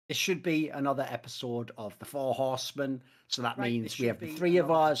It should be another episode of the Four Horsemen. So that Right, it means we should have the be three of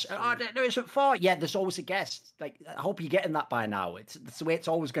another us. Oh, episode. there isn't four. Yeah, there's always a guest. Like, I hope you're getting that by now. It's the way it's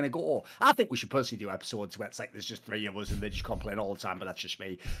always going to go. I think we should personally do episodes where it's like there's just three of us and they just complain all the time, but that's just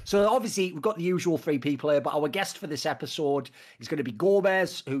me. So obviously we've got the usual three people here, but our guest for this episode is going to be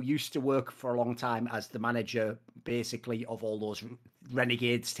GoMeZ, who used to work for a long time as the manager, basically, of all those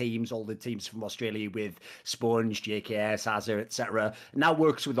Renegades teams, all the teams from Australia with Sponge, JKS, Azza, etc. Now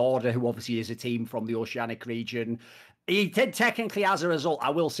works with Order, who obviously is a team from the Oceanic region. He did technically, as a result, I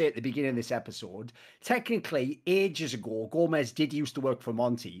will say at the beginning of this episode, technically, ages ago, GoMeZ did used to work for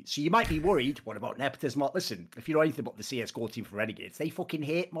Monty. So you might be worried, what about nepotism? Listen, if you know anything about the CSGO team for Renegades, they fucking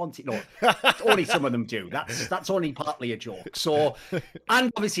hate Monty. No, only some of them do. That's only partly a joke. So,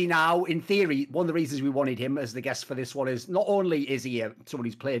 and obviously now, in theory, one of the reasons we wanted him as the guest for this one is not only is he someone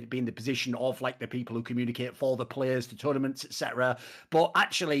who's been in the position of like the people who communicate for the players, the tournaments, etc., but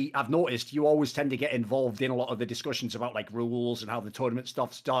actually, I've noticed you always tend to get involved in a lot of the discussions about like rules and how the tournament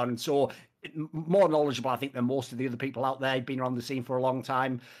stuff's done. So more knowledgeable, I think, than most of the other people out there. Been around the scene for a long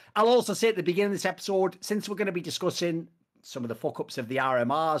time. I'll also say at the beginning of this episode, since we're going to be discussing some of the fuck-ups of the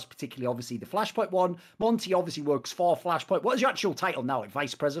RMRs, particularly obviously the Flashpoint one, Monty obviously works for Flashpoint. What is your actual title now? Like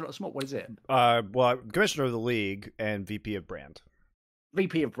Vice President or something? What is it? Well, Commissioner of the League and VP of Brand.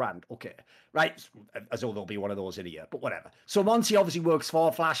 VP of Brand, okay. Right, as though there'll be one of those in a year, but whatever. So Monty obviously works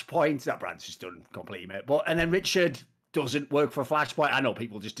for Flashpoint. That brand's just done completely, mate. And then Richard doesn't work for Flashpoint. I know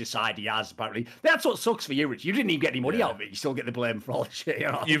people just decide he has, apparently. That's what sucks for you, Rich. You didn't even get any money out of it. You still get the blame for all the shit, you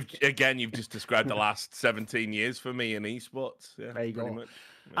know? You've just described the last 17 years for me in esports. Yeah, there you go. much.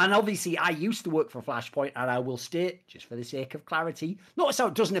 And obviously, I used to work for Flashpoint, and I will state, just for the sake of clarity, notice how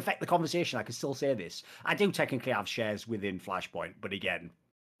it doesn't affect the conversation. I can still say this. I do technically have shares within Flashpoint, but again,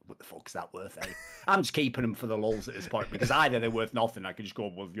 what the fuck's that worth, eh? I'm just keeping them for the lulz at this point, because either they're worth nothing, I can just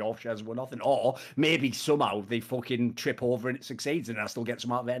go, well, your shares were nothing, or maybe somehow they fucking trip over and it succeeds, and I still get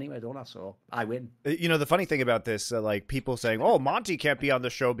some out of it anyway, don't I? So I win. You know, the funny thing about this, like people saying, oh, Monty can't be on the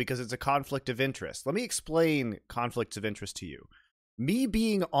show because it's a conflict of interest. Let me explain conflicts of interest to you. Me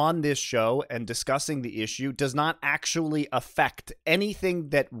being on this show and discussing the issue does not actually affect anything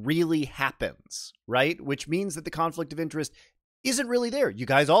that really happens, right? Which means that the conflict of interest isn't really there. You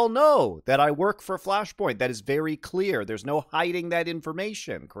guys all know that I work for Flashpoint. That is very clear. There's no hiding that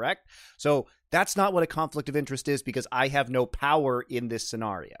information, correct? So that's not what a conflict of interest is, because I have no power in this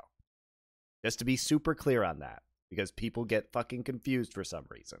scenario. Just to be super clear on that, because people get fucking confused for some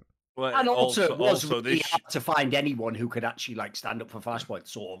reason. Well, and also it was really hard to find anyone who could actually like stand up for Flashpoint.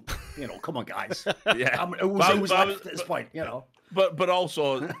 So, you know, come on, guys. Yeah. Who's left at this point, you know? But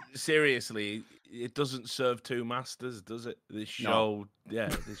also, seriously, it doesn't serve two masters, does it? This show,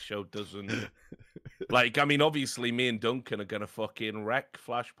 this show doesn't. Like, I mean, obviously, me and Duncan are gonna fucking wreck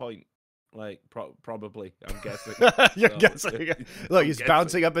Flashpoint. Like, probably, I'm guessing. You're guessing. Look, he's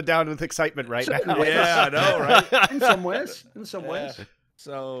bouncing up and down with excitement right now. Yeah, I know, right? In some ways.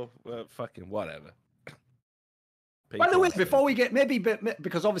 So, fucking whatever. By the way, before we get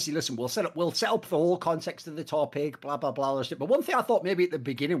because obviously, listen, we'll set up the whole context of the topic, blah blah blah. But one thing I thought maybe at the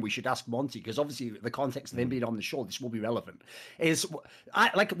beginning we should ask Monty, because obviously the context of him being on the show, this will be relevant. Is one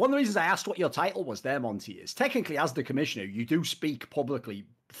of the reasons I asked what your title was there, Monty, is technically as the commissioner, you do speak publicly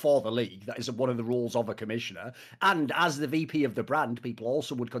for the league. That is one of the roles of a commissioner. And as the VP of the brand, people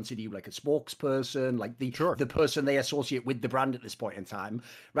also would consider you like a spokesperson, like the person they associate with the brand at this point in time,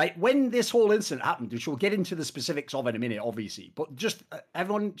 right? When this whole incident happened, which we'll get into the specifics of in a minute, obviously, but just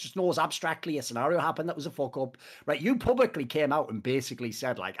everyone just knows abstractly a scenario happened that was a fuck up, right? You publicly came out and basically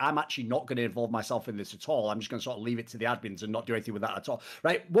said, like, I'm actually not going to involve myself in this at all. I'm just going to sort of leave it to the admins and not do anything with that at all,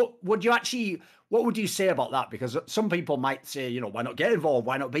 right? What would you say about that? Because some people might say, you know, why not get involved?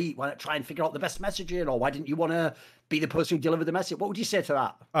 Why not try and figure out the best messaging? Or why didn't you want to be the person who delivered the message? What would you say to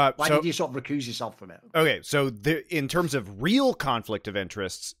that? Why did you sort of recuse yourself from it? Okay, so in terms of real conflicts of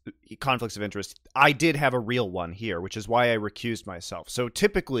interest, I did have a real one here, which is why I recused myself. So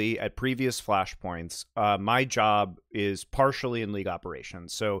typically at previous Flashpoints, my job is partially in league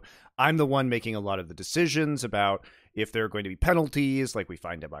operations. So I'm the one making a lot of the decisions about if there are going to be penalties, like we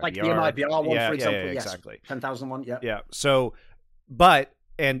find MIBR. Like the MIBR one, for example. Yeah, yes. Exactly. 10,001, yeah. Yeah. So,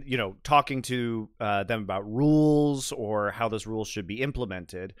 and, you know, talking to them about rules or how those rules should be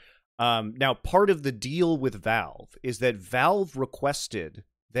implemented. Now, part of the deal with Valve is that Valve requested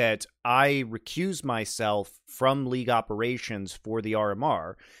that I recuse myself from league operations for the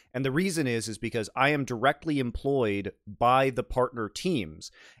RMR. And the reason is because I am directly employed by the partner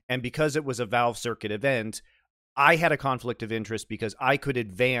teams. And because it was a Valve circuit event, I had a conflict of interest because I could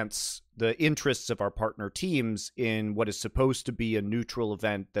advance the interests of our partner teams in what is supposed to be a neutral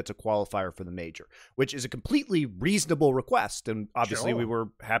event that's a qualifier for the major, which is a completely reasonable request. And obviously we were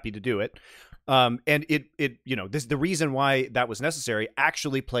happy to do it. And the reason why that was necessary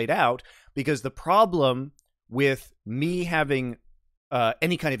actually played out because the problem with me having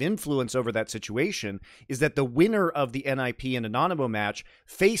any kind of influence over that situation is that the winner of the NIP and Anonymous match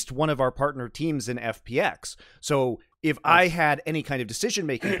faced one of our partner teams in FPX. So if I had any kind of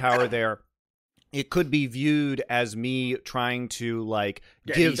decision-making power there, it could be viewed as me trying to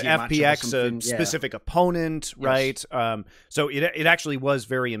give FPX a specific opponent, right? So it actually was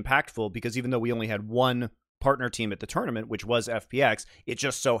very impactful because even though we only had one partner team at the tournament, which was FPX, it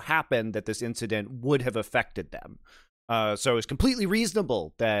just so happened that this incident would have affected them. So it's completely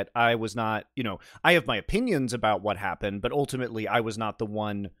reasonable that I was not, I have my opinions about what happened, but ultimately I was not the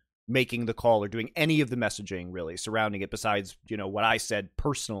one making the call or doing any of the messaging really surrounding it besides, what I said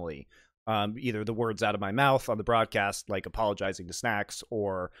personally, either the words out of my mouth on the broadcast, like apologizing to Snacks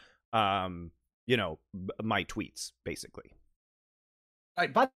or, my tweets basically.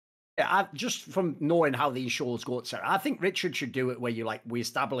 Right, but just from knowing how these shows go, etc., I think Richard should do it where we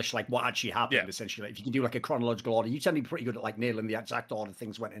establish what actually happened. Essentially, if you can do a chronological order, you tend to be pretty good at nailing the exact order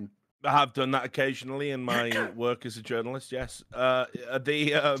things went in. I have done that occasionally in my work as a journalist. Yes. So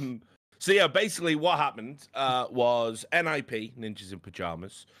basically what happened was NIP Ninjas in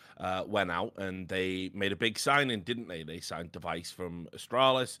Pajamas went out and they made a big signing, didn't they? They signed Device from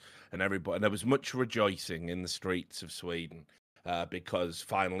Astralis and everybody, and there was much rejoicing in the streets of Sweden. Because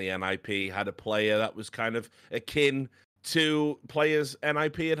finally NIP had a player that was kind of akin to players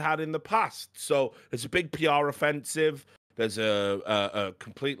NIP had in the past. So there's a big PR offensive. There's a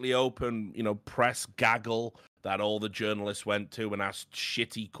completely open, press gaggle that all the journalists went to and asked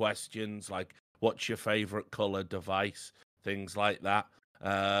shitty questions like, what's your favorite color, Device? Things like that.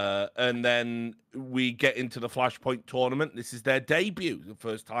 And then we get into the Flashpoint tournament. This is their debut. The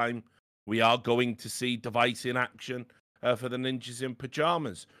first time we are going to see Device in action. For the Ninjas in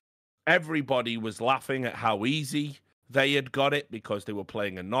Pajamas. Everybody was laughing at how easy they had got it because they were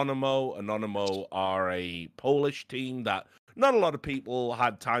playing Anonymous. Anonymous are a Polish team that not a lot of people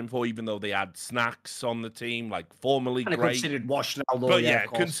had time for, even though they had Snacks on the team, formerly and great. Considered washed now, though.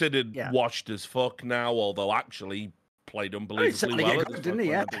 But considered washed as fuck now, although actually played unbelievably well. Didn't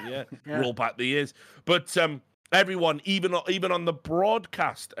he? Roll back the years. But everyone, even on the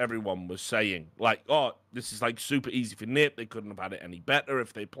broadcast, everyone was saying, this is super easy for NIP. They couldn't have had it any better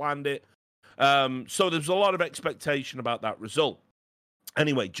if they planned it. So there's a lot of expectation about that result.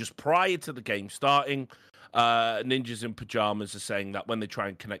 Anyway, just prior to the game starting, Ninjas in Pajamas are saying that when they try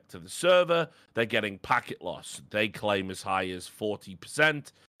and connect to the server, they're getting packet loss. They claim as high as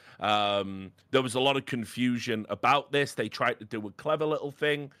 40%. There was a lot of confusion about this. They tried to do a clever little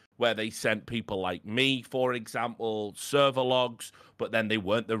thing where they sent people like me, for example, server logs, but then they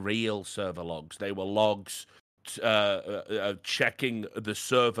weren't the real server logs. They were logs checking the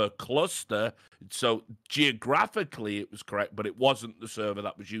server cluster. So geographically it was correct, but it wasn't the server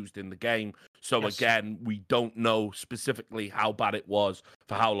that was used in the game. So again, we don't know specifically how bad it was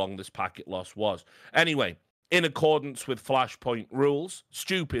for how long this packet loss was. Anyway, in accordance with Flashpoint rules,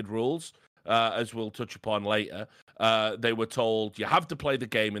 stupid rules, as we'll touch upon later, they were told you have to play the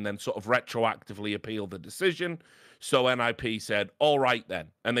game and then sort of retroactively appeal the decision. So NIP said, all right then.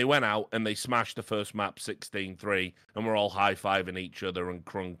 And they went out and they smashed the first map 16-3 and we're all high-fiving each other and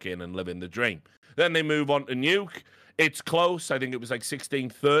crunking and living the dream. Then they move on to Nuke. It's close. I think it was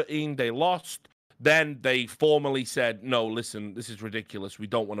 16-13. They lost. Then they formally said, no, listen, this is ridiculous. We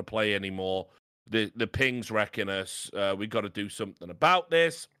don't want to play anymore. The ping's wrecking us. We got to do something about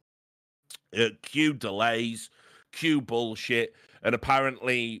this. Q delays, Q bullshit, and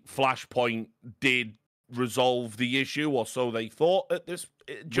apparently Flashpoint did resolve the issue, or so they thought at this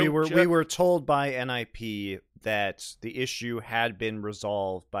juncture. We were told by NIP that the issue had been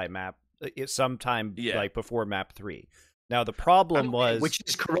resolved by sometime before map 3. Now the problem was, which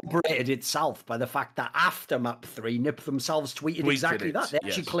is corroborated itself by the fact that after map 3, NIP themselves tweeted exactly that. They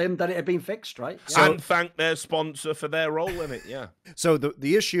actually claimed that it had been fixed, right? And thanked their sponsor for their role in it. Yeah. So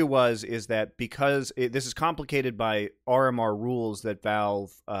the issue is that because this is complicated by RMR rules that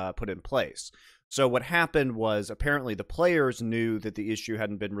Valve put in place. So what happened was apparently the players knew that the issue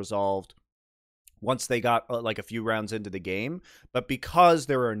hadn't been resolved once they got a few rounds into the game. But because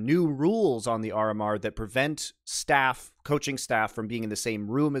there are new rules on the RMR that prevent coaching staff from being in the same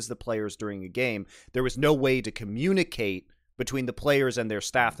room as the players during a game, there was no way to communicate between the players and their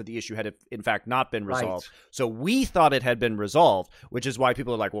staff that the issue had, in fact, not been resolved. Right. So we thought it had been resolved, which is why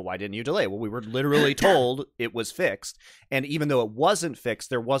people are like, well, why didn't you delay? Well, we were literally told it was fixed. And even though it wasn't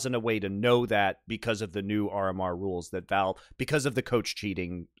fixed, there wasn't a way to know that because of the new RMR rules that Valve, because of the coach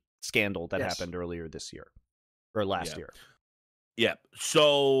cheating scandal that happened earlier this year or last year. Yeah.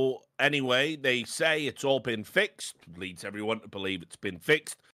 So anyway, they say it's all been fixed, leads everyone to believe it's been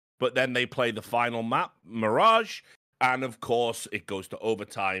fixed. But then they play the final map, Mirage, and of course it goes to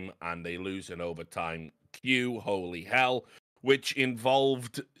overtime and they lose an overtime queue, holy hell, which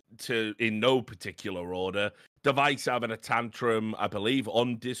involved, in no particular order, Device having a tantrum, I believe,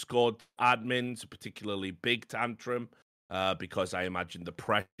 on Discord admins, a particularly big tantrum. Because I imagine the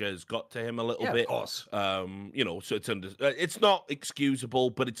pressure's got to him a little bit. Of course. You know, so it's not excusable,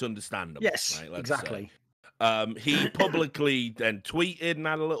 but it's understandable. Yes, right? exactly. He publicly then tweeted and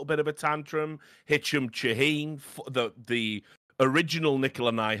had a little bit of a tantrum. Hitcham Chaheen, the original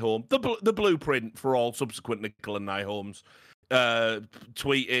Nicola Nyholm, the blueprint for all subsequent Nicola Nyholms,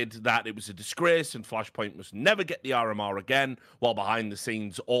 tweeted that it was a disgrace and Flashpoint must never get the RMR again, while behind the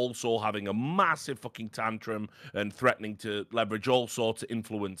scenes also having a massive fucking tantrum and threatening to leverage all sorts of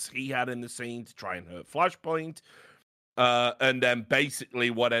influence he had in the scene to try and hurt Flashpoint. And then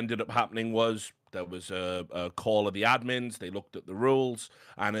basically what ended up happening was there was a call of the admins. They looked at the rules,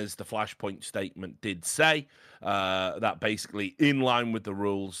 and as the Flashpoint statement did say, that basically in line with the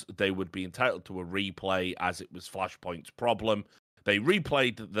rules, they would be entitled to a replay as it was Flashpoint's problem. They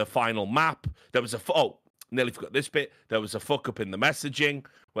replayed the final map. There was nearly forgot this bit. There was a fuck up in the messaging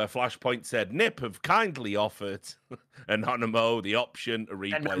where Flashpoint said Nip have kindly offered Anonymo the option to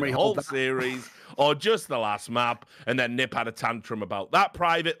replay the whole series or just the last map. And then Nip had a tantrum about that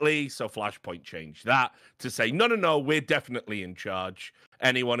privately. So Flashpoint changed that to say, no, we're definitely in charge.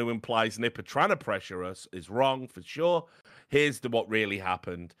 Anyone who implies Nip are trying to pressure us is wrong for sure. Here's what really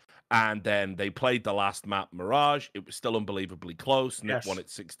happened. And then they played the last map, Mirage. It was still unbelievably close. Nip won it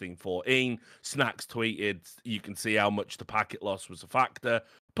 16-14. Snacks tweeted, you can see how much the packet loss was a factor.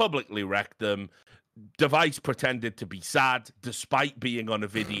 Publicly wrecked them. Device pretended to be sad, despite being on a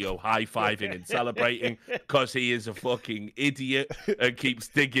video high-fiving and celebrating, because he is a fucking idiot and keeps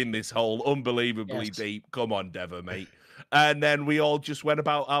digging this hole unbelievably deep. Come on, Dever, mate. And then we all just went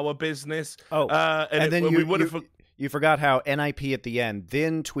about our business. And then we would have... You forgot how NIP at the end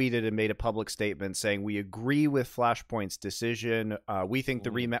then tweeted and made a public statement saying, we agree with Flashpoint's decision. We think the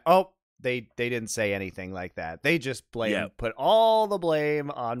rematch... Oh, they didn't say anything like that. They just put all the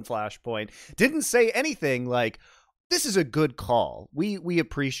blame on Flashpoint. Didn't say anything like, this is a good call. We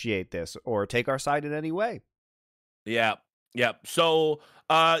appreciate this, or take our side in any way. Yeah. So,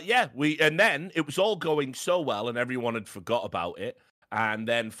 and then it was all going so well and everyone had forgot about it. And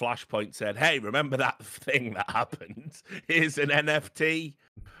then Flashpoint said, hey, remember that thing that happened? Here's an NFT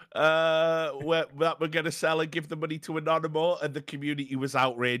that we're going to sell and give the money to Anonymo. And the community was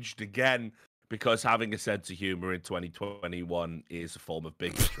outraged again because having a sense of humor in 2021 is a form of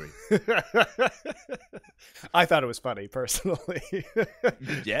bigotry. I thought it was funny, personally.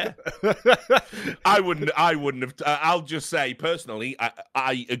 Yeah. I wouldn't have. I'll just say, personally,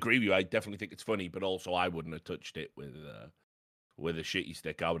 I agree with you. I definitely think it's funny, but also I wouldn't have touched it with a shitty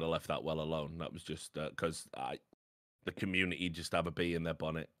stick. I would have left that well alone. That was just because the community just have a bee in their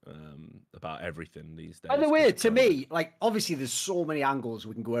bonnet about everything these days. By the way, to me, like, obviously there's so many angles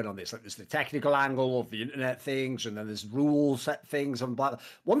we can go in on this. Like, there's the technical angle of the internet things, and then there's rule set things and blah.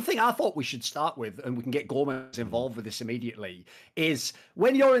 One thing I thought we should start with, and we can get GoMeZ involved with this immediately, is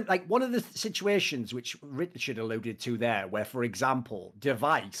when you're in, like, one of the situations which Richard alluded to there, where, for example,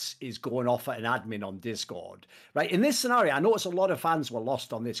 Device is going off at an admin on Discord, right? In this scenario, I notice a lot of fans were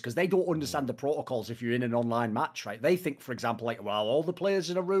lost on this because they don't understand the protocols if you're in an online match, right? They think, for example, like, well, all the players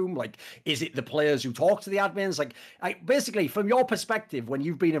in a room, like, is it the players who talk to the admins? Like, basically, from your perspective, when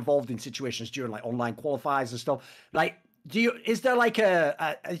you've been involved in situations during like online qualifiers and stuff, like, is there like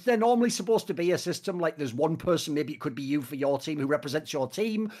is there normally supposed to be a system like there's one person, maybe it could be you for your team, who represents your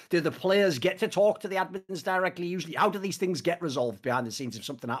team? Do the players get to talk to the admins directly usually? How do these things get resolved behind the scenes if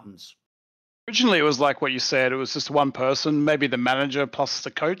something happens? Originally, it was like what you said. It was just one person, maybe the manager plus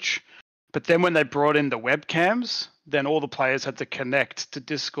the coach. But then when they brought in the webcams, then all the players had to connect to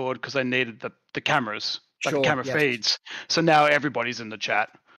Discord because they needed the cameras, like the camera feeds. So now everybody's in the chat.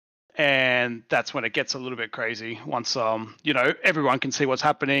 And that's when it gets a little bit crazy. Once, everyone can see what's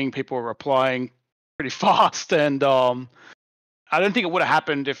happening. People are replying pretty fast. And I don't think it would have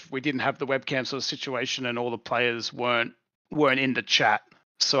happened if we didn't have the webcam sort of situation and all the players weren't in the chat.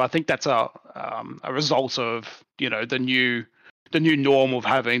 So I think that's a result of, the new norm of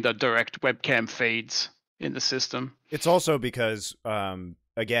having the direct webcam feeds in the system. It's also because,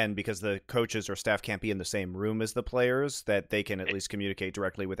 again, because the coaches or staff can't be in the same room as the players, that they can at least communicate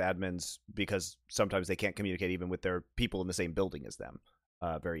directly with admins, because sometimes they can't communicate even with their people in the same building as them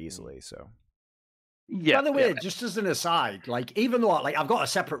very easily. So. Yeah. By the way, just as an aside, like, even though like I've got a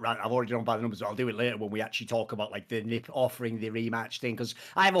separate rant, I've already done by the numbers, but I'll do it later when we actually talk about like the NIP offering the rematch thing, because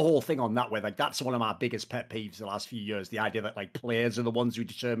I have a whole thing on that where like that's one of my biggest pet peeves the last few years, the idea that like players are the ones who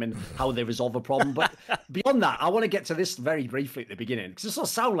determine how they resolve a problem. But beyond that, I want to get to this very briefly at the beginning, because this will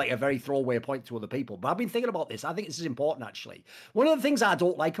sound like a very throwaway point to other people, but I've been thinking about this. I think this is important actually. One of the things I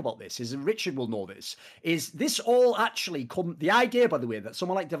don't like about this is, and Richard will know this, is this all actually the idea, by the way, that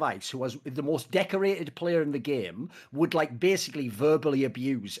someone like Device, who was the most decorated player in the game, would like basically verbally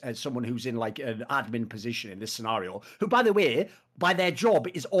abuse as someone who's in like an admin position in this scenario, who, by the way, by their job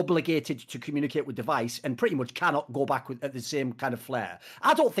is obligated to communicate with Device and pretty much cannot go back at the same kind of flair.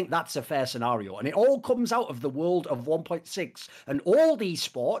 I don't think that's a fair scenario. And it all comes out of the world of 1.6 and all these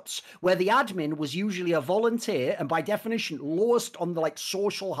sports where the admin was usually a volunteer and by definition lowest on the like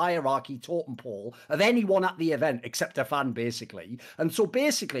social hierarchy totem pole of anyone at the event except a fan, basically. And so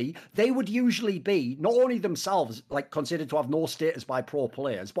basically they would usually be not only themselves like considered to have no status by pro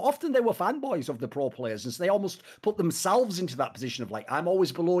players, but often they were fanboys of the pro players. And so they almost put themselves into that position of like, I'm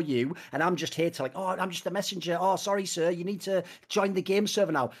always below you and I'm just here to like, oh, I'm just a messenger. Oh, sorry, sir, you need to join the game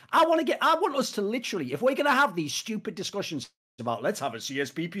server now. I want us to literally, if we're going to have these stupid discussions about let's have a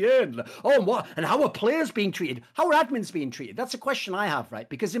CSPPN. Oh, and what? And how are players being treated? How are admins being treated? That's a question I have, right?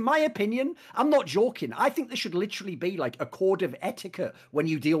 Because in my opinion, I'm not joking. I think there should literally be like a code of etiquette when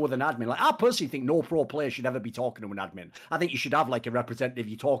you deal with an admin. Like, I personally think no pro player should ever be talking to an admin. I think you should have like a representative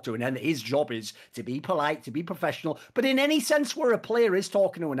you talk to, and then his job is to be polite, to be professional. But in any sense where a player is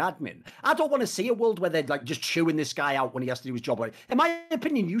talking to an admin, I don't want to see a world where they're like just chewing this guy out when he has to do his job. Like, in my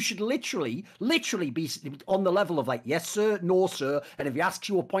opinion, you should literally be on the level of like, yes, sir, no, sir, and if he asks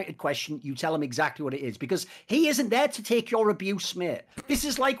you a pointed question, you tell him exactly what it is, because he isn't there to take your abuse, mate. This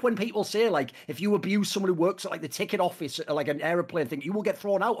is like when people say, like, if you abuse someone who works at like the ticket office or like an aeroplane thing, you will get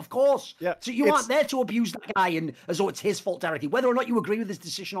thrown out, of course. Yeah, so you aren't there to abuse that guy and as though it's his fault directly, whether or not you agree with his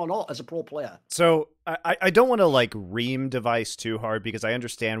decision or not as a pro player. So I don't want to like ream Device too hard, because I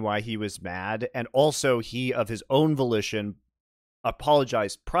understand why he was mad, and also he of his own volition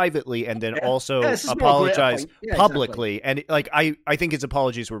apologized privately and then also apologized publicly. Exactly. And like I think his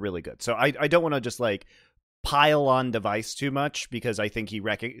apologies were really good. So I don't want to just like pile on Device too much, because I think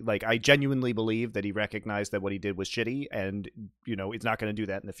I genuinely believe that he recognized that what he did was shitty, and you know, it's not going to do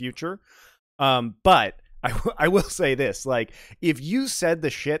that in the future. But I will say this, like, if you said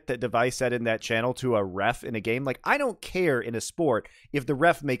the shit that Device said in that channel to a ref in a game, like, I don't care in a sport if the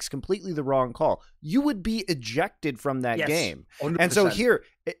ref makes completely the wrong call. You would be ejected from that game. 100%. And so here,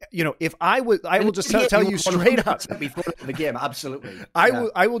 you know, if I will just tell you straight up. The game, absolutely.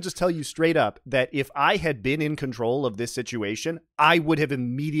 I will just tell you straight up that if I had been in control of this situation, I would have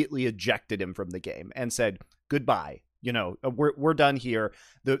immediately ejected him from the game and said, goodbye. You know, we're done here.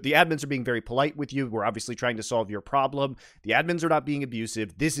 The admins are being very polite with you. We're obviously trying to solve your problem. The admins are not being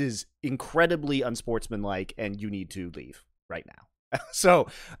abusive. This is incredibly unsportsmanlike, and you need to leave right now. So,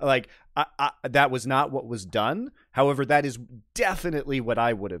 like, that was not what was done. However, that is definitely what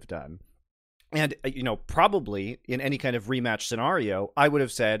I would have done. And, you know, probably in any kind of rematch scenario, I would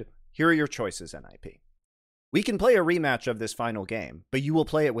have said, here are your choices, NIP. We can play a rematch of this final game, but you will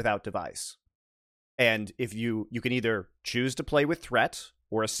play it without Device. And if you can either choose to play with Threat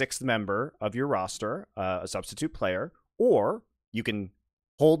or a sixth member of your roster, a substitute player, or you can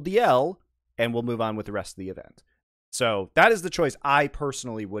hold the L and we'll move on with the rest of the event. So that is the choice I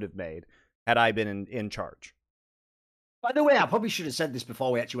personally would have made had I been in charge. By the way, I probably should have said this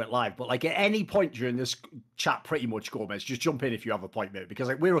before we actually went live, but like at any point during this chat, pretty much, GoMeZ, just jump in if you have a point, mate, because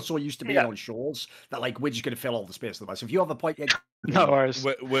like we're so used to being on shows that like we're just going to fill all the space. So if you have a point, no worries.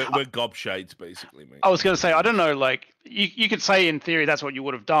 We're gobshites, basically, mate. I was going to say, I don't know, like you could say in theory that's what you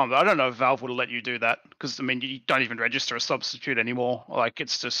would have done, but I don't know if Valve would have let you do that, because I mean you don't even register a substitute anymore. Like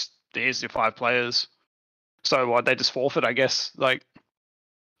it's just there's your 5 players, so what, they just forfeit, I guess. Like.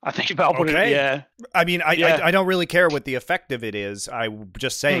 I think Valve would have, yeah. I mean, I don't really care what the effect of it is. I'm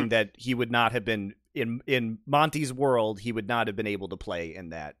just saying that he would not have been in Monty's world. He would not have been able to play in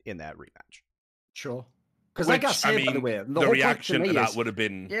that rematch. Sure. Because like I said, by the way, the reaction to that would have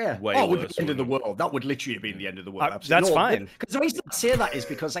been way worse. It would be the end of the world. That would literally have been the end of the world. That's fine. Because the reason I say that is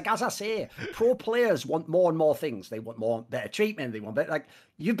because, like, as I say, pro players want more and more things. They want better treatment. They want better, like,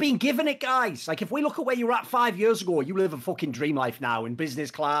 you've been given it, guys. Like, if we look at where you were at 5 years ago, you live a fucking dream life now in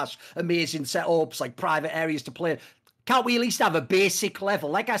business class, amazing setups, like private areas to play. Can't we at least have a basic level?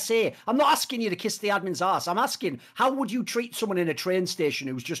 Like I say, I'm not asking you to kiss the admin's ass. I'm asking, how would you treat someone in a train station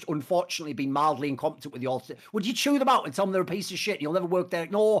who's just unfortunately been mildly incompetent with your... Would you chew them out and tell them they're a piece of shit and you'll never work there?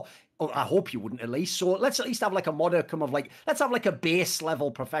 No, I hope you wouldn't at least. So let's at least have like a modicum of like, let's have like a base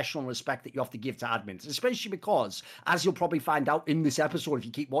level professional respect that you have to give to admins, especially because, as you'll probably find out in this episode, if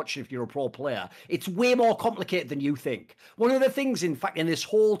you keep watching, if you're a pro player, it's way more complicated than you think. One of the things, in fact, in this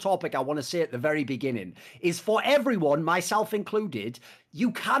whole topic, I want to say at the very beginning is for everyone, myself included, you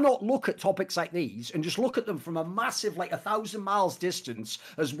cannot look at topics like these and just look at them from a massive, like 1,000 miles distance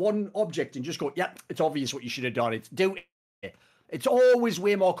as one object and just go, yeah, it's obvious what you should have done. It's do it. It's always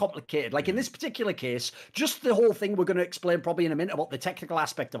way more complicated. Like in this particular case, just the whole thing we're going to explain probably in a minute about the technical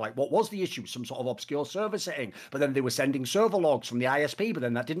aspect of like, what was the issue? Some sort of obscure server setting, but then they were sending server logs from the ISP, but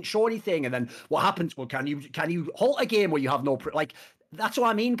then that didn't show anything. And then what happens? Well, can you halt a game where you have no, like, that's what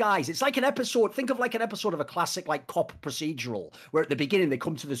I mean, guys. It's like an episode. Think of like an episode of a classic like cop procedural where at the beginning they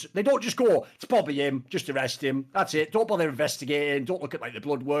come to this. They don't just go, it's probably him, just arrest him. That's it. Don't bother investigating. Don't look at like the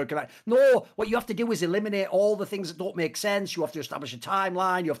blood work and that. No, what you have to do is eliminate all the things that don't make sense. You have to establish a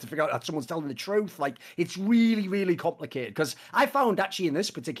timeline. You have to figure out that someone's telling the truth. Like it's really, really complicated. Because I found actually in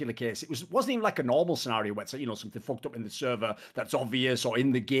this particular case, wasn't even like a normal scenario where it's, you know, something fucked up in the server that's obvious, or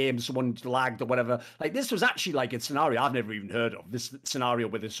in the game someone lagged or whatever. Like this was actually like a scenario I've never even heard of. This scenario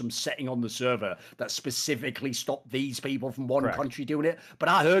where there's some setting on the server that specifically stopped these people from one country doing it. But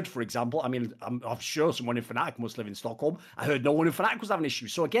I heard, for example, I mean, I'm sure someone in Fnatic must live in Stockholm. I heard no one in Fnatic was having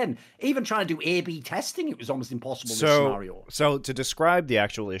issues. So again, even trying to do A/B testing, it was almost impossible in this scenario. So to describe the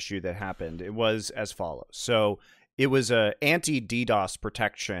actual issue that happened, it was as follows. So it was a anti-DDoS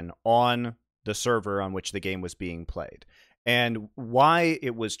protection on the server on which the game was being played. And why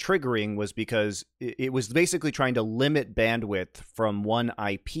it was triggering was because it was basically trying to limit bandwidth from one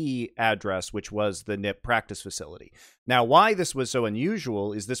IP address, which was the NIP practice facility. Now, why this was so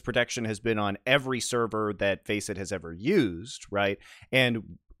unusual is this protection has been on every server that FACEIT has ever used, right?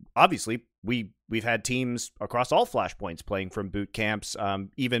 And obviously, we've had teams across all flashpoints playing from boot camps,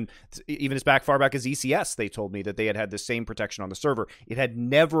 even as far back as ECS. They told me that they had the same protection on the server. It had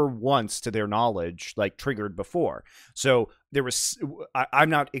never once, to their knowledge, like triggered before. So there was,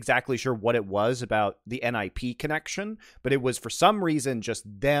 I'm not exactly sure what it was about the NIP connection, but it was for some reason just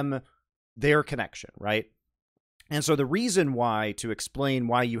their connection, right? And so the reason why, to explain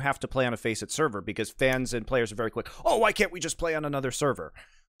why you have to play on a FACEIT server, because fans and players are very quick, oh, why can't we just play on another server?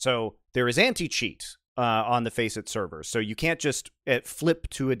 So there is anti-cheat on the FACEIT server. So you can't just flip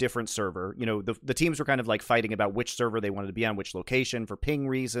to a different server. You know, the teams were kind of like fighting about which server they wanted to be on, which location, for ping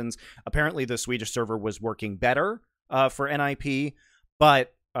reasons. Apparently the Swedish server was working better for NIP,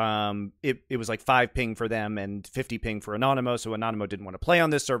 but it was like 5 ping for them and 50 ping for Anonymous. So Anonymous didn't want to play on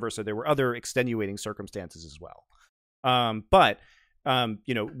this server. So there were other extenuating circumstances as well.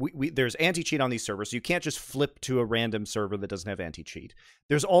 You know, there's anti-cheat on these servers, so you can't just flip to a random server that doesn't have anti-cheat.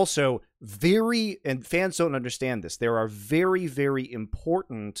 There's also and fans don't understand this, there are very, very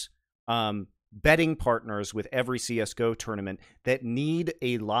important betting partners with every CSGO tournament that need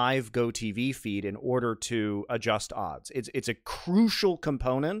a live GoTV feed in order to adjust odds. It's a crucial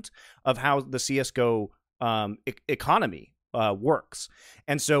component of how the CSGO economy works.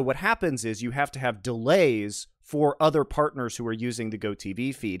 And so what happens is you have to have delays for other partners who are using the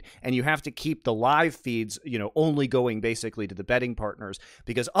GoTV feed, and you have to keep the live feeds, you know, only going basically to the betting partners,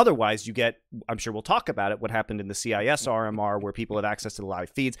 because otherwise you get, I'm sure we'll talk about it, what happened in the CIS RMR where people have access to the live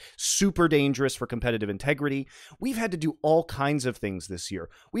feeds. Super dangerous for competitive integrity. We've had to do all kinds of things this year.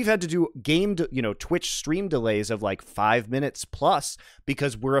 We've had to do Twitch stream delays of like 5 minutes plus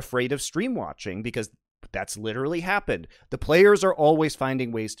because we're afraid of stream watching, because that's literally happened. The players are always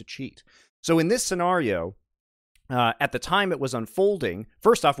finding ways to cheat. So in this scenario, at the time it was unfolding,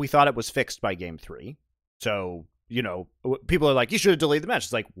 first off, we thought it was fixed by game 3. So, you know, people are like, you should have delayed the match.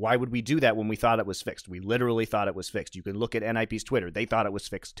 It's like, why would we do that when we thought it was fixed? We literally thought it was fixed. You can look at NIP's Twitter. They thought it was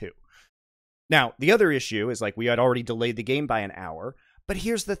fixed too. Now, the other issue is like we had already delayed the game by an hour. But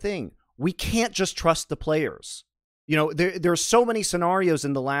here's the thing. We can't just trust the players. You know, there are so many scenarios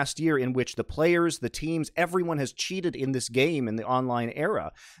in the last year in which the players, the teams, everyone has cheated in this game in the online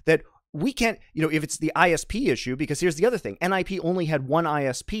era that we can't, you know, if it's the ISP issue, because here's the other thing. NIP only had one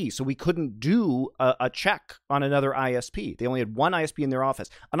ISP, so we couldn't do a check on another ISP. They only had one ISP in their office.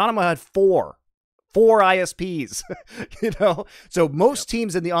 Anonymous had four ISPs, you know? So most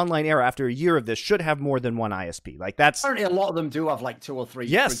teams in the online era after a year of this should have more than one ISP. Like that's... Apparently a lot of them do have like 2 or 3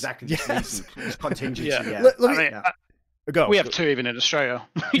 yes, for exactly this reason. Contingency, yeah. Let me, go. We have 2 even in Australia.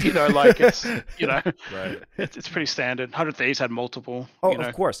 You know, like it's, you know, right. it's pretty standard. 100 Thieves had multiple. Oh, you know,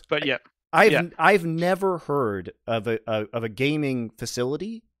 of course. But yeah. I've never heard of a gaming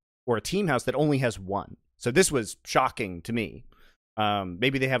facility or a team house that only has one. So this was shocking to me.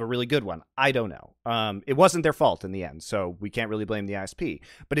 Maybe they have a really good one. I don't know. It wasn't their fault in the end, so we can't really blame the ISP.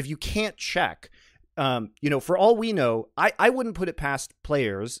 But if you can't check, for all we know, I wouldn't put it past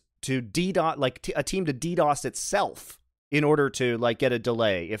players to DDoS, a team to DDoS itself in order to get a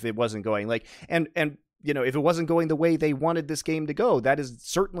delay if it wasn't going and if it wasn't going the way they wanted this game to go. That is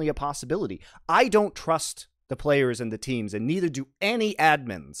certainly a possibility. I don't trust the players and the teams, and neither do any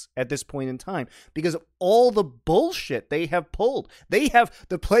admins at this point in time, because of all the bullshit they have pulled.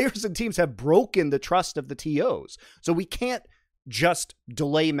 The players and teams have broken the trust of the TOs. So we can't just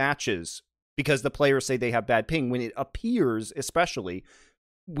delay matches because the players say they have bad ping when it appears, especially,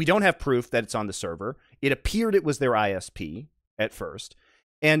 we don't have proof that it's on the server. It appeared it was their ISP at first.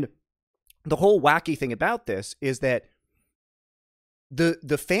 And the whole wacky thing about this is that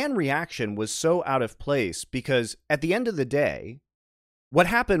the fan reaction was so out of place, because at the end of the day, what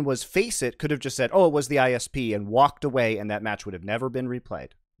happened was FACEIT could have just said, oh, it was the ISP, and walked away, and that match would have never been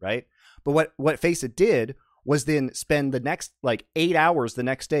replayed, right? But what FACEIT did was then spend the next 8 hours the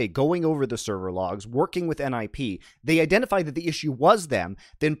next day going over the server logs, working with NIP. They identified that the issue was them,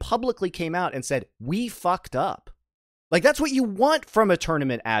 then publicly came out and said, we fucked up. That's what you want from a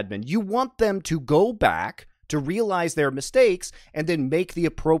tournament admin. You want them to go back to realize their mistakes and then make the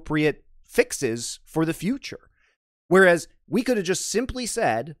appropriate fixes for the future. Whereas we could have just simply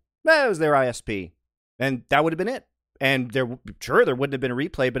said, it was their ISP, and that would have been it. And there wouldn't have been a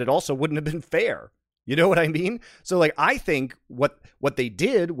replay, but it also wouldn't have been fair. You know what I mean? So I think what they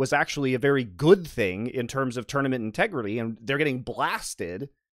did was actually a very good thing in terms of tournament integrity, and they're getting blasted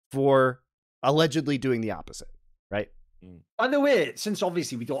for allegedly doing the opposite, right? By the way, since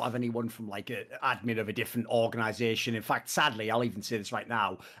obviously we don't have anyone from an admin of a different organization, in fact, sadly, I'll even say this right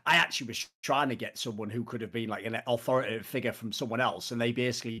now, I actually was trying to get someone who could have been an authoritative figure from someone else, and they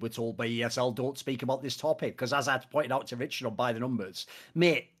basically were told by ESL, don't speak about this topic, because as I had pointed out to Richard on By the Numbers,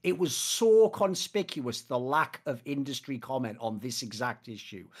 mate, it was so conspicuous, the lack of industry comment on this exact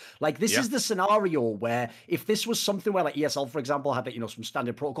issue. This is the scenario where if this was something where ESL, for example, had some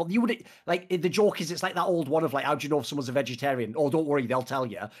standard protocol, you would, the joke is it's like that old one of how do you know if someone's a vegetarian? Oh, don't worry, they'll tell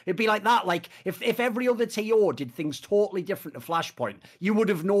you. It'd be like that. If every other TO did things totally different to Flashpoint, you would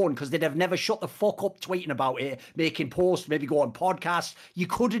have known, because they'd have never shut the fuck up tweeting about it, making posts, maybe go on podcasts. You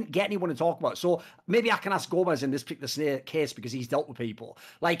couldn't get anyone to talk about it. So maybe I can ask GoMeZ in this particular case, because he's dealt with people.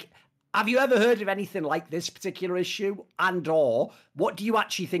 Have you ever heard of anything like this particular issue? And or what do you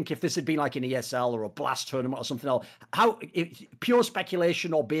actually think if this had been an ESL or a Blast tournament or something else? Pure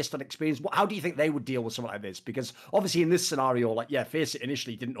speculation or based on experience, how do you think they would deal with something like this? Because obviously in this scenario, FACEIT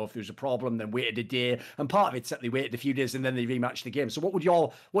initially didn't know if there was a problem, then waited a day, and part of it's that they waited a few days and then they rematched the game. So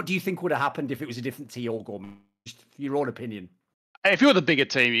what do you think would have happened if it was a different TO going? Just your own opinion. If you're the bigger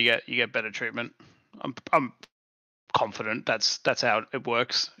team, you get better treatment. I'm confident that's how it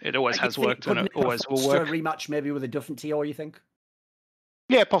works. It always has worked, and it always will work. A rematch maybe with a different TO, you think?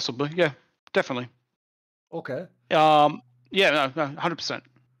 Yeah, possibly. Yeah, definitely. Okay. Yeah, no, 100%.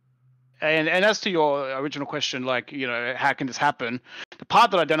 And as to your original question, how can this happen? The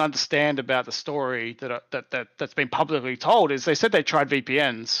part that I don't understand about the story that's been publicly told is they said they tried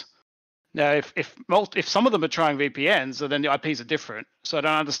VPNs. Now, if some of them are trying VPNs, then the IPs are different. So I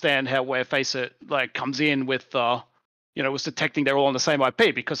don't understand where FACEIT comes in with was detecting they're all on the same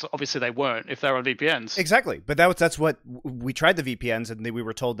IP, because obviously they weren't if they're on VPNs. Exactly, but that's what we tried the VPNs, and we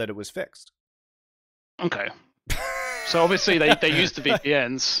were told that it was fixed. Okay. So obviously they used the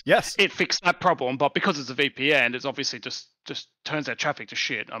VPNs. Yes. It fixed that problem, but because it's a VPN, it's obviously just turns their traffic to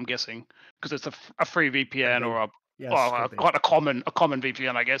shit, I'm guessing, because it's a free VPN or quite a common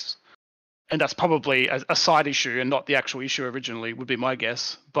VPN, I guess. And that's probably a side issue and not the actual issue originally, would be my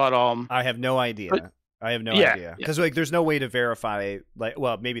guess. But I have no idea. I have no idea, because there's no way to verify.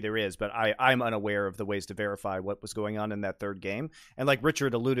 Well, maybe there is, but I'm unaware of the ways to verify what was going on in that third game. And like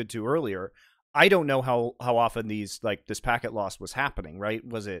Richard alluded to earlier, I don't know how often this packet loss was happening. Right?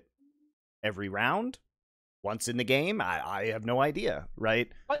 Was it every round? Once in the game? I have no idea, right?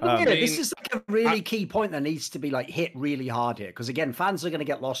 This is a really key point that needs to be hit really hard here, because again, fans are going to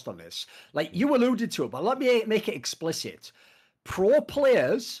get lost on this. You alluded to it, but let me make it explicit. Pro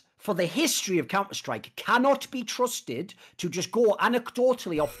players, for the history of Counter-Strike, cannot be trusted to just go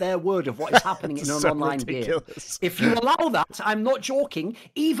anecdotally off their word of what is happening in an online ridiculous game. If you allow that, I'm not joking,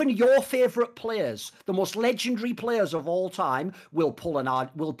 even your favorite players, the most legendary players of all time, will pull their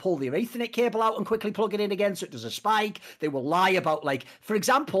Ethernet cable out and quickly plug it in again so it does a spike. They will lie about, for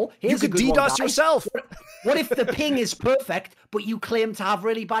example, here's you could DDoS yourself. What if the ping is perfect, but you claim to have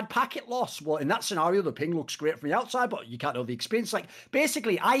really bad packet loss. Well, in that scenario, the ping looks great from the outside, but you can't know the experience. Like,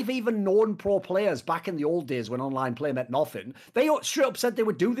 basically, I've even known pro players back in the old days when online play meant nothing. They straight up said they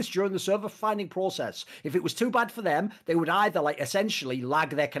would do this during the server finding process. If it was too bad for them, they would either, like, essentially lag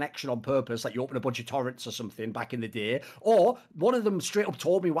their connection on purpose, like you open a bunch of torrents or something back in the day, or one of them straight up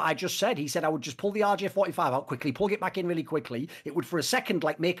told me what I just said. He said I would just pull the RJ45 out quickly, plug it back in really quickly. It would, for a second,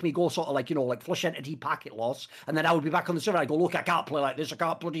 like, make me go sort of like, you know, like flush entity packet loss, and then I would be back on the server. I go, look, I can't play like this. I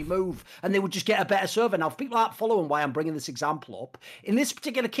can't bloody move. And they would just get a better server. Now, if people aren't following why I'm bringing this example up, in this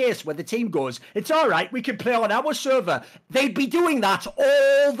particular case where the team goes, it's all right, we can play on our server, they'd be doing that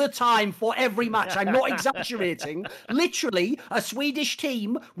all the time for every match. I'm not exaggerating. Literally, a Swedish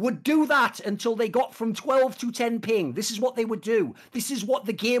team would do that until they got from 12 to 10 ping. This is what they would do. This is what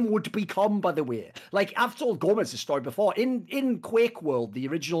the game would become, by the way. Like, I've told GoMeZ this story before. In Quake World, the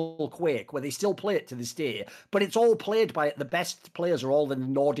original Quake, where they still play it to this day, but it's all played by the best players are all in the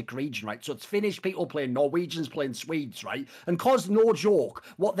Nordic region, right? So it's Finnish people playing Norwegians playing Swedes, right? And cause no joke,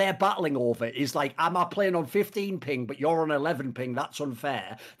 what they're battling over is like, am I playing on 15 ping, but you're on 11 ping? That's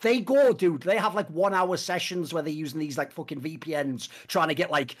unfair. They go, dude, they have like 1 hour sessions where they're using these like fucking VPNs trying to get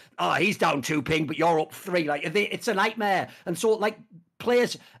like, oh, he's down 2 ping, but you're up 3. Like, it's a nightmare. And so, like,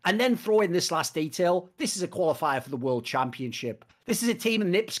 players, and then throw in this last detail. This is a qualifier for the World Championship. This is a team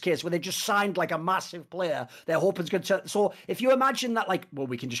in Nip's case where they just signed like a massive player. They're hoping it's going to. So if you imagine that, like, well,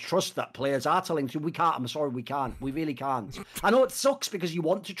 we can just trust that players are telling you, we can't. I'm sorry, we can't. We really can't. I know it sucks because you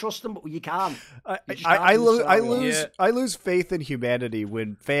want to trust them, but you can't. I lose faith in humanity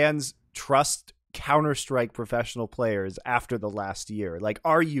when fans trust Counter-Strike professional players after the last year. Like,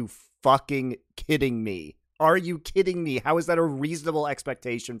 are you fucking kidding me? Are you kidding me? How is that a reasonable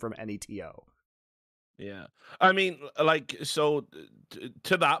expectation from any TO? Yeah. I mean, like, so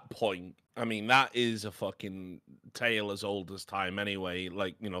to that point, I mean, that is a fucking tale as old as time anyway.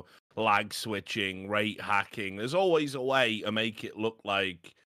 Like, you know, lag switching, rate hacking. There's always a way to make it look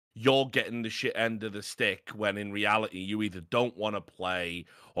like you're getting the shit end of the stick when in reality you either don't want to play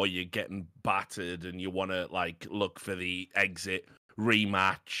or you're getting battered and you want to, like, look for the exit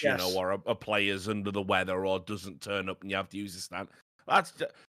rematch, you know, or a player's under the weather or doesn't turn up and you have to use a stand. That's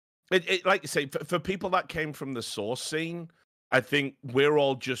it, like you say, for people that came from the source scene, I think we're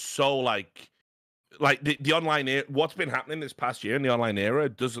all just so like the online era, what's been happening this past year in the online era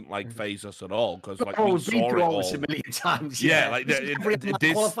doesn't like phase us at all because like we saw it all a million times. Yeah, like this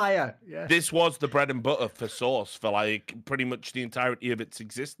qualifier. Yeah. This was the bread and butter for Source for like pretty much the entirety of its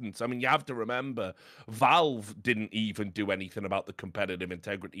existence. I mean, you have to remember, Valve didn't even do anything about the competitive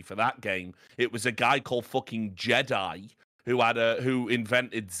integrity for that game. It was a guy called fucking Jedi who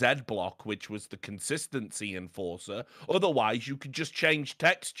invented Z-Block, which was the consistency enforcer. Otherwise, you could just change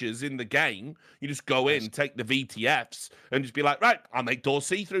textures in the game. You just go in, take the VTFs, and just be like, right, I'll make doors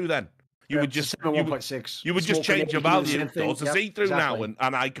see-through then. You would just change your value of doors to see-through now, and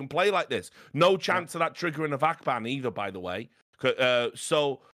I can play like this. No chance of that triggering a VAC ban either, by the way.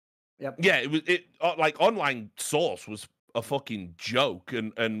 Like online Source was a fucking joke,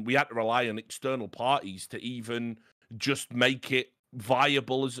 and we had to rely on external parties to even just make it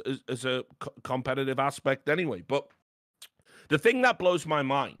viable as a competitive aspect anyway. But the thing that blows my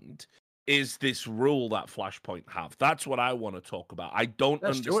mind is this rule that Flashpoint have. That's what I want to talk about. I don't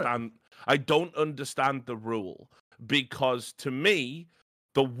understand the rule, because to me,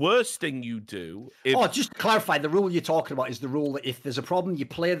 the worst thing you do... just to clarify, the rule you're talking about is the rule that if there's a problem, you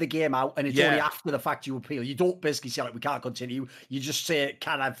play the game out, and it's only after the fact you appeal. You don't basically say, like, we can't continue. You just say,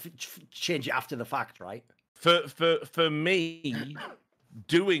 can I change it after the fact, right? For me,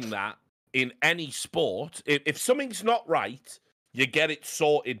 doing that in any sport, if something's not right, you get it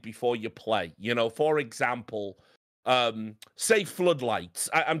sorted before you play. You know, for example, say floodlights.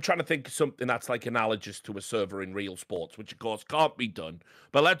 I'm trying to think of something that's like analogous to a server in real sports, which of course can't be done.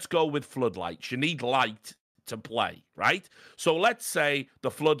 But let's go with floodlights. You need light to play, right? So let's say the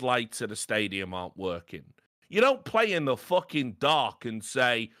floodlights at a stadium aren't working. You don't play in the fucking dark and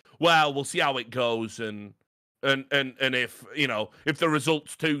say, well, we'll see how it goes, and if, you know, if the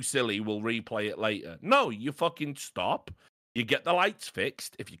result's too silly, we'll replay it later. No, you fucking stop. You get the lights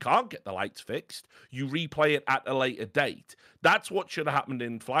fixed. If you can't get the lights fixed, you replay it at a later date. That's what should have happened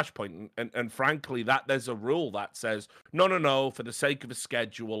in Flashpoint. And frankly, that there's a rule that says, no, for the sake of a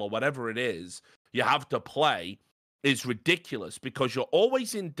schedule or whatever it is, you have to play, is ridiculous, because you're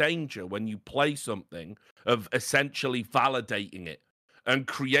always in danger when you play something of essentially validating it and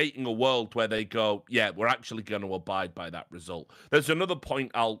creating a world where they go, yeah, we're actually going to abide by that result. There's another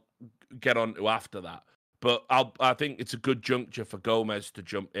point I'll get on to after that, but I think it's a good juncture for GoMeZ to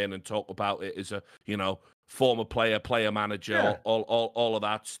jump in and talk about it as a, you know, former player, player manager, all of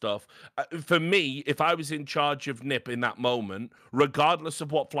that stuff. For me, if I was in charge of NIP in that moment, regardless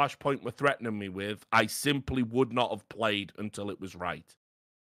of what Flashpoint were threatening me with, I simply would not have played until it was right.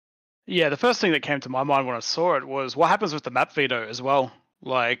 Yeah, the first thing that came to my mind when I saw it was what happens with the map veto as well.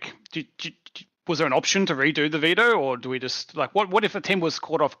 Like, was there an option to redo the veto, or do we just like what if a team was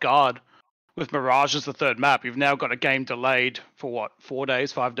caught off guard with Mirage as the third map? You've now got a game delayed for what, 4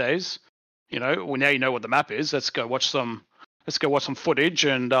 days, 5 days? You know, well, now you know what the map is. Let's go watch some footage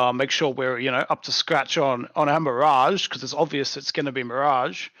and make sure we're up to scratch on our Mirage, because it's obvious it's going to be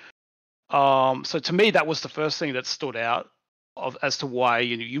Mirage. So to me, that was the first thing that stood out as to why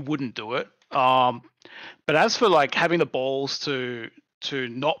you wouldn't do it. But as for like having the balls to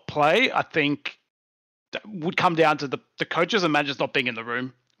not play, I think that would come down to the coaches and managers not being in the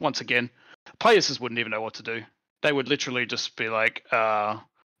room. Once again, players just wouldn't even know what to do. They would literally just be like,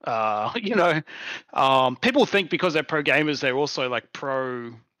 people think because they're pro gamers, they're also like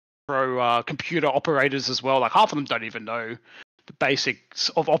pro computer operators as well. Like half of them don't even know the basics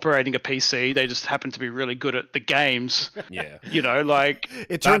of operating a PC. They just happen to be really good at the games. Yeah, like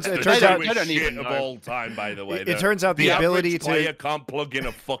it turns out they don't even know. Of all time, by the way, it turns out the ability player can't plug in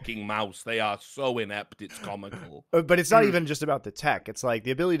a fucking mouse. They are so inept, it's comical. But it's not even just about the tech. It's like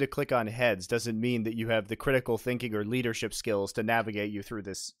the ability to click on heads doesn't mean that you have the critical thinking or leadership skills to navigate you through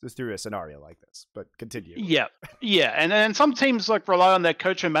a scenario like this. But continue. Yeah, and some teams like rely on their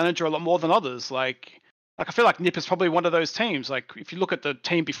coach and manager a lot more than others. Like I feel like NIP is probably one of those teams. Like if you look at the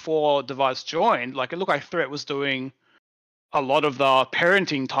team before Device joined, like it looked like Threat was doing a lot of the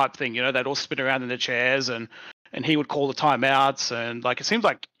parenting type thing. They'd all spin around in their chairs and he would call the timeouts, and like it seems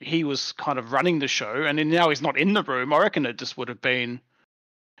like he was kind of running the show. And then now he's not in the room. I reckon it just would have been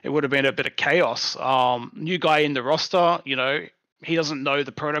a bit of chaos. New guy in the roster, he doesn't know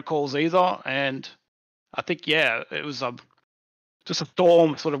the protocols either, and I think it was just a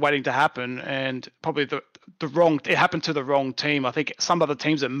storm sort of waiting to happen, and probably it happened to the wrong team. I think some other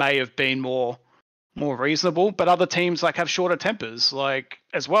teams that may have been more reasonable, but other teams like have shorter tempers, like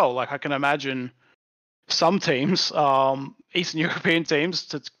as well. Like I can imagine some teams, Eastern European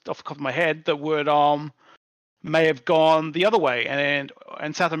teams, off the top of my head, that would may have gone the other way, and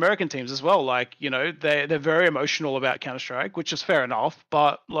South American teams as well. Like they're very emotional about Counter-Strike, which is fair enough,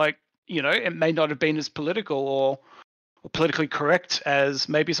 but like it may not have been as political or politically correct as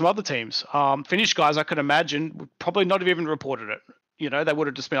maybe some other teams. Finnish guys, I could imagine, would probably not have even reported it. They would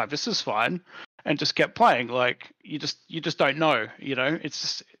have just been like, "This is fine," and just kept playing. Like you just don't know.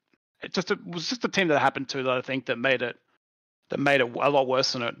 It was just a team that happened to that I think that made it a lot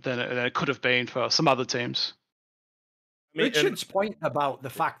worse than it could have been for some other teams. Richard's point about the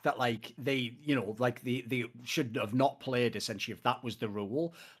fact that like they should have not played, essentially, if that was the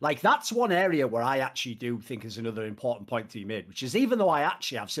rule, like that's one area where I actually do think is another important point to be made, which is, even though I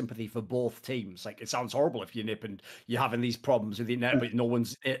actually have sympathy for both teams, like it sounds horrible if you're NIP and you're having these problems with the internet, but no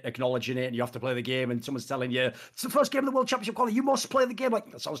one's acknowledging it and you have to play the game and someone's telling you it's the first game of the World Championship quality, you must play the game. Like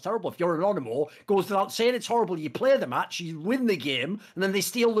that sounds terrible. If you're Anonymous, goes without saying it's horrible, you play the match, you win the game, and then they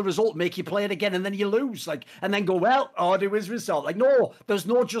steal the result, make you play it again, and then you lose, like, and then go, well, do his result. Like, no, there's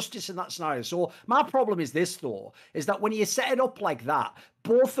no justice in that scenario. So my problem is this, though, is that when you set it up like that,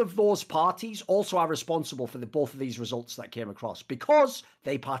 both of those parties also are responsible for both of these results that came across, because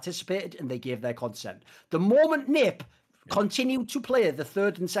they participated and they gave their consent. The moment NIP continued to play the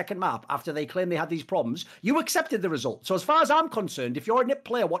third and second map after they claimed they had these problems, you accepted the result. So as far as I'm concerned, if you're a NIP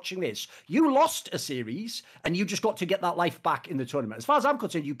player watching this, you lost a series and you just got to get that life back in the tournament. As far as I'm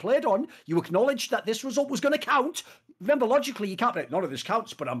concerned, you played on, you acknowledged that this result was going to count. Remember, logically, you can't be like, none of this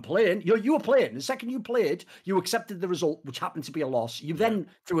counts, but I'm playing. You were playing. The second you played, you accepted the result, which happened to be a loss. You then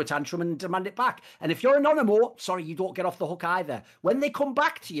threw a tantrum and demand it back. And if you're Anonymous, sorry, you don't get off the hook either. When they come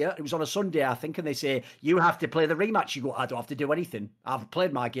back to you, it was on a Sunday, I think, and they say, you have to play the rematch. You go, I don't have to do anything. I've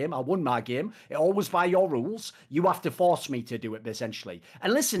played my game. I won my game. It always by your rules. You have to force me to do it, essentially.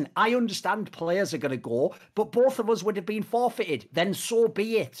 And listen, I understand players are going to go, but both of us would have been forfeited. Then so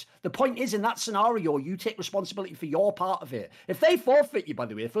be it. The point is, in that scenario, you take responsibility for your part of it. If they forfeit you, by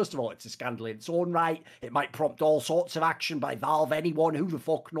the way, first of all, it's a scandal in its own right. It might prompt all sorts of action by Valve, anyone, who the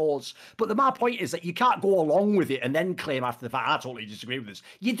fuck knows. But my point is that you can't go along with it and then claim after the fact, I totally disagree with this.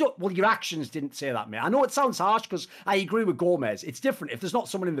 You don't. Well, your actions didn't say that, mate. I know it sounds harsh because I agree with GoMeZ. It's different if there's not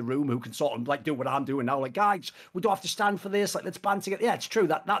someone in the room who can sort of like do what I'm doing now. Like, guys, we don't have to stand for this. Like, let's band together. Yeah, it's true.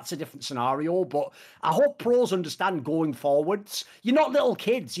 That's a different scenario. But I hope pros understand going forwards. You're not little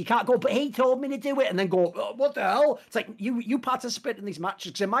kids. You can't go, but he told me to do it, and then go, oh, what the hell? It's like you participate in these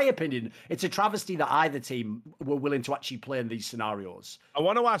matches. Because in my opinion, it's a travesty that either team were willing to actually play in these scenarios. I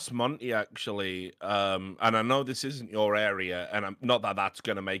want to ask Monty actually, and I know this isn't your area, and I'm not that that's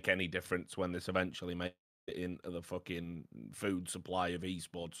going to make any difference when this eventually makes it into the fucking food supply of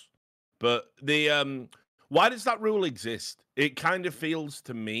esports. But the why does that rule exist? It kind of feels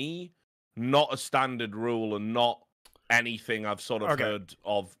to me not a standard rule and not anything I've sort of heard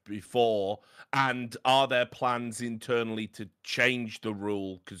of before. And are there plans internally to change the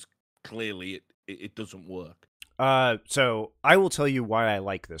rule? Because clearly it doesn't work. So I will tell you why I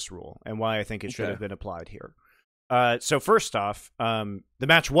like this rule and why I think it should have been applied here. So first off, the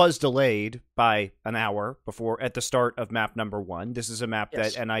match was delayed by an hour before at the start of map number 1. This is a map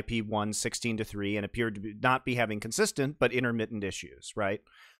that NIP won 16-3 and appeared to not be having consistent but intermittent issues, right?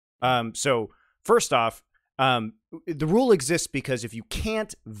 So first off, the rule exists because if you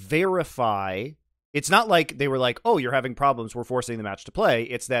can't verify, it's not like they were like, oh, you're having problems, we're forcing the match to play.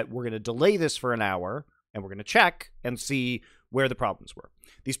 It's that we're going to delay this for an hour and we're going to check and see where the problems were.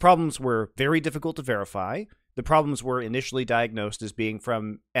 These problems were very difficult to verify. The problems were initially diagnosed as being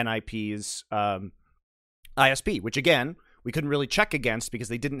from NIP's ISP, which, again, we couldn't really check against because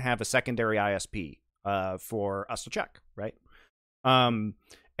they didn't have a secondary ISP for us to check, right?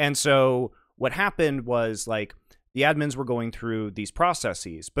 And so what happened was, like, the admins were going through these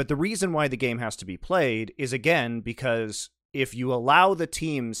processes. But the reason why the game has to be played is, again, because if you allow the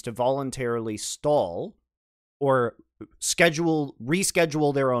teams to voluntarily stall or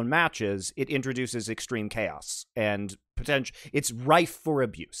reschedule their own matches, it introduces extreme chaos and potential. It's rife for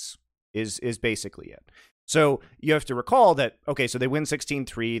abuse is basically it. So you have to recall that, okay, so they win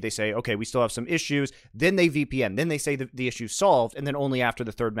 16-3. They say, okay, we still have some issues. Then they VPN. Then they say the issue's solved. And then only after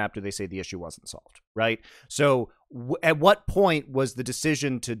the third map do they say the issue wasn't solved, right? So at what point was the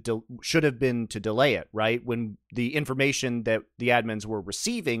decision should have been to delay it, right? When the information that the admins were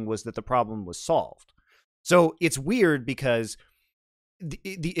receiving was that the problem was solved. So it's weird because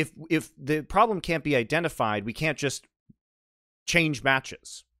if the problem can't be identified, we can't just change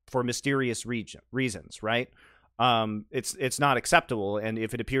matches for mysterious reasons, right? It's not acceptable. And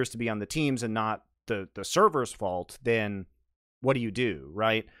if it appears to be on the teams and not the server's fault, then what do,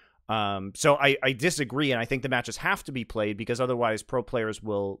 right? So I disagree, and I think the matches have to be played because otherwise pro players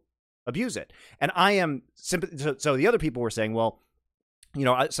will abuse it. And I am so the other people were saying, well, you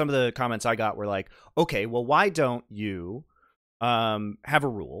know, some of the comments I got were like, okay, well, why don't you have a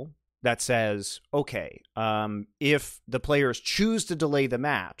rule that says, okay, if the players choose to delay the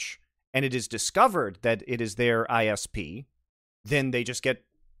match and it is discovered that it is their ISP, then they just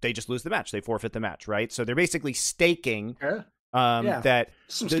lose the match. They forfeit the match, right? So they're basically staking that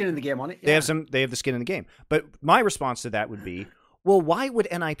some skin in the game on it. Yeah. They have the skin in the game. But my response to that would be, well, why would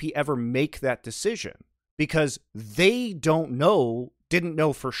NIP ever make that decision? Because they didn't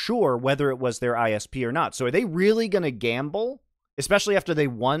know for sure whether it was their ISP or not. So are they really going to gamble, especially after they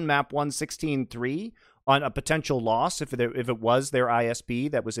won map 116-3, on a potential loss if it was their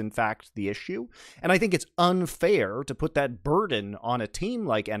ISP that was in fact the issue? And I think it's unfair to put that burden on a team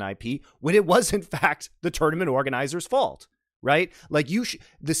like NIP when it was in fact the tournament organizer's fault, right? Like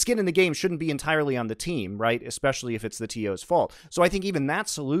the skin in the game shouldn't be entirely on the team, right? Especially if it's the TO's fault. So I think even that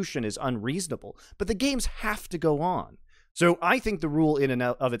solution is unreasonable, but the games have to go on. So I think the rule in and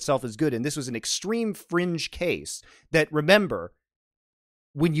of itself is good. And this was an extreme fringe case that, remember,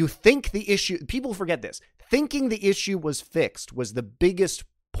 when you think the issue, people forget this, thinking the issue was fixed was the biggest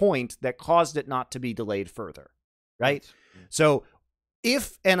point that caused it not to be delayed further, right? So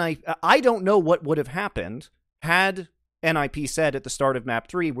I don't know what would have happened had NIP said at the start of map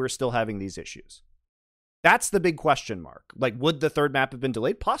 3, we're still having these issues. That's the big question mark. Like, would the third map have been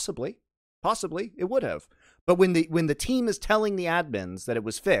delayed? Possibly it would have. But when the team is telling the admins that it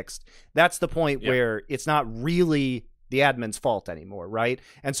was fixed, that's the point where it's not really the admin's fault anymore, right?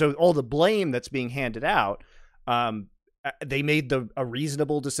 And so all the blame that's being handed out, they made a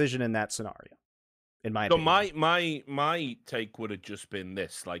reasonable decision in that scenario, in my opinion. So my take would have just been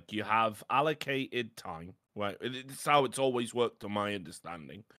this: like, you have allocated time, right? It's how it's always worked, to my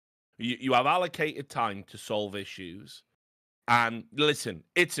understanding. You have allocated time to solve issues. And listen,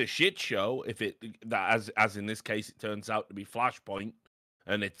 it's a shit show if as in this case it turns out to be Flashpoint,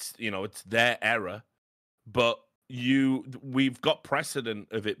 and it's their error. But we've got precedent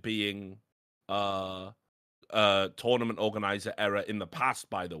of it being tournament organizer error in the past,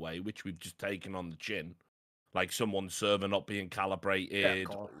 by the way, which we've just taken on the chin. Like someone's server not being calibrated,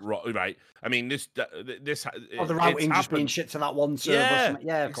 right? I mean, this the routing just being shit to that one server.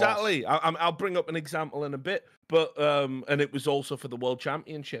 Yeah, exactly. I'll bring up an example in a bit, but and it was also for the World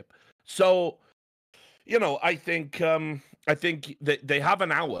Championship. So you know, I think that they have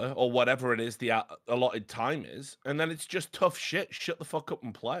an hour or whatever it is the allotted time is, and then it's just tough shit. Shut the fuck up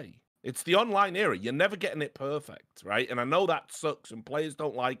and play. It's the online era. You're never getting it perfect, right? And I know that sucks, and players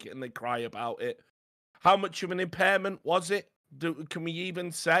don't like it and they cry about it. How much of an impairment was it? Can we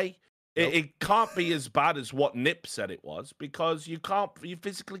even say? Nope. It can't be as bad as what Nip said it was, because you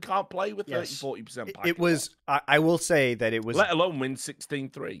physically can't play with 30-40% It was, I will say that it was, let alone win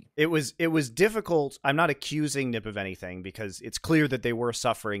 16-3. It was difficult. I'm not accusing Nip of anything, because it's clear that they were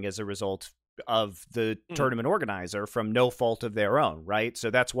suffering as a result of the tournament organizer from no fault of their own, right? So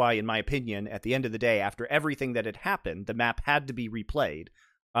that's why, in my opinion, at the end of the day, after everything that had happened, the map had to be replayed,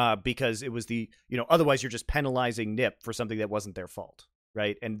 because it was otherwise you're just penalizing Nip for something that wasn't their fault.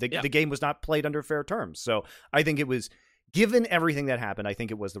 Right. And the game was not played under fair terms. So I think it was, given everything that happened, I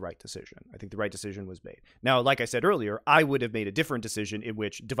think it was the right decision. I think the right decision was made. Now, like I said earlier, I would have made a different decision in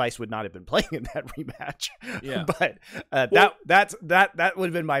which Device would not have been playing in that rematch. Yeah. But that would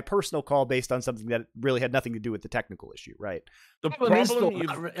have been my personal call based on something that really had nothing to do with the technical issue. Right. The problem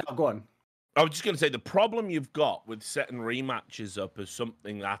go on. I was just going to say, the problem you've got with setting rematches up as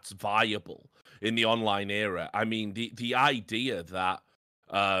something that's viable in the online era. I mean, the idea that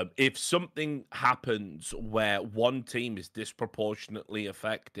if something happens where one team is disproportionately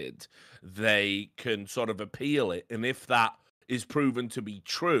affected, they can sort of appeal it. And if that is proven to be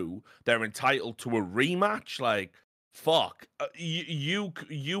true, they're entitled to a rematch. Like, fuck. You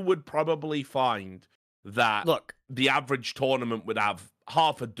would probably find that the average tournament would have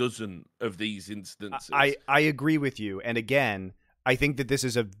half a dozen of these instances. I agree with you. And again, I think that this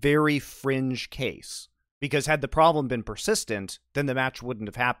is a very fringe case. Because had the problem been persistent, then the match wouldn't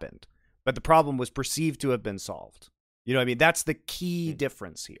have happened. But the problem was perceived to have been solved. You know what I mean? That's the key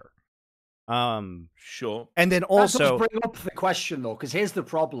difference here. Sure. And then also... That does bring up the question, though, because here's the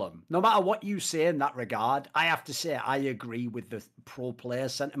problem. No matter what you say in that regard, I have to say I agree with the pro-player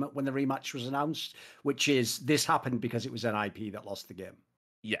sentiment when the rematch was announced, which is this happened because it was an IP that lost the game.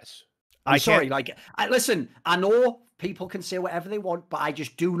 Yes. I'm sorry, listen, I know people can say whatever they want, but I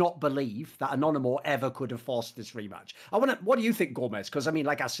just do not believe that Anonymous ever could have forced this rematch. What do you think, GoMeZ? Because, I mean,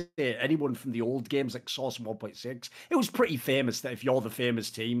 like I say, anyone from the old games like Source 1.6, it was pretty famous that if you're the famous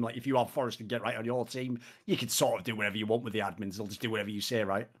team, like if you have Forrest and Get Right on your team, you can sort of do whatever you want with the admins. They'll just do whatever you say,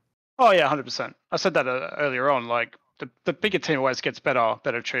 right? Oh, yeah, 100%. I said that earlier on. Like, the bigger team always gets better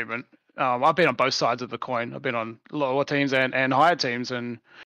treatment. I've been on both sides of the coin. I've been on lower teams and higher teams, and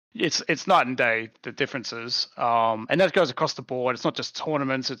it's night and day, the differences, and that goes across the board. It's not just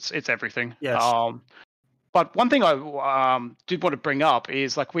tournaments; it's everything. Yes. But one thing I did want to bring up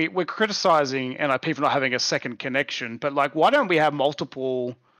is, like, we're criticizing NIP for not having a second connection, but, like, why don't we have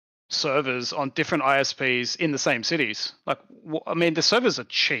multiple servers on different ISPs in the same cities? Like, I mean, the servers are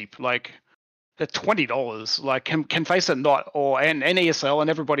cheap. Like, they're $20. Like, can FaceIt not, and ESL and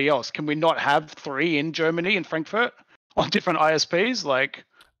everybody else, can we not have 3 in Germany and Frankfurt on different ISPs? Like,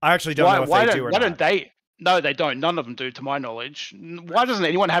 I actually don't know if they do or not. Why don't they? No, they don't. None of them do, to my knowledge. Why doesn't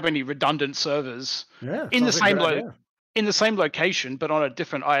anyone have any redundant servers in the same location, but on a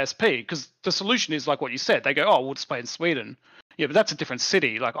different ISP? Because the solution is like what you said. They go, "Oh, we'll just play in Sweden." Yeah, but that's a different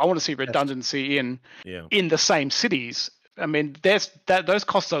city. Like, I want to see redundancy in the same cities. I mean, those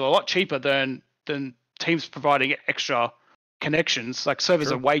costs are a lot cheaper than teams providing extra connections. Like,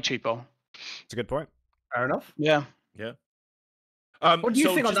 servers are way cheaper. That's a good point. Fair enough. Yeah. Yeah. What do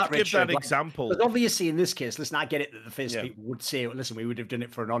you think on that, Richard? Give that example. Because obviously, in this case, listen, I get it that the first people would say, "Listen, we would have done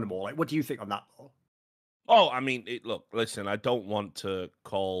it for Anonymous." Like, what do you think on that? Oh, I mean, look, listen, I don't want to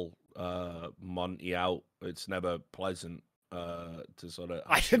call Monty out. It's never pleasant to sort of.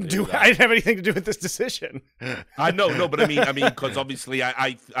 I didn't have anything to do with this decision. I know, but I mean, because obviously,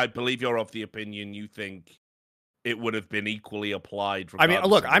 I believe you're of the opinion you think it would have been equally applied. I mean,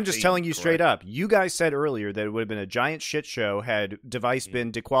 look, I'm just telling you straight up. You guys said earlier that it would have been a giant shit show had Device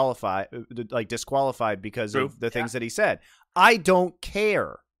been disqualified because of the things that he said. I don't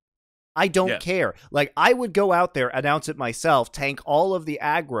care. I don't care. Like, I would go out there, announce it myself, tank all of the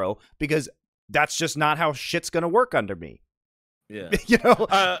aggro, because that's just not how shit's going to work under me. Yeah. You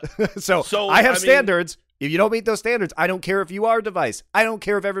know? So I have standards. If you don't meet those standards, I don't care if you are Device. I don't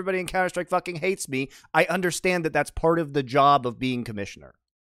care if everybody in Counter-Strike fucking hates me. I understand that that's part of the job of being commissioner.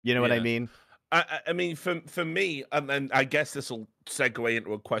 You know what I mean? I mean, for me, and I guess this will segue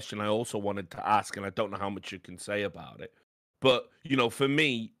into a question I also wanted to ask, and I don't know how much you can say about it. But, you know, for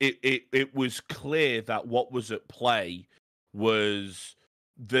me, it was clear that what was at play was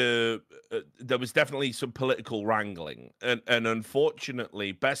there was definitely some political wrangling, and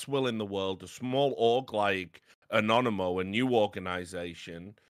unfortunately, best will in the world, a small org like Anonymous, a new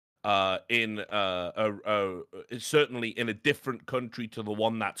organization, certainly in a different country to the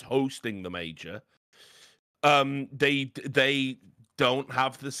one that's hosting the major, they don't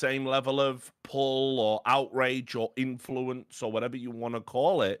have the same level of pull or outrage or influence or whatever you want to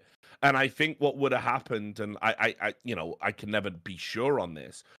call it. And I think what would have happened, and I can never be sure on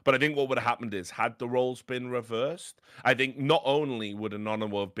this, but I think what would have happened is, had the roles been reversed, I think not only would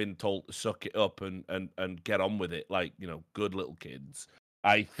Anonymous have been told to suck it up and get on with it, like, good little kids,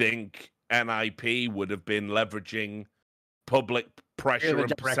 I think NIP would have been leveraging public pressure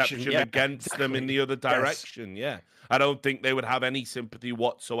and perception against them in the other direction. Yeah. I don't think they would have any sympathy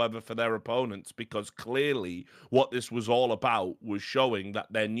whatsoever for their opponents, because clearly what this was all about was showing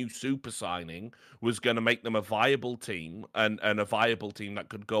that their new super signing was going to make them a viable team, and a viable team that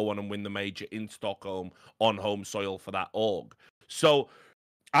could go on and win the major in Stockholm on home soil for that org. So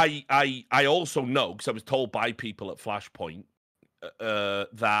I also know, because I was told by people at Flashpoint,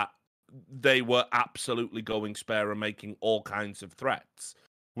 that they were absolutely going spare and making all kinds of threats,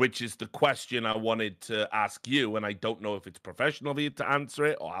 which is the question I wanted to ask you. And I don't know if it's professional of you to answer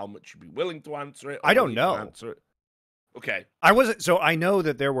it, or how much you'd be willing to answer it. I don't know. Answer it. Okay. So I know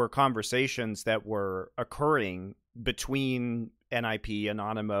that there were conversations that were occurring between NIP,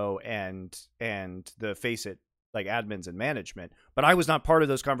 Anonymo, and the Face It, like, admins and management, but I was not part of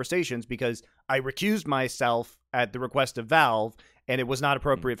those conversations because I recused myself at the request of Valve, and it was not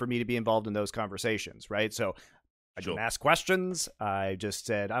appropriate for me to be involved in those conversations, right? So I didn't ask questions. I just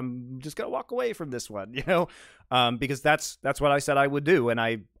said, I'm just going to walk away from this one, because that's what I said I would do, and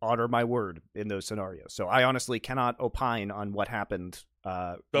I honor my word in those scenarios. So I honestly cannot opine on what happened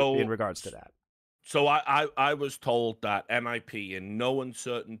in regards to that. So I was told that NIP, in no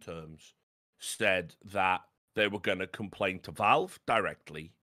uncertain terms, said that they were going to complain to Valve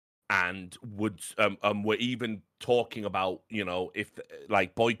directly, and we're even talking about, if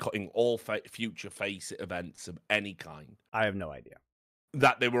like boycotting all future Face It events of any kind. I have no idea.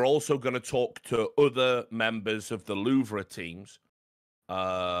 That they were also going to talk to other members of the Louvre teams,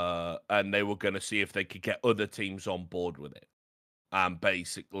 and they were going to see if they could get other teams on board with it, and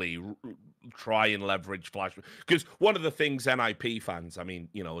basically try and leverage Flash. Because one of the things NIP fans, I mean,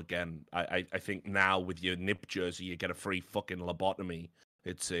 again, I think now with your NIP jersey, you get a free fucking lobotomy,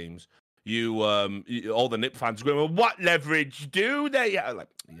 it seems. All the NIP fans going, well, what leverage do they have? Like,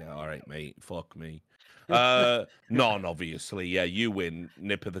 yeah, all right, mate, fuck me. None, obviously. Yeah, you win.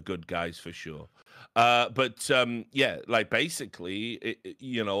 NIP are the good guys for sure. But yeah, like, basically,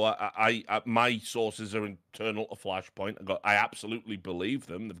 my sources are internal to Flashpoint. I absolutely believe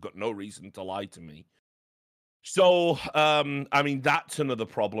them. They've got no reason to lie to me. So, I mean, that's another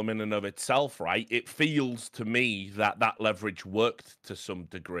problem in and of itself, right? It feels to me that leverage worked to some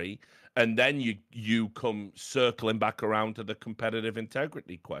degree. And then you come circling back around to the competitive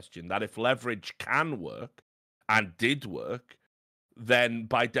integrity question, that if leverage can work and did work, then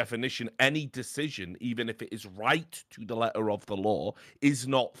by definition, any decision, even if it is right to the letter of the law, is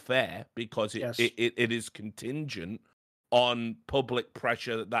not fair, because it is contingent on public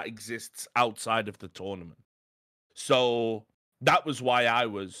pressure that exists outside of the tournament. So that was why I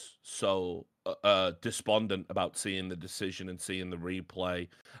was so despondent about seeing the decision and seeing the replay.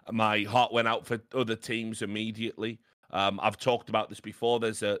 My heart went out for other teams immediately. I've talked about this before.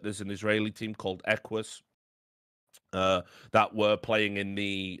 There's an Israeli team called Equus that were playing in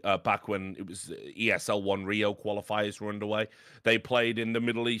the back when it was ESL 1 Rio qualifiers were underway. They played in the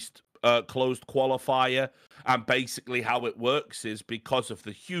Middle East closed qualifier, and basically how it works is, because of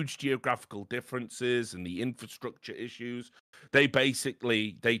the huge geographical differences and the infrastructure issues, they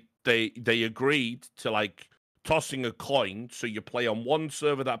basically they agreed to, like, tossing a coin. So you play on one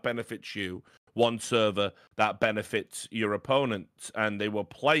server that benefits you, one server that benefits your opponent, and they were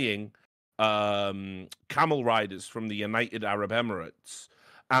playing camel riders from the United Arab Emirates.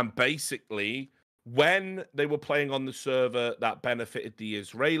 And basically, when they were playing on the server that benefited the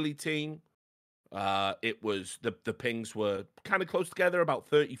Israeli team, it was the pings were kind of close together, about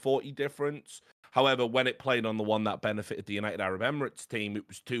 30-40 difference. However, when it played on the one that benefited the United Arab Emirates team, it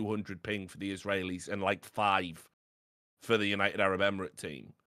was 200 ping for the Israelis and like 5 for the United Arab Emirates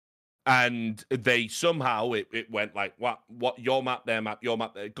team. And they somehow, it went like, what, your map, their map, your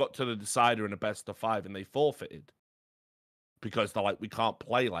map. It got to the decider in a best of 5, and they forfeited. Because they're like, we can't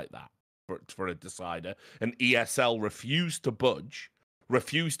play like that for a decider. And ESL refused to budge,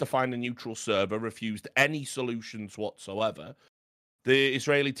 refused to find a neutral server, refused any solutions whatsoever. The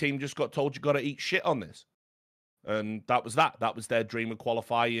Israeli team just got told, you got to eat shit on this. And that was that. That was their dream of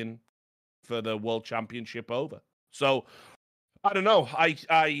qualifying for the World Championship over. So I don't know.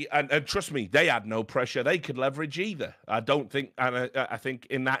 And trust me, they had no pressure they could leverage either. I don't think, and I think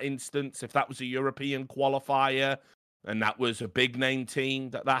in that instance, if that was a European qualifier and that was a big name team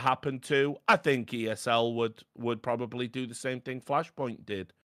that happened to, I think ESL would probably do the same thing Flashpoint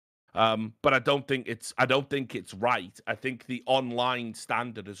did. But I don't think it's right. I think the online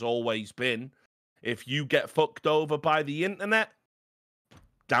standard has always been, if you get fucked over by the internet,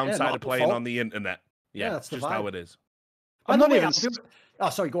 downside of playing on the internet. Yeah, that's just how it is. I'm not even. Oh,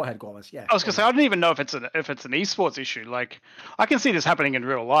 sorry. Go ahead, GoMeZ. Yeah. I was gonna say I don't even know if it's an esports issue. Like, I can see this happening in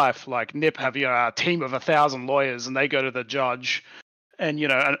real life. Like NIP have a team of 1,000 lawyers, and they go to the judge, and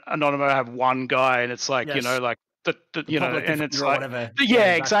Anonymous have one guy, and it's like like the and it's like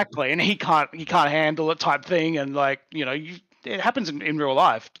exactly, and he can't handle it type thing, and like it happens in real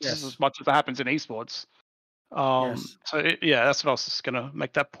life just as much as it happens in esports. So that's what I was just gonna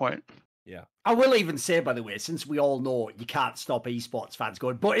make that point. Yeah. I will even say, by the way, since we all know you can't stop esports fans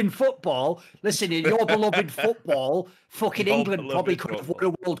going, but in football, listen, in your beloved football, fucking England probably could have won a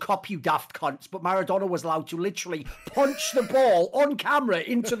World Cup, you daft cunts, but Maradona was allowed to literally punch the ball on camera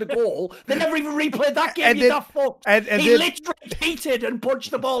into the goal. They never even replayed that game, you daft fuck. He literally cheated and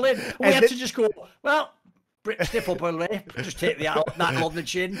punched the ball in. We had to just go, well, step up a lip, just take the knuckle on the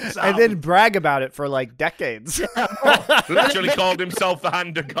chin. And then brag about it for like decades. Literally called himself the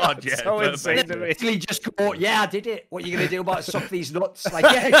hand of God. Yeah, so insane to me. He just go, I did it. What are you going to do about suck these nuts? Like,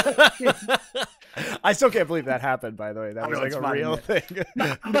 I still can't believe that happened, by the way. That was like a real thing.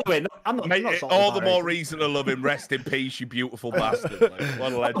 By the way, I'm not all the more reason to love him. Rest in peace, you beautiful bastard. Like,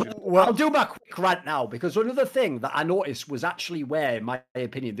 what a legend. Well, I'll do my quick rant now, because another thing that I noticed was actually where, in my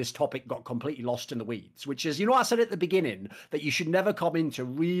opinion, this topic got completely lost in the weeds, which is, I said at the beginning that you should never come into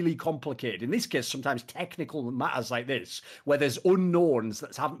really complicated, in this case, sometimes technical matters like this, where there's unknowns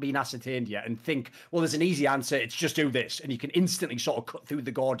that haven't been ascertained yet, and think, well, there's an easy answer, it's just do this, and you can instantly sort of cut through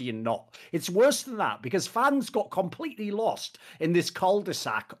the Gordian knot. It's worse than that, because fans got completely lost in this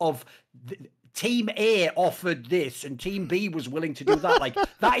cul-de-sac of Team A offered this and Team B was willing to do that. Like,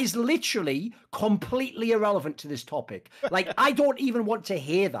 that is literally completely irrelevant to this topic. Like, I don't even want to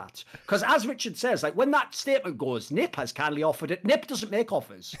hear that. Because as Richard says, like, when that statement goes, NIP has kindly offered it. NIP doesn't make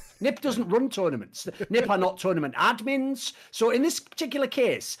offers. NIP doesn't run tournaments. NIP are not tournament admins. So in this particular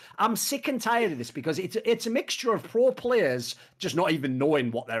case, I'm sick and tired of this, because it's a mixture of pro players just not even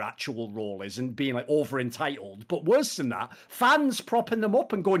knowing what their actual role is and being like over entitled. But worse than that, fans propping them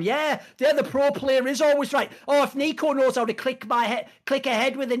up and going, yeah, they're the pro player is always right. Oh, if Nico knows how to click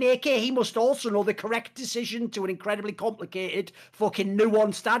ahead with an AK, he must also know the correct decision to an incredibly complicated, fucking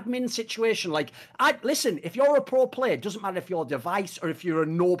nuanced admin situation. Like, listen, if you're a pro player, it doesn't matter if you're a device or if you're a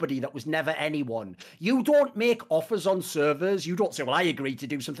nobody that was never anyone. You don't make offers on servers. You don't say, well, I agree to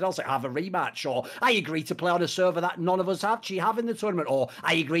do something else, like have a rematch, or I agree to play on a server that none of us actually have in the tournament, or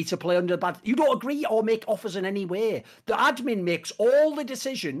I agree to play under bad. You don't agree or make offers in any way. The admin makes all the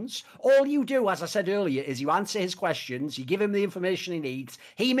decisions. All you do, as I said earlier, is you answer his questions, you give him the information he needs,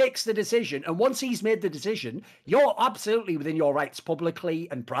 he makes the decision, and once he's made the decision, you're absolutely within your rights publicly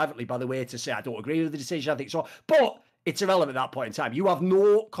and privately, by the way, to say, I don't agree with the decision, I think so. But it's irrelevant at that point in time. You have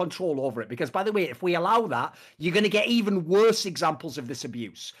no control over it, because, by the way, if we allow that, you're going to get even worse examples of this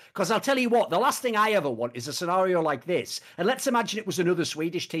abuse. Because I'll tell you what, the last thing I ever want is a scenario like this. And let's imagine it was another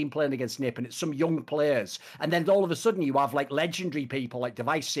Swedish team playing against NIP, and it's some young players. And then all of a sudden you have like legendary people like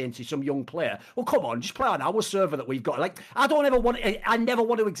Device saying to some young player, well, come on, just play on our server that we've got. Like, I never want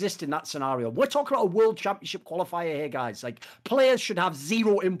to exist in that scenario. We're talking about a world championship qualifier here, guys. Like, players should have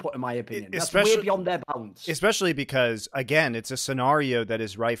zero input, in my opinion. That's way beyond their bounds. Especially because, again, it's a scenario that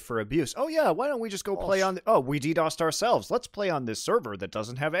is rife for abuse. Oh yeah, why don't we just go play on we DDoSed ourselves. Let's play on this server that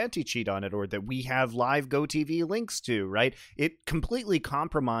doesn't have anti-cheat on it, or that we have live GoTV links to, right? It completely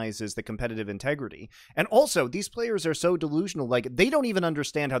compromises the competitive integrity. And also, these players are so delusional, like, they don't even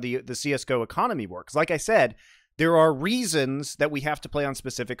understand how the CSGO economy works. Like I said, there are reasons that we have to play on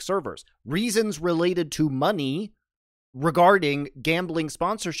specific servers. Reasons related to money regarding gambling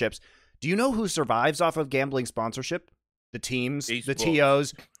sponsorships. Do you know who survives off of gambling sponsorship? The teams, esports. The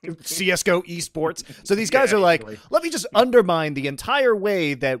TOs, CSGO esports. So these guys are like, let me just undermine the entire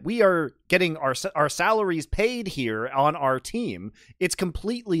way that we are getting our salaries paid here on our team. It's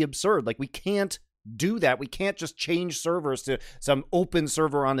completely absurd. Like, we can't do that. We can't just change servers to some open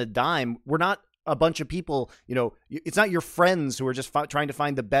server on a dime. We're not a bunch of people, it's not your friends who are just trying to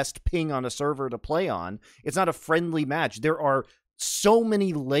find the best ping on a server to play on. It's not a friendly match. There are so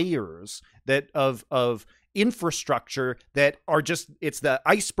many layers of infrastructure that are just, it's the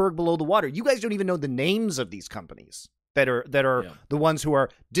iceberg below the water. You guys don't even know the names of these companies. that are the ones who are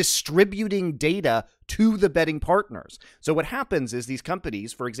distributing data to the betting partners. So what happens is these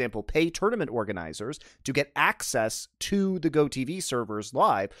companies, for example, pay tournament organizers to get access to the GoTV servers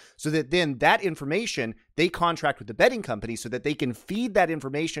live, so that then that information, they contract with the betting company so that they can feed that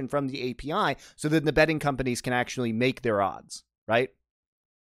information from the API so that the betting companies can actually make their odds, right?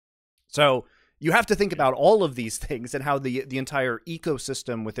 So you have to think about all of these things and how the entire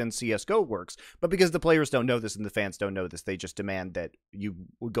ecosystem within CSGO works. But because the players don't know this and the fans don't know this, they just demand that you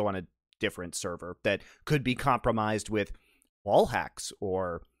would go on a different server that could be compromised with wall hacks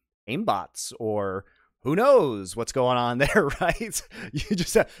or aimbots or who knows what's going on there, right?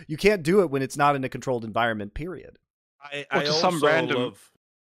 You can't do it when it's not in a controlled environment, period. I also some random.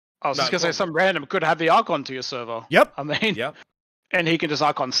 I was just going to say some random could have the Archon to your server. Yep. I mean, yep. And he can just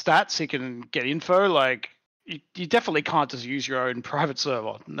Archon stats, he can get info, like, you definitely can't just use your own private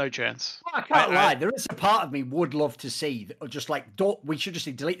server. No chance. Well, I can't lie. There is a part of me would love to see, just like, we should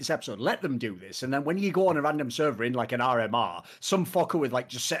just delete this episode. Let them do this. And then when you go on a random server in like an RMR, some fucker with like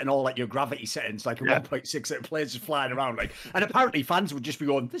just setting all like your gravity settings, like a 1.6 players just flying around. Like, and apparently fans would just be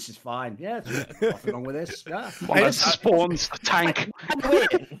going, this is fine. Yeah, there's nothing wrong with this. Yeah. It spawns a tank. And wait,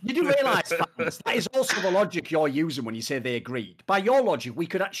 you do realise, fans, that is also the logic you're using when you say they agreed. By your logic, we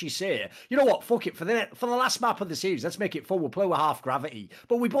could actually say, you know what, fuck it, for the last map of the series, let's make it fun. We'll play with half gravity.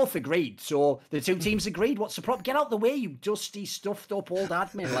 But we both agreed, so the two teams agreed. What's the problem? Get out the way, you dusty, stuffed up old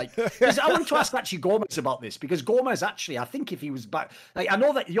admin. Like, I want to ask actually GoMeZ about this, because GoMeZ actually, I think if he was back, like, I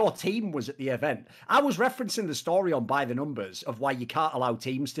know that your team was at the event. I was referencing the story on By the Numbers of why you can't allow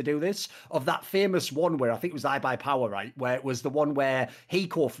teams to do this, of that famous one where I think it was iBuyPower, right? Where it was the one where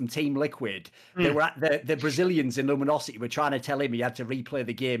Hiko from Team Liquid, they were at the Brazilians in Luminosity were trying to tell him he had to replay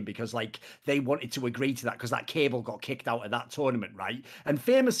the game because like they wanted to agree to that because that cable got kicked out of that tournament, right? And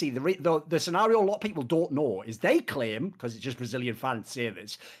famously, the scenario a lot of people don't know is they claim, because it's just Brazilian fans say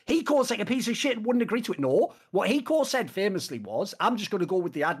this, Hiko's like a piece of shit and wouldn't agree to it. No, what Hiko said famously was, I'm just going to go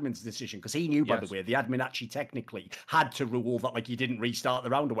with the admin's decision, because he knew, by the way, the admin actually technically had to rule that like you didn't restart the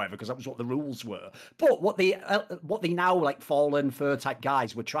round or whatever, because that was what the rules were. But what the now like fallen fur type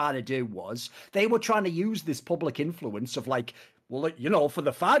guys were trying to do was they were trying to use this public influence of like, well, you know, for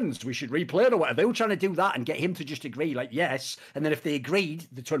the fans, we should replay it or whatever. They were trying to do that and get him to just agree, like, yes. And then if they agreed,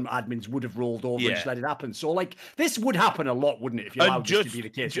 the tournament admins would have rolled over and just let it happen. So, like, this would happen a lot, wouldn't it, if you allowed this to be the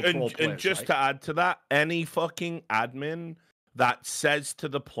case with four players, and just to add to that, any fucking admin that says to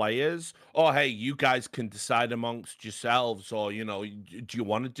the players, oh, hey, you guys can decide amongst yourselves, or, you know, do you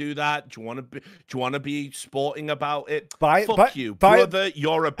want to do that? Do you want to be sporting about it? Fuck you, brother,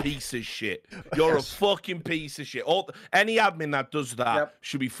 you're a piece of shit. You're a fucking piece of shit. Any admin that does that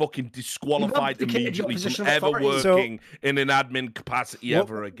should be fucking disqualified immediately from ever working in an admin capacity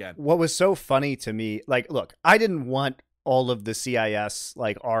ever again. What was so funny to me, like, look, I didn't want all of the CIS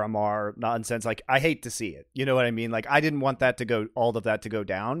like RMR nonsense. Like, I hate to see it. You know what I mean? Like, I didn't want that to go, all of that to go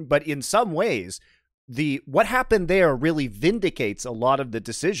down. But in some ways, what happened there really vindicates a lot of the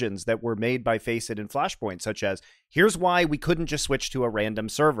decisions that were made by Faceit and Flashpoint, such as, here's why we couldn't just switch to a random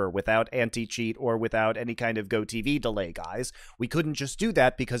server without anti-cheat or without any kind of GoTV delay, guys. We couldn't just do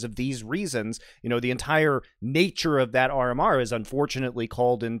that because of these reasons. You know, the entire nature of that RMR is unfortunately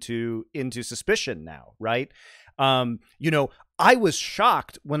called into suspicion now, right? You know, I was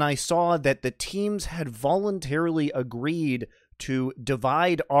shocked when I saw that the teams had voluntarily agreed to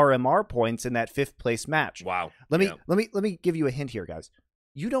divide RMR points in that 5th place match. Wow. Let me give you a hint here, guys.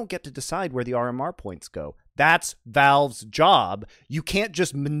 You don't get to decide where the RMR points go. That's Valve's job. You can't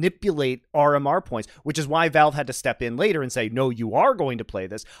just manipulate RMR points, which is why Valve had to step in later and say, no, you are going to play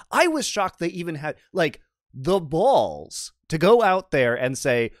this. I was shocked they even had like the balls to go out there and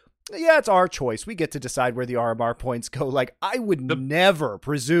say, yeah, it's our choice. We get to decide where the RMR points go. Like, I would never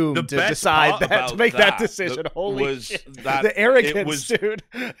presume to decide that, to make that decision. Holy shit. The arrogance, dude.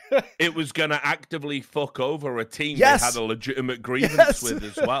 It was going to actively fuck over a team they had a legitimate grievance with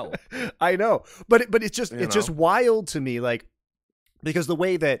as well. I know. But it's just wild to me, like, because the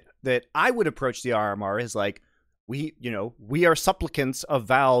way that I would approach the RMR is like, we are supplicants of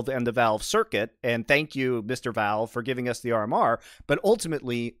Valve and the Valve circuit, and thank you, Mr. Valve, for giving us the RMR. But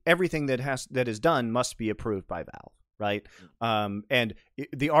ultimately, everything that is done must be approved by Valve, right? And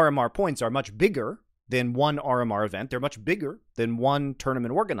the RMR points are much bigger than one RMR event. They're much bigger than one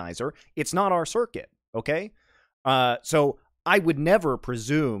tournament organizer. It's not our circuit, okay? So I would never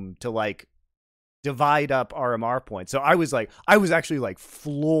presume to like divide up RMR points. So I was actually like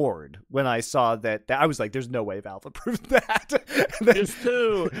floored when I saw that. I was like, there's no way Valve approved that. Then,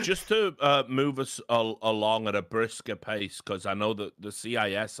 just to move us along at a brisker pace, because I know that the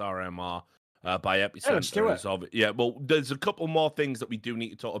CIS RMR by Yeah, let's do epicenters of it. Yeah, well, there's a couple more things that we do need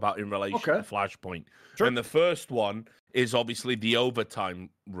to talk about in relation to Flashpoint. Sure. And the first one is obviously the overtime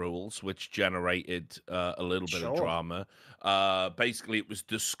rules, which generated a little bit of drama. Basically, it was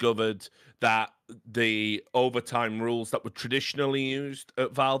discovered that the overtime rules that were traditionally used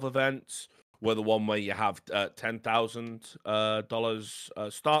at Valve events were the one where you have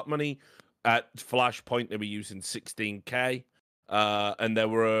 $10,000 start money. At Flashpoint, they were using 16K. And there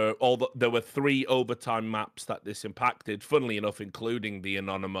were there were 3 overtime maps that this impacted, funnily enough, including the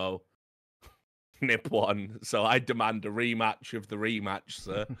Anonymo Nip one. So I demand a rematch of the rematch,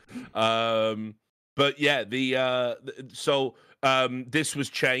 sir. But yeah, this was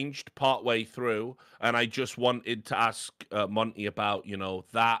changed partway through, and I just wanted to ask Monty about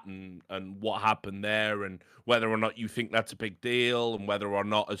that and what happened there, and whether or not you think that's a big deal, and whether or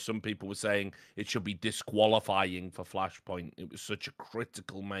not, as some people were saying, it should be disqualifying for Flashpoint. It was such a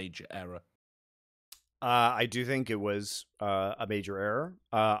critical major error. I do think it was a major error.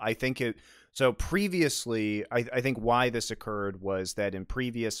 I think so previously, I think why this occurred was that in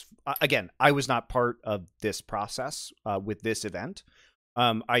previous, again, I was not part of this process with this event.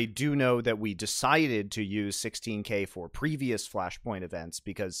 I do know that we decided to use 16K for previous Flashpoint events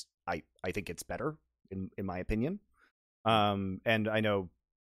because I think it's better, in my opinion. And I know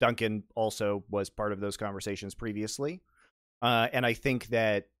Duncan also was part of those conversations previously. And I think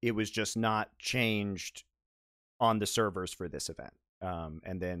that it was just not changed on the servers for this event.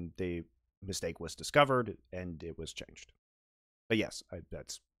 And then the mistake was discovered and it was changed. But yes,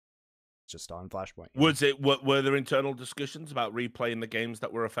 that's just on Flashpoint. Were there internal discussions about replaying the games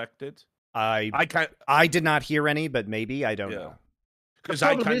that were affected? I did not hear any, but maybe, I don't know. Because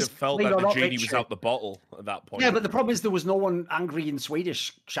I kind of felt that the genie was out the bottle at that point. Yeah, but the problem is there was no one angry in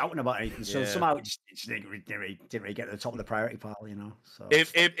Swedish shouting about anything. So somehow it just didn't really get to the top of the priority pile, So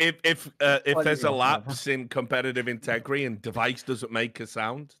if there's a lapse in competitive integrity and device doesn't make a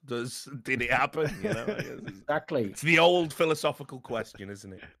sound, did it happen? Exactly. It's the old philosophical question,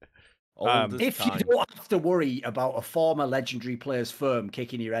 isn't it? If you don't have to worry about a former legendary player's firm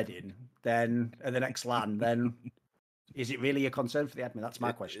kicking your head in, then at the next LAN, then is it really a concern for the admin? That's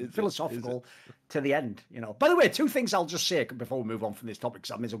my question. Philosophical to the end, By the way, 2 things I'll just say before we move on from this topic,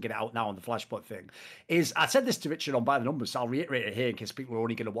 because I may as well get it out now on the Flashpoint thing, is I said this to Richard on By the Numbers, so I'll reiterate it here in case people are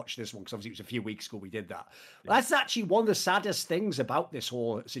only going to watch this one, because obviously it was a few weeks ago we did that. Yeah. That's actually one of the saddest things about this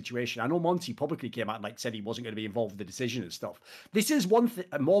whole situation. I know Monty publicly came out and said he wasn't going to be involved with the decision and stuff. This is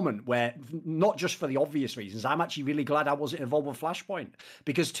a moment where, not just for the obvious reasons, I'm actually really glad I wasn't involved with Flashpoint,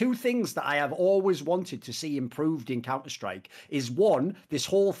 because 2 things that I have always wanted to see improved in Counter-Strike is, one, this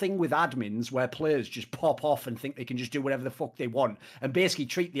whole thing with admins where players just pop off and think they can just do whatever the fuck they want and basically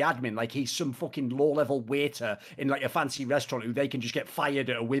treat the admin like he's some fucking low-level waiter in a fancy restaurant who they can just get fired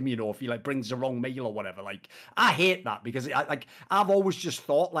at a whim, if he brings the wrong meal or whatever. I hate that, because I've always just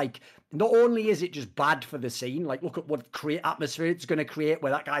thought not only is it just bad for the scene, look at what atmosphere it's going to create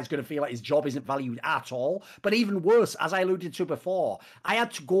where that guy's going to feel like his job isn't valued at all, but even worse, as I alluded to before, I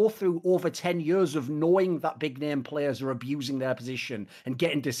had to go through over 10 years of knowing that big name players are abusing their position and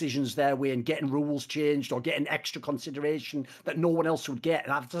getting decisions their way and getting rules changed or getting extra consideration that no one else would get.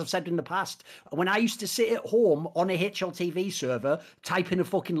 And I've said in the past, when I used to sit at home on a HLTV server, typing a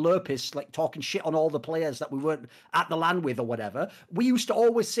fucking lurpus, talking shit on all the players that we weren't at the LAN with or whatever, we used to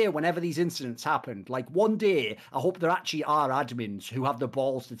always say whenever these incidents happened, one day, I hope there actually are admins who have the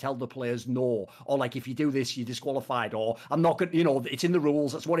balls to tell the players no, or if you do this, you're disqualified, or I'm not going to, it's in the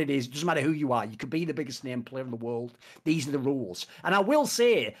rules, that's what it is, it doesn't matter who you are, you could be the biggest name player in the world, these are the rules. And I will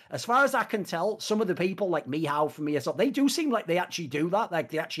say, as far as I can tell, some of the people like Mihao from ESL, they do seem like they actually do that,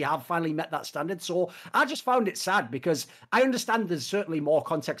 they actually have finally met that standard. So I just found it sad, because I understand there's certainly more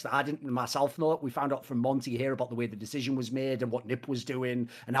context that I didn't myself know. We found out from Monty here about the way the decision was made and what Nip was doing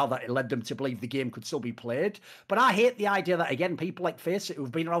and how that led them to believe the game could still be played. But I hate the idea that, again, people like Face It,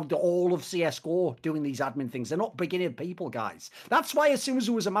 who've been around all of CSGO doing these admin things, they're not beginning people, guys. That's why as soon as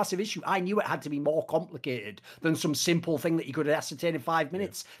there was a massive issue, I knew it had to be more complicated than some simple thing that you could ascertain in 5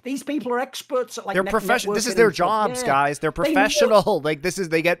 minutes. Yeah. These people are experts at they're professional. This is their jobs, guys. They're professional.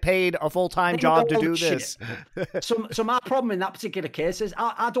 They get paid a full-time job to do this. So my problem in that particular case is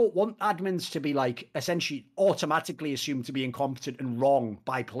I don't want admins to be essentially automatically assumed to be incompetent and wrong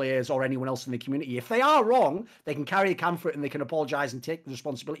by players or anyone else in the community. If they are wrong, they can carry a can for it and they can apologize and take the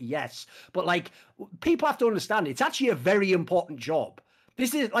responsibility, yes. But people have to understand, it's actually a very important job.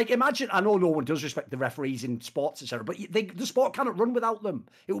 This is imagine, I know no one does respect the referees in sports, etc., but the sport cannot run without them.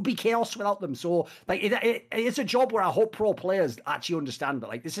 It would be chaos without them. So it's a job where I hope pro players actually understand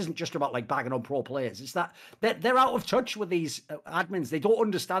that this isn't just about bagging on pro players. It's that they're out of touch with these admins. They don't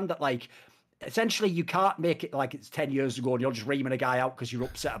understand that essentially you can't make it like it's 10 years ago and you're just reaming a guy out because you're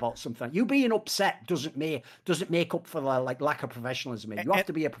upset about something. You being upset doesn't make up for the lack of professionalism. You have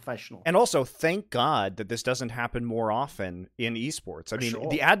to be a professional. And also, thank God that this doesn't happen more often in esports. I mean, sure.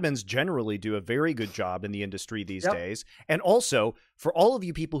 the admins generally do a very good job in the industry these days. And also, for all of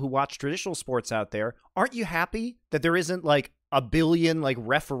you people who watch traditional sports out there, aren't you happy that there isn't like a billion like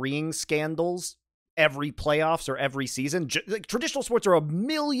refereeing scandals every playoffs or every season? Like, traditional sports are a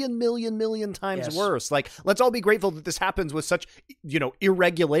million times worse. Like, let's all be grateful that this happens with such,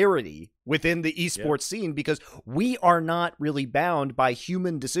 irregularity within the esports scene, because we are not really bound by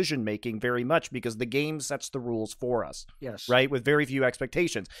human decision making very much, because the game sets the rules for us. Yes. Right? With very few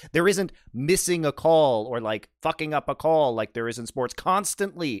expectations. There isn't missing a call or like fucking up a call like there is in sports.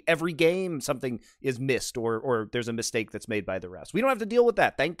 Constantly, every game, something is missed or there's a mistake that's made by the refs. We don't have to deal with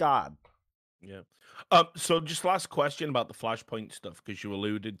that. Thank God. Yeah. So just last question about the Flashpoint stuff, because you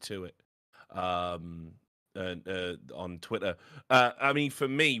alluded to it on Twitter. I mean, for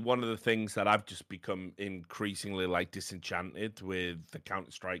me, one of the things that I've just become increasingly like disenchanted with the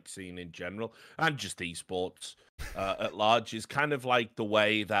Counter-Strike scene in general, and just esports at large, is kind of like the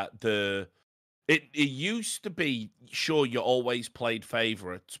way that it used to be, sure, you always played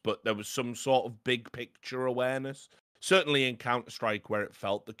favorites, but there was some sort of big picture awareness. Certainly in Counter-Strike, where it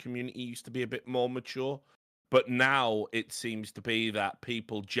felt the community used to be a bit more mature. But now it seems to be that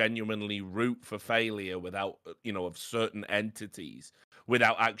people genuinely root for failure without, of certain entities,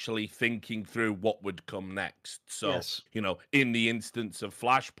 without actually thinking through what would come next. So, in the instance of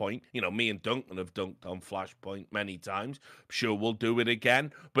Flashpoint, me and Duncan have dunked on Flashpoint many times. I'm sure we'll do it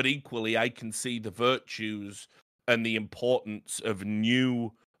again. But equally, I can see the virtues and the importance of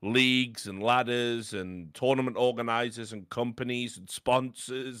new leagues and ladders and tournament organizers and companies and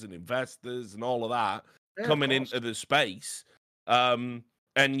sponsors and investors and all of that coming into the space. And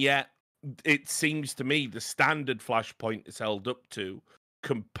yet it seems to me the standard Flashpoint is held up to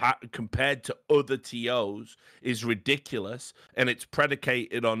compared to other TOs is ridiculous. And it's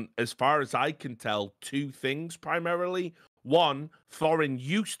predicated on, as far as I can tell, two things primarily. One, Thorin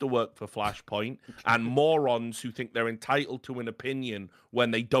used to work for Flashpoint, and morons who think they're entitled to an opinion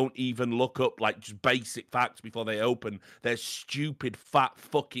when they don't even look up like just basic facts before they open their stupid fat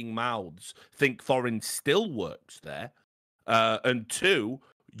fucking mouths think Thorin still works there. And two,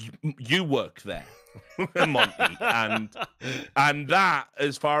 you work there, Monty, and that,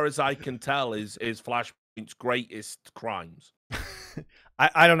 as far as I can tell, is Flashpoint's greatest crimes.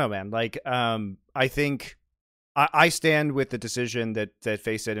 I don't know, man. Like, I think I stand with the decision that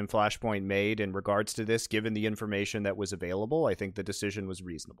FACEIT and Flashpoint made in regards to this, given the information that was available. I think the decision was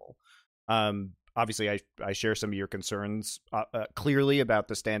reasonable. Obviously, I share some of your concerns clearly about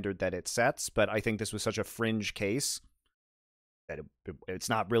the standard that it sets, but I think this was such a fringe case that it's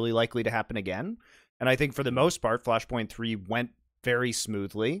not really likely to happen again. And I think for the most part, Flashpoint 3 went very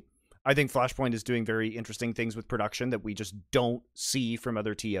smoothly. I think Flashpoint is doing very interesting things with production that we just don't see from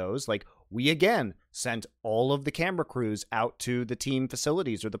other TOs. Like, we again sent all of the camera crews out to the team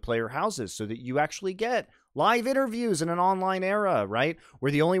facilities or the player houses so that you actually get live interviews in an online era, right?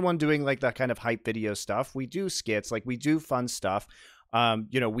 We're the only one doing like that kind of hype video stuff. We do skits, like we do fun stuff.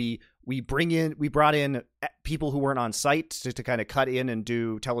 We brought in people who weren't on site to kind of cut in and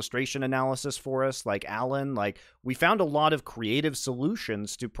do telestration analysis for us, like Alan. Like, we found a lot of creative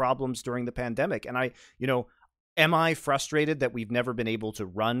solutions to problems during the pandemic. And am I frustrated that we've never been able to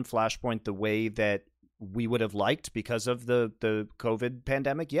run Flashpoint the way that we would have liked because of the COVID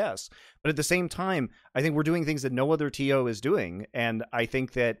pandemic? Yes. But at the same time, I think we're doing things that no other TO is doing. And I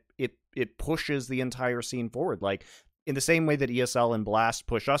think that it pushes the entire scene forward. Like, in the same way that ESL and Blast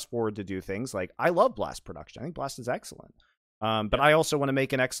push us forward to do things, like, I love Blast production. I think Blast is excellent. But I also want to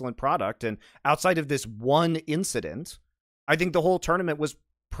make an excellent product. And outside of this one incident, I think the whole tournament was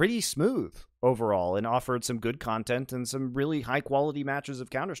pretty smooth overall and offered some good content and some really high quality matches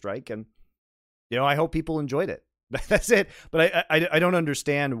of Counter-Strike. And, I hope people enjoyed it. That's it. But I don't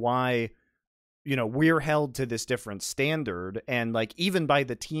understand why, we're held to this different standard, and like even by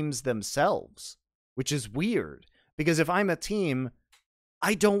the teams themselves, which is weird. Because if I'm a team,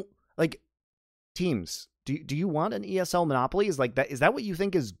 I don't like teams. Do you want an ESL monopoly? Is that what you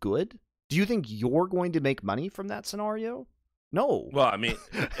think is good? Do you think you're going to make money from that scenario? No. Well, I mean,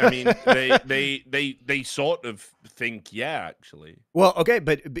 they sort of think, yeah, actually. Well, okay,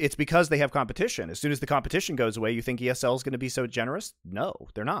 but it's because they have competition. As soon as the competition goes away, you think ESL is going to be so generous? No,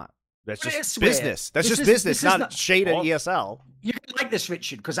 they're not. That's just business. That's just business, not shade at ESL. You can like this,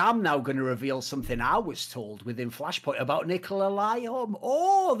 Richard, because I'm now going to reveal something I was told within Flashpoint about Nicola Lyom.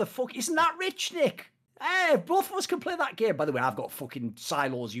 Oh, the fuck. Isn't that rich, Nick? Hey, both of us can play that game. By the way, I've got fucking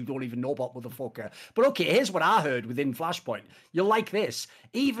silos you don't even know about, motherfucker. But okay, here's what I heard within Flashpoint. You'll like this.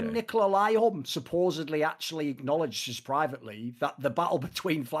 Even Nicola Lyholm supposedly actually acknowledges privately that the battle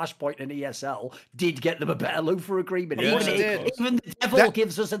between Flashpoint and ESL did get them a better Louvre agreement. Yeah. Even the devil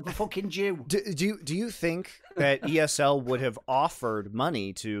gives us a fucking due. Do you think that ESL would have offered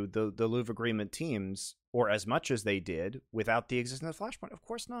money to the Louvre agreement teams, or as much as they did, without the existence of Flashpoint? Of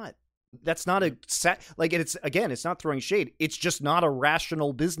course not. That's not a set, like, it's not throwing shade. It's just not a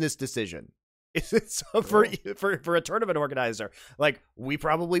rational business decision. It's for a tournament organizer. Like, we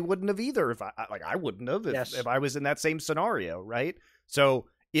probably wouldn't have either I wouldn't have if I was in that same scenario, right? So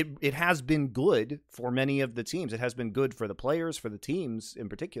it has been good for many of the teams. It has been good for the players, for the teams in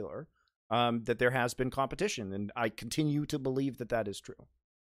particular, that there has been competition, and I continue to believe that is true.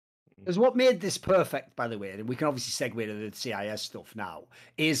 Because what made this perfect, by the way, and we can obviously segue to the CIS stuff now,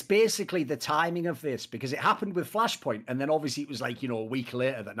 is basically the timing of this, because it happened with Flashpoint, and then obviously it was like, a week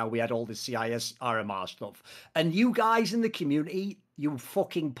later that now we had all this CIS RMR stuff. And you guys in the community, you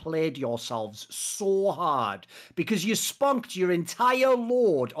fucking played yourselves so hard because you spunked your entire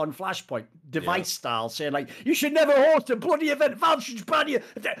load on Flashpoint device style, saying like, you should never host a bloody event. Valve should ban you.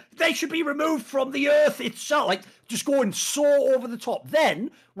 They should be removed from the earth itself. Like, just going so over the top.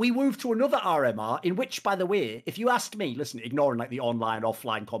 Then we moved to another RMR in which, by the way, if you asked me, listen, ignoring like the online,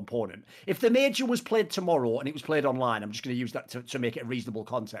 offline component, if the major was played tomorrow and it was played online, I'm just going to use that to make it a reasonable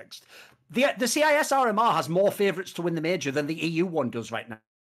context. The CIS RMR has more favourites to win the major than the EU one does right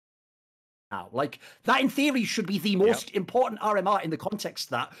now. Like, that in theory should be the most important RMR in the context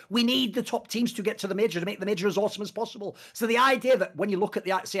that we need the top teams to get to the major to make the major as awesome as possible. So the idea that when you look at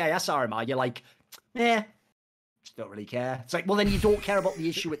the CIS RMR, you're like, just don't really care. It's like, well, then you don't care about the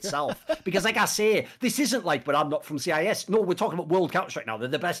issue itself. Because like I say, this isn't like, but I'm not from CIS. No, we're talking about World Couch right now. They're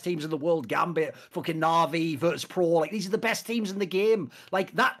the best teams in the world. Gambit, fucking Na'Vi, Virtus Pro. Like, these are the best teams in the game.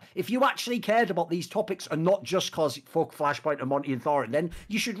 Like, that, if you actually cared about these topics and not just because fuck Flashpoint and Monty and Thorin, then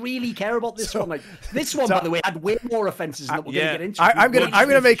you should really care about this one. Like, this one, by the way, had way more offenses than we're going to get into. I'm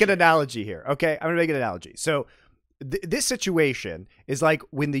gonna make an analogy here, okay? I'm going to make an analogy. So, this situation is like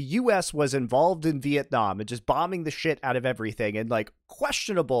when the U.S. was involved in Vietnam and just bombing the shit out of everything, and like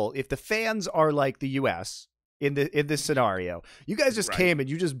questionable if the fans are like the U.S. in this scenario. You guys just came and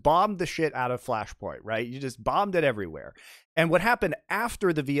you just bombed the shit out of Flashpoint, right? You just bombed it everywhere. And what happened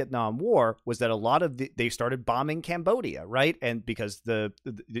after the Vietnam War was that a lot of they started bombing Cambodia, right? And because the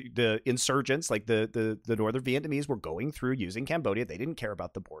insurgents, like the northern Vietnamese, were going through using Cambodia, they didn't care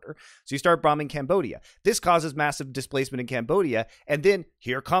about the border. So you start bombing Cambodia. This causes massive displacement in Cambodia. And then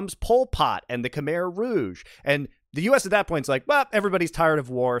here comes Pol Pot and the Khmer Rouge. And the U.S. at that point is like, well, everybody's tired of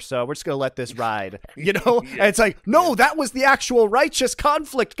war, so we're just going to let this ride, And it's like, no, that was the actual righteous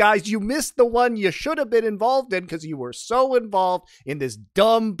conflict, guys. You missed the one you should have been involved in because you were so involved in this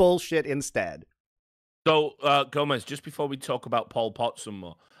dumb bullshit instead. So, GoMeZ, just before we talk about Pol Pot some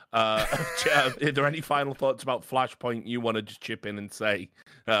more, are there any final thoughts about Flashpoint you want to just chip in and say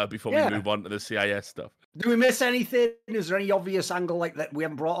before we move on to the CIS stuff? Do we miss anything? Is there any obvious angle like that we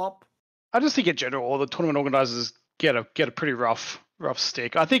haven't brought up? I just think in general, all the tournament organizers get a pretty rough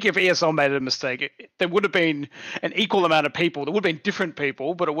stick. I think if ESL made a mistake, there would have been an equal amount of people. There would have been different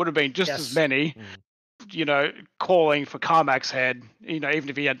people, but it would have been just as many, calling for Carmack's head, even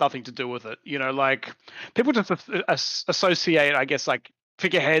if he had nothing to do with it. Like, people just associate, I guess, like,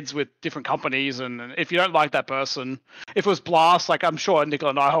 figureheads with different companies, and if you don't like that person, if it was Blast, like, I'm sure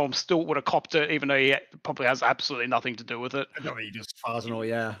Nicola Nyholm still would have copped it, even though he probably has absolutely nothing to do with it. I know he just fires and all,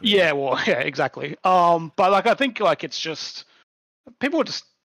 exactly. But like, I think like it's just people are just,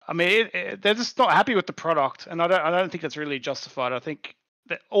 I mean, they're just not happy with the product, and I don't think that's really justified. I think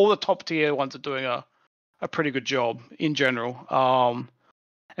that all the top tier ones are doing a pretty good job in general,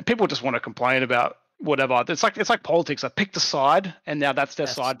 and people just want to complain about whatever. It's like politics. I picked a side, and now that's their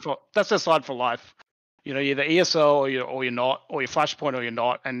side for life. You're either ESL or you're not, or you're Flashpoint or you're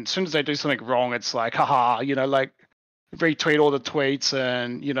not. And as soon as they do something wrong, it's like, haha, like retweet all the tweets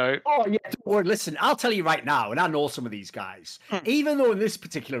and, Oh, yeah, don't worry. Listen, I'll tell you right now, and I know some of these guys, even though in this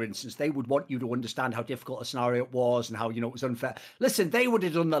particular instance, they would want you to understand how difficult a scenario it was and how, it was unfair. Listen, they would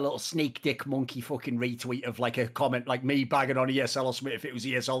have done that little sneak dick monkey fucking retweet of like a comment like me bagging on ESL or something if it was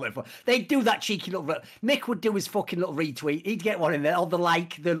ESL. They'd do that cheeky little, Nick would do his fucking little retweet. He'd get one in there, or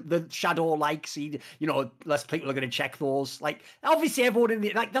the shadow likes. Less people are going to check those. Like, obviously everyone in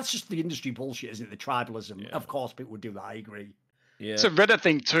the, like, that's just the industry bullshit, isn't it? The tribalism. Yeah. Of course people would do that. I agree. Yeah. It's a Reddit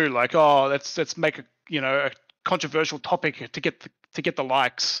thing too. Like, let's make a controversial topic to get the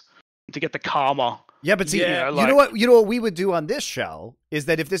likes, to get the karma. Yeah, but see, Yeah, you know what we would do on this show is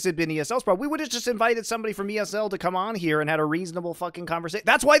that if this had been ESL's problem, we would have just invited somebody from ESL to come on here and had a reasonable fucking conversation.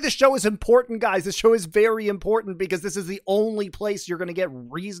 That's why this show is important, guys. This show is very important because this is the only place you're going to get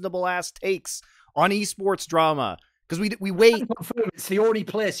reasonable ass takes on esports drama. Because we wait. It's the only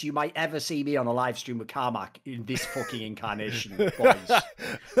place you might ever see me on a live stream with Carmack in this fucking incarnation, boys.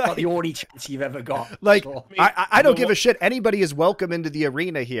 Not the only chance you've ever got. Like, so. I don't give a shit. Anybody is welcome into the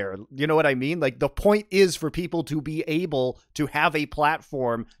arena here. You know what I mean? Like, the point is for people to be able to have a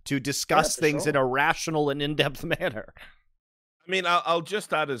platform to discuss things in a rational and in-depth manner. I mean, I'll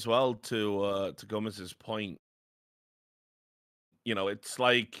just add as well to GoMez's point. You know, it's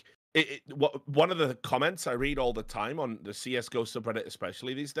like one of the comments I read all the time on the CSGO subreddit,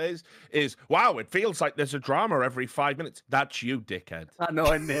 especially these days, is, wow, it feels like there's a drama every 5 minutes. That's you, dickhead. I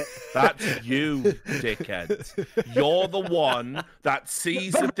know, isn't it? That's you, dickhead. You're the one that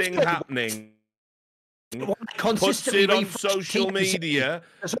sees the thing happening, puts it on social media,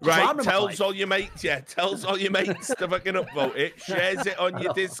 right? Tells all your mates, tells all your mates to fucking upvote it, shares it on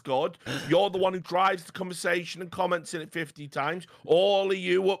your Discord. You're the one who drives the conversation and comments in it 50 times. All of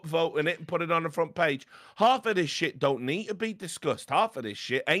you upvoting it and put it on the front page. Half of this shit don't need to be discussed. Half of this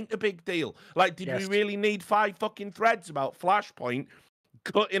shit ain't a big deal. Like, did we really need 5 fucking threads about Flashpoint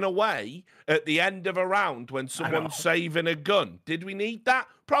cutting away at the end of a round when someone's saving a gun? Did we need that?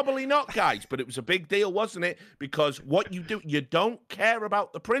 Probably not, guys, but it was a big deal, wasn't it? Because what you do, you don't care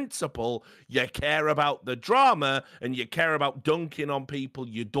about the principle, you care about the drama, and you care about dunking on people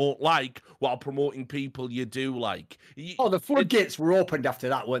you don't like while promoting people you do like. The floodgates were opened after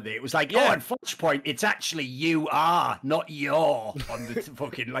that, weren't they? It was like, on Flashpoint, it's actually you are, not you're on the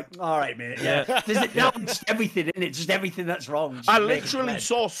fucking, like, all right, mate. Now just everything in it, just everything that's wrong. Just I literally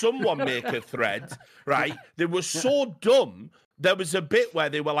saw someone make a thread, right? They were so dumb. There was a bit where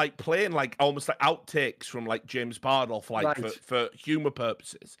they were like playing like almost like outtakes from like James Bardoff, like for humor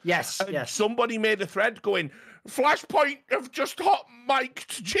purposes. Yes. Somebody made a thread going, Flashpoint have just hot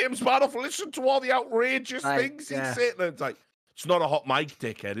mic'd James Bardoff. Listen to all the outrageous things he's saying. And it's like, it's not a hot mic,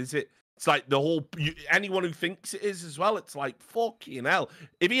 dickhead, is it? It's like the whole, anyone who thinks it is as well, it's like, fucking hell.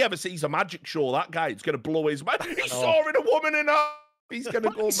 If he ever sees a magic show, that guy, it's going to blow his mind. He saw in a woman in her. He's going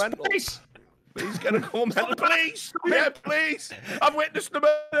to go mental. He's going to go mental. Please. Yeah, please. I've witnessed the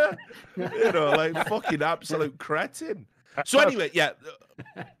murder. You know, like fucking absolute cretin. So anyway, I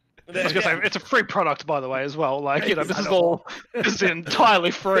was gonna say, it's a free product, by the way, as well. Like, you know, this is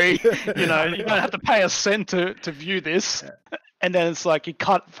entirely free. You know, you don't have to pay a cent to view this. And then it's like you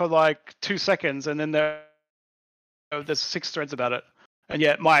cut for like 2 seconds, and then there's 6 threads about it. And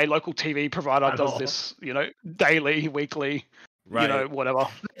yet my local TV provider does this, you know, daily, weekly, you know, whatever.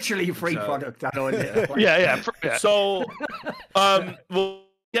 Literally a free product. I know it. Yeah. So, we'll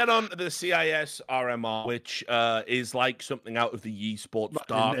get on to the CIS RMR, which is like something out of the esports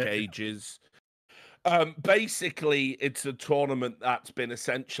dark ages. Basically, it's a tournament that's been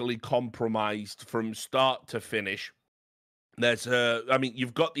essentially compromised from start to finish. There's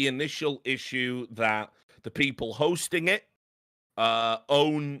you've got the initial issue that the people hosting it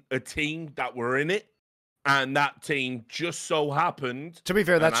own a team that were in it, and that team just so happened. To be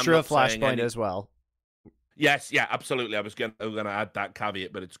fair, that's true of Flashpoint as well. Yes, yeah, absolutely. I was going to add that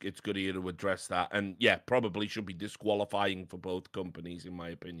caveat, but it's good of you to address that. And yeah, probably should be disqualifying for both companies, in my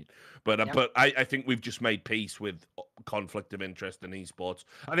opinion. But but I think we've just made peace with conflict of interest in esports.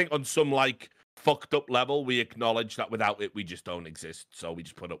 I think on some like fucked up level, we acknowledge that without it, we just don't exist. So we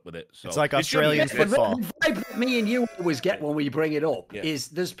just put up with it. So it's like Australian football. The vibe that me and you always get when we bring it up is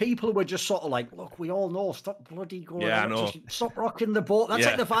there's people who are just sort of like, look, we all know, stop bloody going on. Stop rocking the boat. That's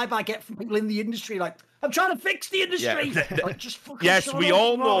like the vibe I get from people in the industry. Like, I'm trying to fix the industry. Like, just fucking we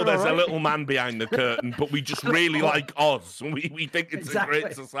all know there's a little man behind the curtain, but we just really like Oz. We think it's a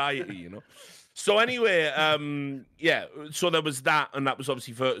great society, you know. So anyway, so there was that, and that was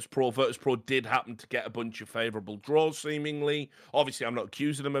obviously Virtus Pro. Virtus Pro did happen to get a bunch of favourable draws, seemingly. Obviously, I'm not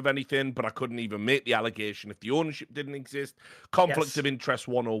accusing them of anything, but I couldn't even make the allegation if the ownership didn't exist. Conflict of interest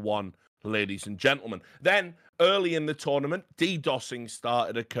 101, ladies and gentlemen. Then, early in the tournament, DDoSing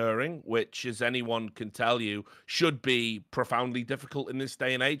started occurring, which, as anyone can tell you, should be profoundly difficult in this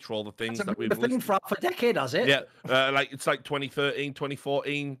day and age for all the things that we've been for a decade, has it? Yeah, it's like 2013,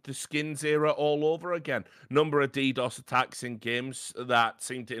 2014, the skins era all over again. Number of DDoS attacks in games that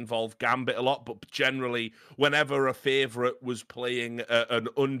seem to involve Gambit a lot, but generally, whenever a favourite was playing an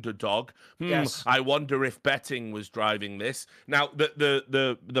underdog, I wonder if betting was driving this. Now,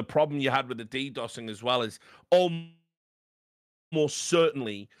 the problem you had with the DDoSing as well is almost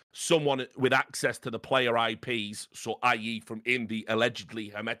certainly someone with access to the player IPs, so i.e. from in the allegedly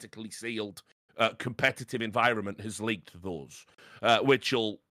hermetically sealed competitive environment has leaked those, which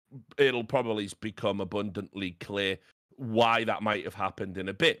it'll probably become abundantly clear why that might have happened in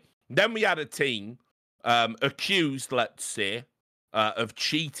a bit. Then we had a team accused, let's say, of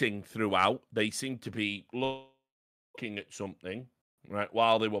cheating throughout. They seemed to be looking at something, right,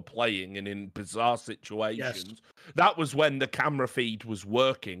 while they were playing and in bizarre situations. Yes. That was when the camera feed was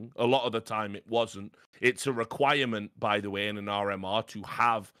working. A lot of the time it wasn't. It's a requirement, by the way, in an RMR to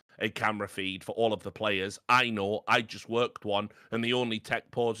have a camera feed for all of the players. I know, I just worked one, and the only tech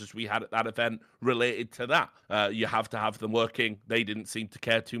pauses we had at that event related to that. You have to have them working. They didn't seem to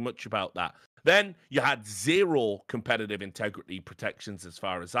care too much about that. Then you had zero competitive integrity protections as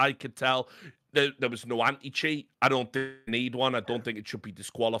far as I could tell. There was no anti-cheat. I don't think you need one. I don't think it should be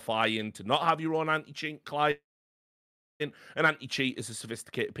disqualifying to not have your own anti-cheat client. An anti-cheat is a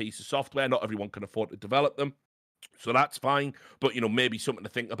sophisticated piece of software. Not everyone can afford to develop them. So that's fine, but maybe something to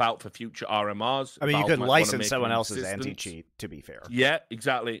think about for future RMRs. I mean, you could license someone else's anti-cheat, to be fair. Yeah,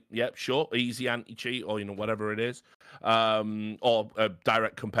 exactly. Yep, sure. Easy anti-cheat, or whatever it is, or a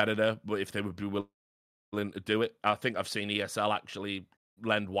direct competitor. But if they would be willing to do it, I think I've seen ESL actually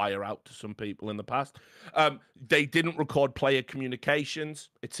lend wire out to some people in the past. They didn't record player communications.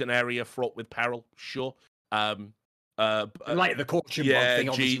 It's an area fraught with peril. Sure. Like the coaching thing,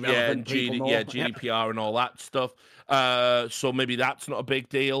 obviously GDPR and all that stuff. So maybe that's not a big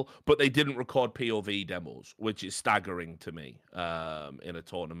deal, but they didn't record POV demos, which is staggering to me. In a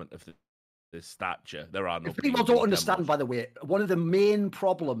tournament of this stature, there are no. If people don't understand, by the way, one of the main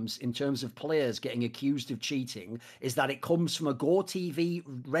problems in terms of players getting accused of cheating is that it comes from a GoTV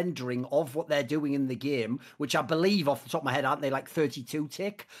rendering of what they're doing in the game, which I believe, off the top of my head, aren't they like 32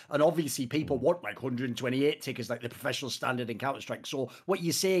 tick? And obviously people want like 128 tick as like the professional standard in Counter-Strike. So what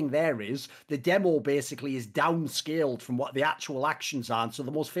you're saying there is the demo basically is downscaled from what the actual actions are. And so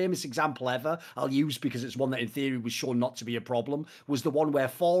the most famous example ever I'll use, because it's one that in theory was shown not to be a problem, was the one where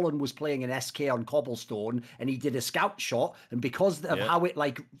Fallen was playing an SK on cobblestone and he did a scout shot, and because of how it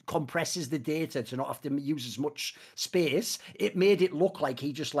like compresses the data to not have to use as much space, it made it look like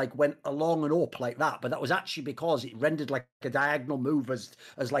he just like went along and up like that, but that was actually because it rendered like a diagonal move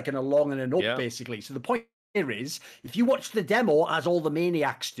as like an along and an up basically. So the point here is, if you watch the demo as all the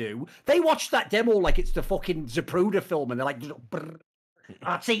maniacs do, they watch that demo like it's the fucking Zapruder film, and they're like,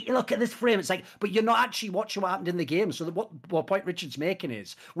 see, look at this frame. It's like, but you're not actually watching what happened in the game. So what point Richard's making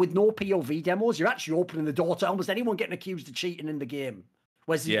is, with no POV demos, you're actually opening the door to almost anyone getting accused of cheating in the game.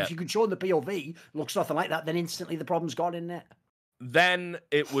 Whereas if you can show the POV, looks nothing like that, then instantly the problem's gone in there. Then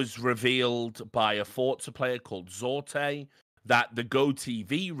it was revealed by a Forza player called Zorte that the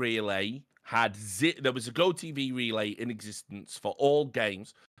GoTV relay had there was a GoTV relay in existence for all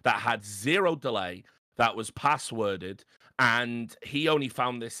games that had zero delay, that was passworded. And he only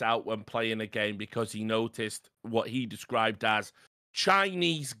found this out when playing a game because he noticed what he described as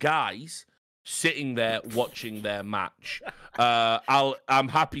Chinese guys sitting there watching their match. I'm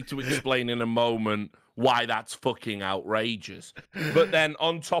happy to explain in a moment why that's fucking outrageous. But then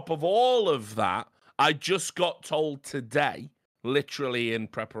on top of all of that, I just got told today, literally in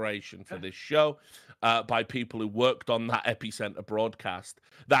preparation for this show, by people who worked on that Epicenter broadcast,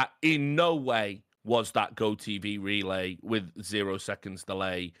 that in no way was that GoTV relay with 0 seconds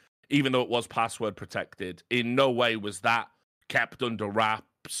delay, even though it was password protected, in no way was that kept under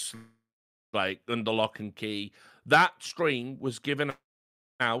wraps, like under lock and key. That stream was given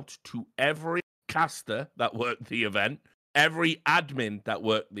out to every caster that worked the event, every admin that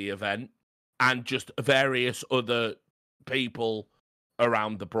worked the event, and just various other people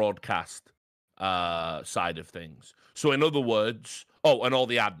around the broadcast side of things. So in other words, and all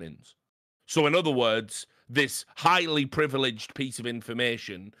the admins. So in other words, this highly privileged piece of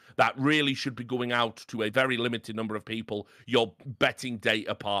information that really should be going out to a very limited number of people, your betting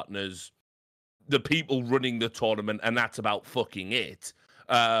data partners, the people running the tournament, and that's about fucking it.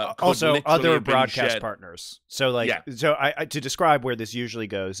 Also, other broadcast partners. So, I to describe where this usually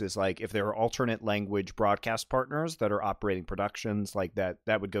goes is like if there are alternate language broadcast partners that are operating productions like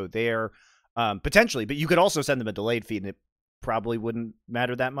that would go there potentially. But you could also send them a delayed feed, and it probably wouldn't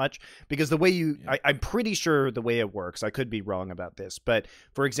matter that much, because the way I'm pretty sure the way it works, I could be wrong about this, but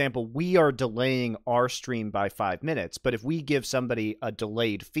for example, we are delaying our stream by 5 minutes, but if we give somebody a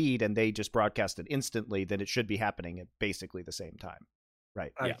delayed feed and they just broadcast it instantly, then it should be happening at basically the same time.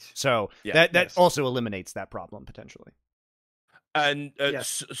 Right. Yeah. So that also eliminates that problem potentially. And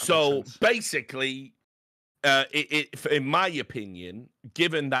so basically, it, in my opinion,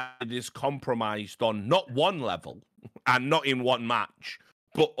 given that it is compromised on not one level and not in one match,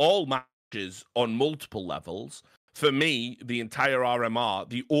 but all matches on multiple levels, for me, the entire RMR,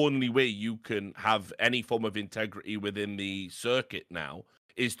 the only way you can have any form of integrity within the circuit now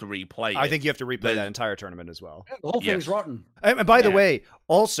is to replay it. I think you have to replay that entire tournament as well. The whole thing's rotten. And by the way,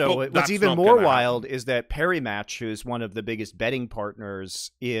 also, But what's that's even not more gonna wild happen. is that Perrymatch, who's one of the biggest betting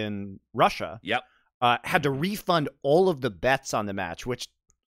partners in Russia, Yep. had to refund all of the bets on the match, which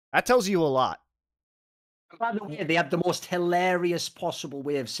that tells you a lot. By the way, they had the most hilarious possible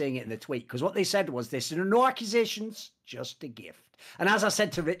way of saying it in the tweet, because what they said was, "This are no accusations, just a gift." And as I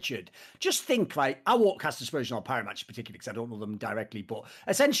said to Richard, just think, like, I won't cast aspersion on Paramatch particularly because I don't know them directly, but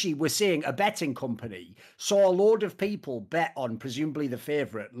essentially we're seeing a betting company saw a load of people bet on presumably the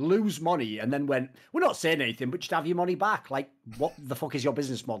favourite, lose money, and then went, "We're not saying anything, but just have your money back." Like, what the fuck is your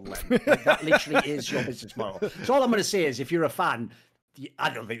business model then? Like, that literally is your business model. So all I'm going to say is, if you're a fan, I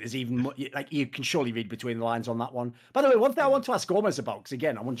don't think there's even like, you can surely read between the lines on that one. By the way, one thing I want to ask GoMeZ about, because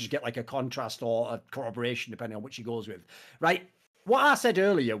again, I want to just get like a contrast or a corroboration depending on which he goes with, right? What I said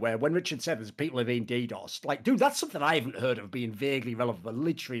earlier, where when Richard said there's people have been DDoSed, like, dude, that's something I haven't heard of being vaguely relevant for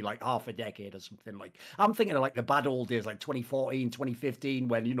literally like half a decade or something. Like, I'm thinking of like the bad old days, like 2014, 2015,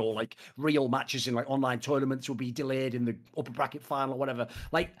 when, you know, like real matches in like online tournaments would be delayed in the upper bracket final or whatever.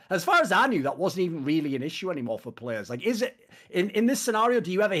 Like, as far as I knew, that wasn't even really an issue anymore for players. Like, is it in this scenario?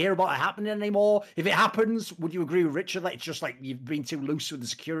 Do you ever hear about it happening anymore? If it happens, would you agree with Richard that it's just like you've been too loose with the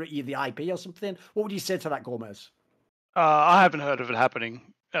security of the IP or something? What would you say to that, GoMeZ? I haven't heard of it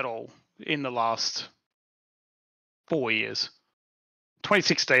happening at all in the last 4 years.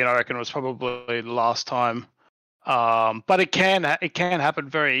 2016, I reckon, was probably the last time. But it can happen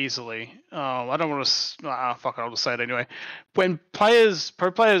very easily. I don't want to. Fuck it, I'll just say it anyway. When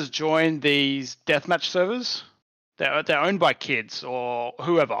pro players join these deathmatch servers, they're owned by kids or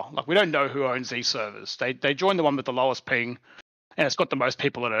whoever. Like, we don't know who owns these servers. They join the one with the lowest ping, and it's got the most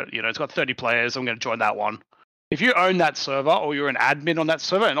people in it. You know, it's got 30 players. I'm going to join that one. If you own that server or you're an admin on that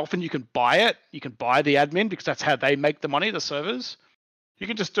server, and often you can buy it, you can buy the admin because that's how they make the money, the servers. You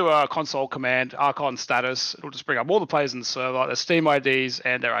can just do a console command, Archon status. It'll just bring up all the players in the server, their Steam IDs,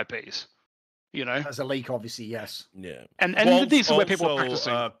 and their IPs. You know, as a leak, obviously, yes. Yeah, and these are where people are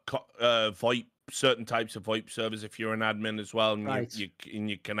practicing. VoIP, certain types of VoIP servers if you're an admin as well, and right.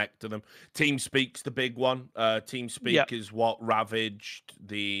 you connect to them. TeamSpeak's the big one. TeamSpeak is what ravaged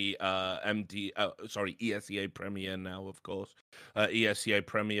the ESEA Premier now, of course. ESEA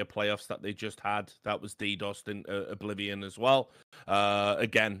Premier playoffs that they just had. That was DDoSed in Oblivion as well.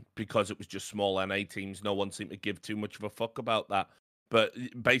 Again, because it was just small NA teams, no one seemed to give too much of a fuck about that. But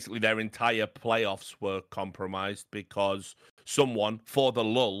basically, their entire playoffs were compromised because someone, for the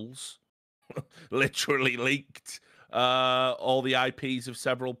lulz, literally leaked all the IPs of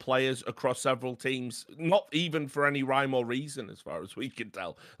several players across several teams, not even for any rhyme or reason, as far as we can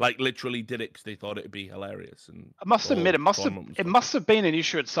tell. Like, literally did it because they thought it'd be hilarious. And I must admit, it must have been an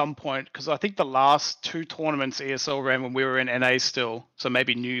issue at some point, because I think the last 2 tournaments ESL ran when we were in NA still, so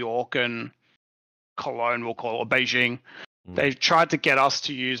maybe New York and Cologne, we'll call it, or Beijing. They tried to get us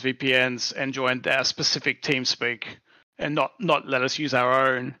to use VPNs and join their specific TeamSpeak and not let us use our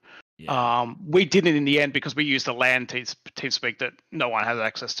own. Yeah. We did it in the end because we used a LAN TeamSpeak that no one has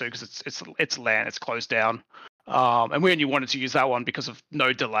access to because it's LAN, it's closed down, and we only wanted to use that one because of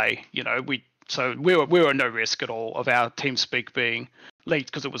no delay. You know, we were no risk at all of our TeamSpeak being leaked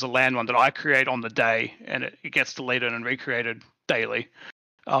because it was a LAN one that I create on the day and it gets deleted and recreated daily.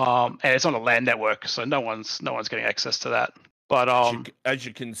 And it's on a LAN network, so no one's getting access to that. But as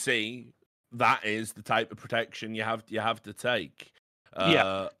you can see, that is the type of protection you have to take.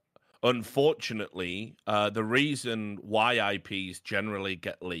 Unfortunately, the reason why IPs generally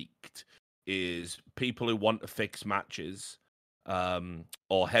get leaked is people who want to fix matches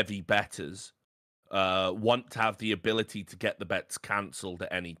or heavy bettors want to have the ability to get the bets cancelled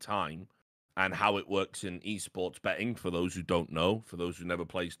at any time. And how it works in esports betting, for those who don't know, for those who never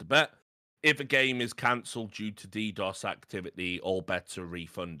placed a bet, if a game is cancelled due to DDoS activity, all bets are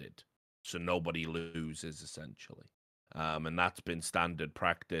refunded. So nobody loses, essentially. And that's been standard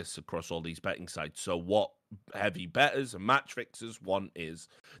practice across all these betting sites. So what heavy bettors and match fixers want is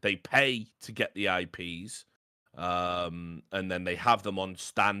they pay to get the IPs, and then they have them on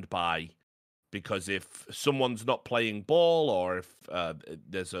standby. Because if someone's not playing ball, or if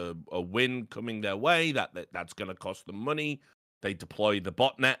there's a win coming their way that's going to cost them money, they deploy the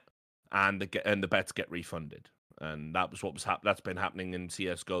botnet, and the bets get refunded. And that was what was that's been happening in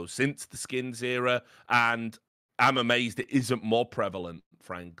CS:GO since the skins era. And I'm amazed it isn't more prevalent,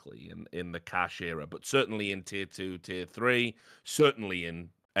 frankly, in the cash era. But certainly in tier 2, tier 3, certainly in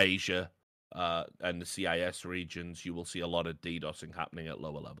Asia, and the CIS regions, you will see a lot of DDoSing happening at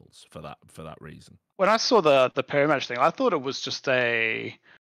lower levels for that reason. When I saw the pair match thing, I thought it was just a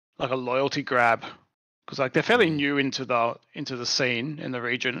loyalty grab, because like they're fairly new into the scene in the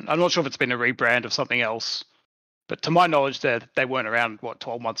region. I'm not sure if it's been a rebrand of something else, but to my knowledge, they weren't around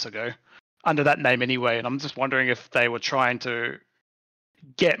 12 months ago under that name anyway. And I'm just wondering if they were trying to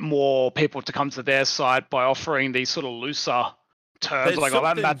get more people to come to their side by offering these sort of looser terms. There's like,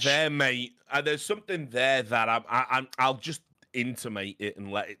 something that match there, mate. There's something there that I'll just intimate it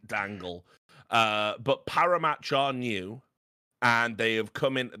and let it dangle. But Paramatch are new, and they have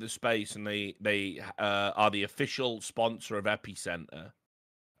come into the space, and they are the official sponsor of Epicenter,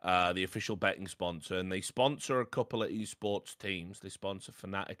 the official betting sponsor, and they sponsor a couple of esports teams. They sponsor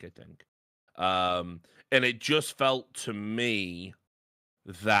Fnatic, I think. And it just felt to me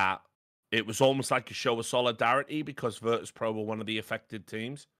that it was almost like a show of solidarity, because Virtus Pro were one of the affected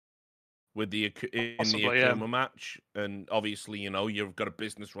teams with the Akuma match. And obviously, you've got a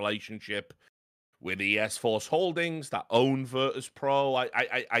business relationship with ES Force Holdings that own Virtus Pro.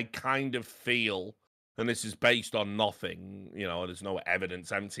 I kind of feel, and this is based on nothing, there's no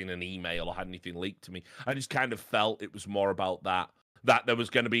evidence. I haven't seen an email or had anything leaked to me. I just kind of felt it was more about that there was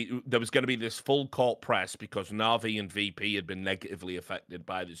going to be this full court press because Na'Vi and VP had been negatively affected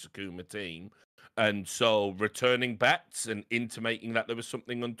by the Akuma team. And so returning bets and intimating that there was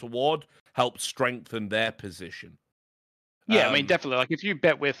something untoward helped strengthen their position. Yeah, I mean, definitely. Like, if you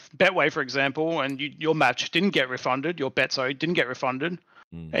bet with Betway, for example, and your match didn't get refunded, your bet, didn't get refunded,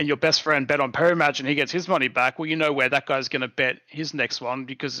 and your best friend bet on Perimatch and he gets his money back, well, you know where that guy's going to bet his next one,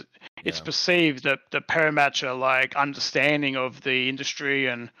 because it's perceived that the Perimatch are, like, understanding of the industry,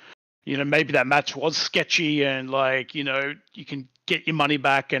 and, maybe that match was sketchy, and, like, you can get your money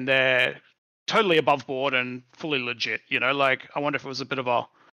back, and they're totally above board and fully legit, Like, I wonder if it was a bit of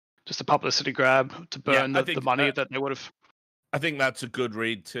just a publicity grab to burn the money that they would have. I think that's a good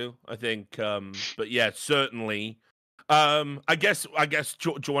read too. I think, but yeah, certainly. I guess.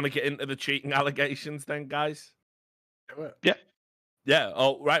 Do you want to get into the cheating allegations then, guys? Yeah. Yeah.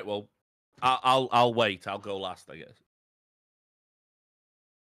 Oh, right. Well, I'll wait. I'll go last, I guess.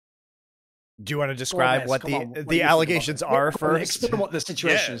 Do you want to describe what the allegations are first? Explain what the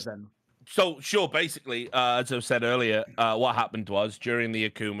situation is then. So, sure, basically, as I said earlier, what happened was during the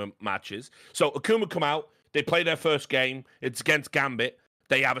Akuma matches. So, Akuma come out, they play their first game. It's against Gambit.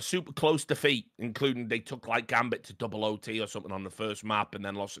 They have a super close defeat, including they took like Gambit to double OT or something on the first map and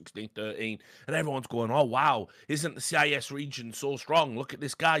then lost 16-13. And everyone's going, oh, wow, isn't the CIS region so strong? Look at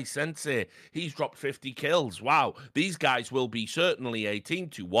this guy, Sensei. He's dropped 50 kills. Wow, these guys will be certainly a team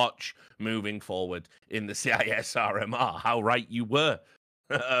to watch moving forward in the CIS RMR. How right you were.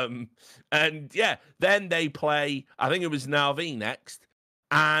 And yeah, then they play, I think it was Na'Vi next,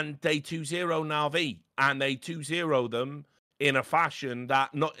 and they 2-0 Na'Vi, and they 2-0 them in a fashion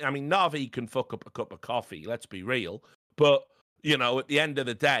that Na'Vi can fuck up a cup of coffee, let's be real, but at the end of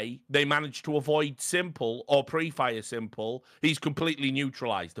the day, they managed to avoid Simple or pre-fire Simple. He's completely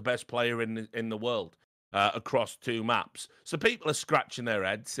neutralized, the best player in the world. Across two maps. So people are scratching their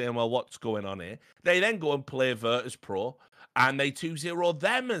heads saying, well, what's going on here? They then go and play Virtus Pro, and they 2-0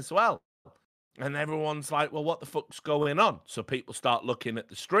 them as well. And everyone's like, well, what the fuck's going on? So people start looking at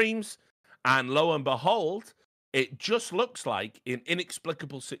the streams, and lo and behold, it just looks like in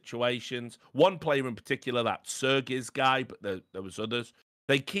inexplicable situations, one player in particular, that Sergey's guy, but there was others,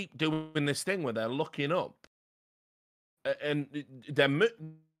 they keep doing this thing where they're looking up, and they're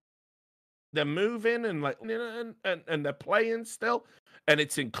moving and like and they're playing still, and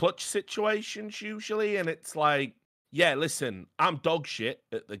it's in clutch situations usually, and it's like, yeah, listen, I'm dog shit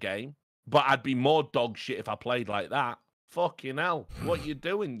at the game, but I'd be more dog shit if I played like that. Fucking hell, what you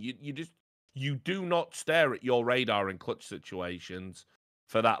doing? You do not stare at your radar in clutch situations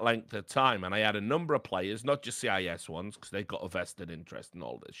for that length of time. And I had a number of players, not just CIS ones, because they've got a vested interest in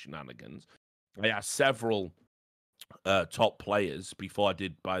all this shenanigans. I had several top players before I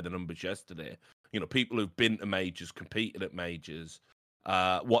did by the numbers yesterday. People who've been to majors, competed at majors,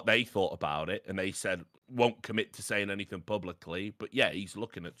 what they thought about it, and they said won't commit to saying anything publicly, but yeah, he's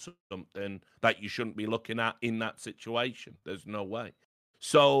looking at something that you shouldn't be looking at in that situation. There's no way.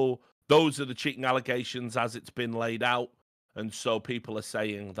 So those are the cheating allegations as it's been laid out. And so people are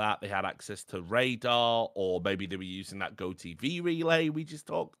saying that they had access to radar, or maybe they were using that GoTV relay we just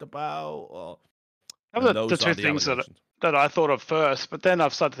talked about. Or the two things that I thought of first, but then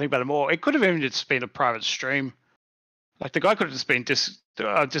I've started to think about it more. It could have even just been a private stream. Like, the guy could have just been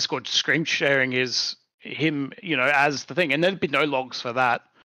Discord screen sharing him, as the thing, and there'd be no logs for that.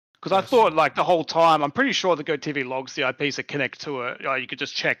 Because I thought, like, the whole time, I'm pretty sure the GoTV logs the IPs that connect to it. You could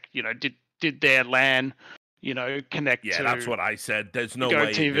just check, did their LAN, connect to. Yeah, that's what I said. There's no Go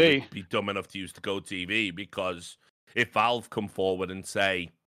way TV. they would be dumb enough to use the Go TV, because if Valve come forward and say,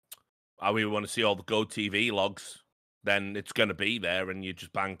 "Oh, we want to see all the Go TV logs," then it's going to be there, and you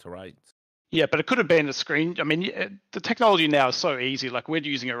just bang to rights. Yeah, but it could have been a screen. I mean, the technology now is so easy. Like, we're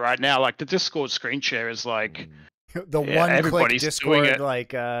using it right now. Like, the Discord screen share is like the one-click Discord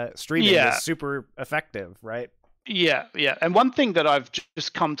streaming Yeah. is super effective, right? Yeah. And one thing that I've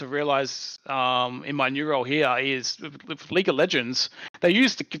just come to realize in my new role here is with League of Legends, they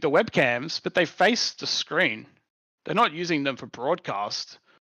use the webcams, but they face the screen. They're not using them for broadcast.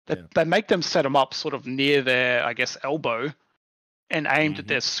 They make them set them up sort of near their, I guess, elbow, and aimed at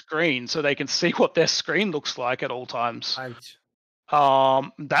their screen, so they can see what their screen looks like at all times. Right.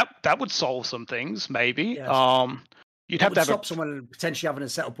 That would solve some things, maybe. Yes. You'd have to have stop someone potentially having a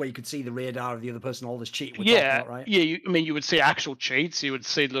setup where you could see the radar of the other person, all this cheat. Yeah, right? yeah. You would see actual cheats. You would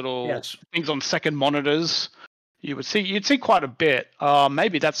see little things on second monitors. You'd see quite a bit.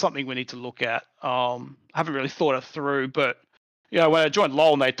 Maybe that's something we need to look at. I haven't really thought it through, but when I joined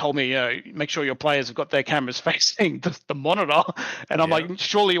LoL and they told me, make sure your players have got their cameras facing the monitor, and I'm like,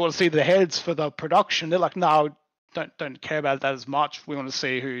 surely you want to see the heads for the production? They're like, no, don't care about that as much. We want to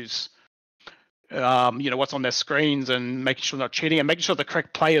see who's, what's on their screens, and making sure they're not cheating, and making sure the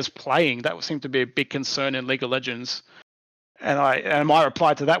correct players playing. That would seem to be a big concern in League of Legends. And my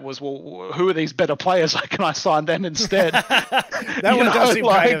reply to that was, well, who are these better players? Can I sign them instead? That one does seem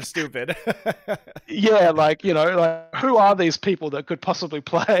kind of stupid. Yeah, who are these people that could possibly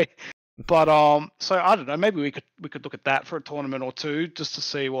play? But so I don't know. Maybe we could look at that for a tournament or two, just to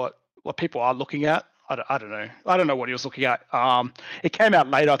see what people are looking at. I don't know. I don't know what he was looking at. It came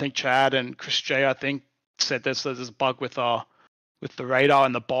out later. I think Chad and Chris J, I think, said there's a bug with the radar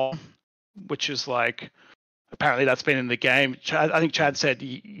and the bomb, which is like. Apparently that's been in the game. I think Chad said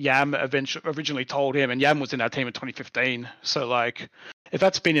Yam originally told him, and Yam was in our team in 2015. So if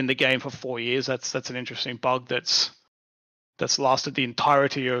that's been in the game for 4 years, that's an interesting bug that's lasted the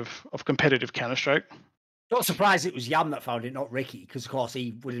entirety of competitive Counter-Strike. Not surprised it was Yam that found it, not Ricky, because of course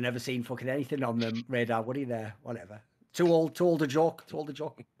he would have never seen fucking anything on the radar, would he? There, whatever. Too old a joke.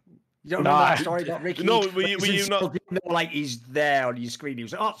 You don't know that story about Ricky? No, were you not? Like he's there on your screen. He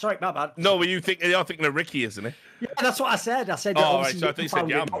was like, "Oh, sorry, my bad." No, you're thinking of Ricky, isn't it? Yeah, that's what I said. I said, "Oh, right." So I think you said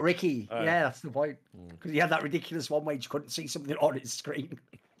Yam, not Ricky. Yeah, that's the point. Because he had that ridiculous one where you couldn't see something on his screen.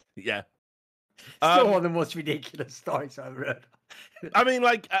 Yeah, still one of the most ridiculous stories I've heard. I mean,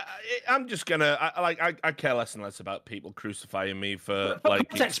 I'm just gonna I care less and less about people crucifying me for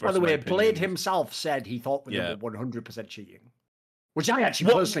context, by the way, Blade himself said he thought we were 100% cheating. Which I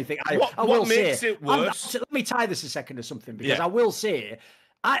actually personally think I will say. What makes it worse? Let me tie this a second to something, because I will say,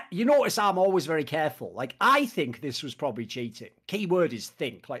 you notice I'm always very careful. I think this was probably cheating. Keyword is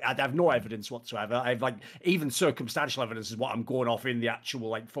think. I have no evidence whatsoever. I've even circumstantial evidence is what I'm going off in the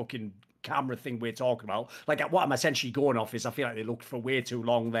actual fucking camera thing we're talking about. What I'm essentially going off is I feel like they looked for way too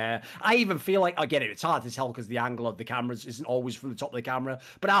long there. I even feel like, I get it, it's hard to tell because the angle of the cameras isn't always from the top of the camera,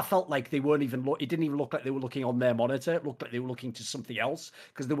 but I felt like they weren't even it didn't even look like they were looking on their monitor. It looked like they were looking to something else,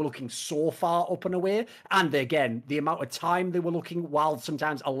 because they were looking so far up and away, and again, the amount of time they were looking while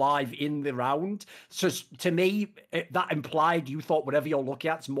sometimes alive in the round. So to me, that implied you thought whatever you're looking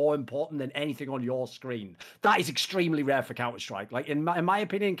at is more important than anything on your screen. That is extremely rare for Counter-Strike. In my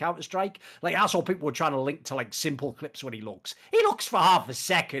opinion, Counter-Strike, I saw people were trying to link to simple clips when he looks for half a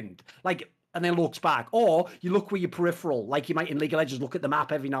second, and then looks back. Or you look with your peripheral, like you might in League of Legends look at the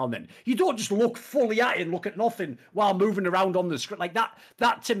map every now and then. You don't just look fully at it and look at nothing while moving around on the screen.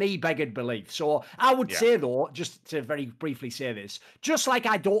 That to me beggared belief. So I would say, though, just to very briefly say this, just like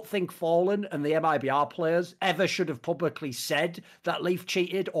I don't think Fallen and the MIBR players ever should have publicly said that Leaf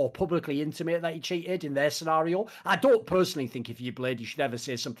cheated or publicly intimated that he cheated in their scenario, I don't personally think if you Blade, you should ever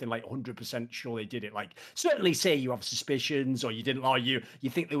say something 100% sure they did it. Certainly say you have suspicions, or you didn't, or you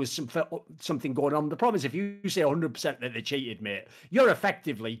think there was something going on. The problem is if you say 100% that they cheated, mate, you're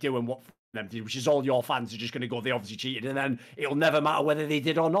effectively doing what them did, which is all your fans are just going to go, they obviously cheated, and then it'll never matter whether they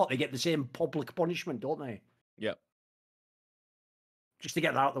did or not. They get the same public punishment, don't they? Yeah. Just to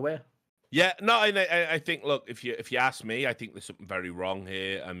get that out of the way. Yeah, no, I think, look, if you ask me, I think there's something very wrong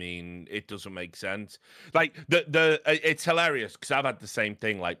here. I mean, it doesn't make sense. It's hilarious because I've had the same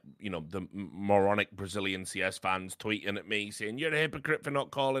thing. The moronic Brazilian CS fans tweeting at me saying you're a hypocrite for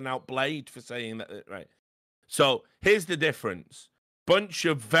not calling out Blade for saying that, right? So here's the difference: bunch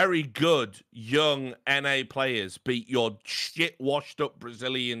of very good young NA players beat your shit washed up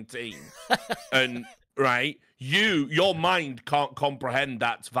Brazilian team, and right, your mind can't comprehend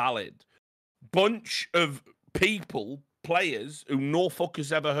that's valid. Bunch of people players who no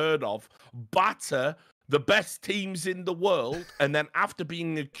fucker's ever heard of batter the best teams in the world, and then after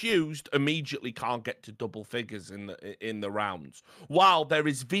being accused, immediately can't get to double figures in the rounds. While there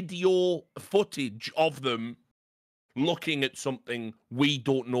is video footage of them looking at something we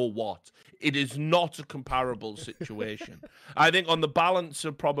don't know what. It is not a comparable situation. I think on the balance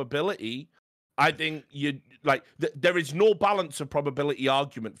of probability, I think there is no balance of probability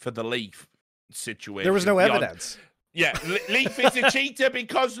argument for the Leaf situation. There was no evidence. Yeah, Leaf is a cheater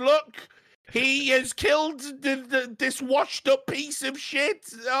because look, he has killed this washed up piece of shit.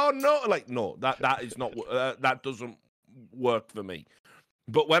 Oh no, no, that is not that doesn't work for me.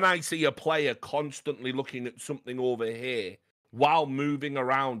 But when I see a player constantly looking at something over here while moving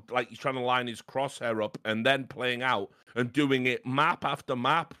around, like he's trying to line his crosshair up and then playing out and doing it map after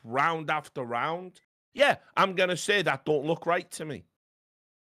map, round after round, yeah, I'm going to say that don't look right to me.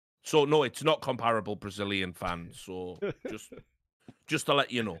 So, no, it's not comparable, Brazilian fans. So, just to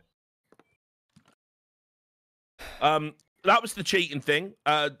let you know. That was the cheating thing.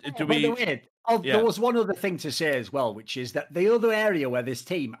 There was one other thing to say as well, which is that the other area where this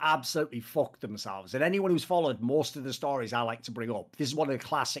team absolutely fucked themselves, and anyone who's followed most of the stories I like to bring up, this is one of the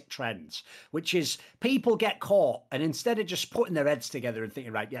classic trends, which is people get caught, and instead of just putting their heads together and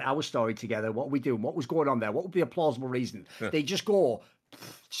thinking, right, yeah, our story together, what are we doing, what was going on there, what would be a plausible reason, they just go,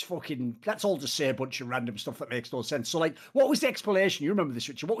 let's all just say a bunch of random stuff that makes no sense. So, like, what was the explanation? You remember this,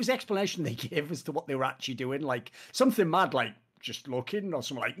 Richard? What was the explanation they gave as to what they were actually doing? Like, something mad, like, just looking or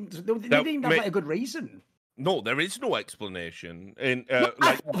something like they didn't even have a good reason. No, there is no explanation. I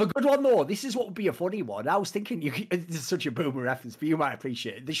have a good one though. This is what would be a funny one. I was thinking this is such a boomer reference, but you might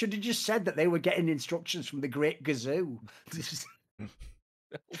appreciate it. They should have just said that they were getting instructions from the Great Gazoo.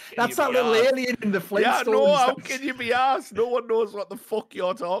 That's that little alien in the Flintstones. Yeah, no, how can you be asked? No one knows what the fuck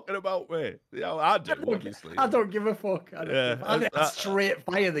you're talking about, mate. Yeah, I do, obviously. I don't give a fuck. That's straight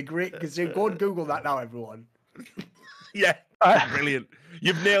fire, the Great Gazoo. Go and Google that now, everyone. Yeah, brilliant.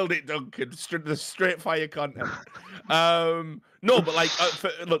 You've nailed it, Duncan. The straight fire content. No,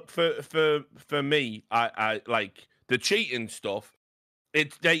 but for me, I like the cheating stuff.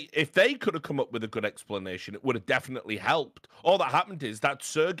 If they could have come up with a good explanation, it would have definitely helped. All that happened is that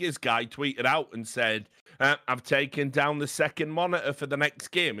Sergey's guy tweeted out and said, "I've taken down the second monitor for the next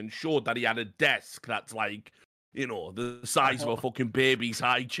game," and showed that he had a desk that's like, the size of a fucking baby's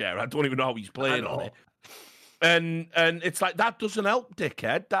high chair. I don't even know how he's playing on it. And it's like, that doesn't help,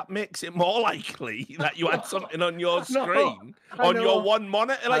 dickhead. That makes it more likely that you had something on your screen, on your one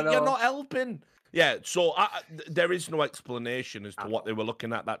monitor. Like, you're not helping. Yeah, so there is no explanation as to what they were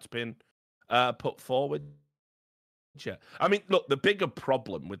looking at that's been put forward. Yeah. I mean, look, the bigger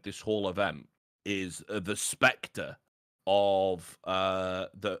problem with this whole event is the spectre of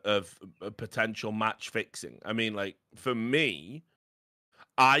potential match fixing. I mean, like, for me,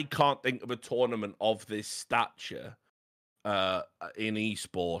 I can't think of a tournament of this stature in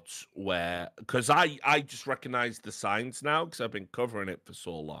esports because I just recognize the signs now because I've been covering it for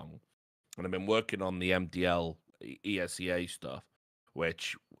so long, and I've been working on the MDL ESEA stuff,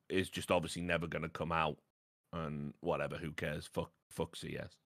 which is just obviously never going to come out, and whatever, who cares? Fuck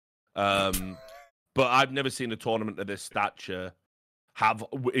CS. But I've never seen a tournament of this stature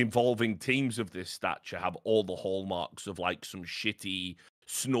involving teams of this stature have all the hallmarks of like some shitty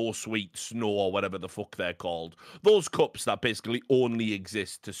Snow Sweet Snow or whatever the fuck they're called. Those cups that basically only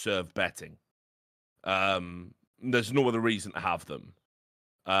exist to serve betting. There's no other reason to have them.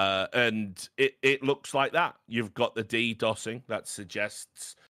 And it looks like that. You've got the DDoSing that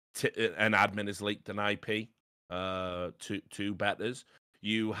suggests an admin has leaked an IP to bettors.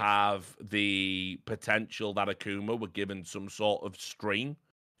 You have the potential that Akuma were given some sort of stream.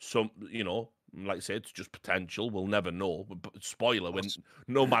 Like I said, it's just potential. We'll never know. But spoiler,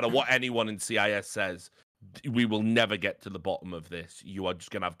 no matter what anyone in CIS says, we will never get to the bottom of this. You are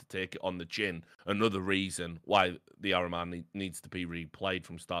just going to have to take it on the chin. Another reason why the RMR needs to be replayed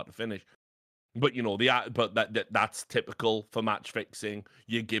from start to finish. But that's typical for match fixing.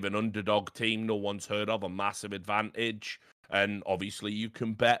 You give an underdog team no one's heard of a massive advantage, and obviously you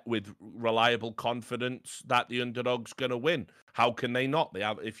can bet with reliable confidence that the underdog's going to win. How can they not?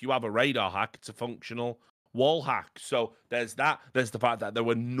 If you have a radar hack, it's a functional wall hack. So there's that. There's the fact that there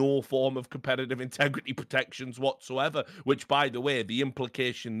were no form of competitive integrity protections whatsoever, which, by the way, the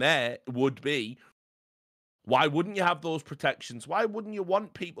implication there would be, why wouldn't you have those protections? Why wouldn't you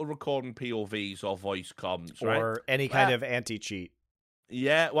want people recording POVs or voice comms, right? Or any kind of anti-cheat?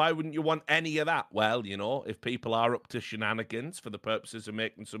 Yeah, why wouldn't you want any of that? Well, you know, if people are up to shenanigans for the purposes of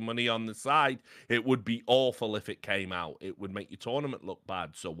making some money on the side, it would be awful if it came out. It would make your tournament look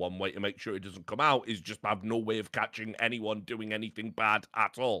bad. So one way to make sure it doesn't come out is just have no way of catching anyone doing anything bad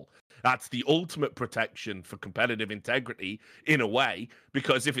at all. That's the ultimate protection for competitive integrity in a way,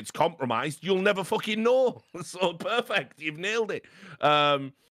 because if it's compromised, you'll never fucking know. So perfect. You've nailed it.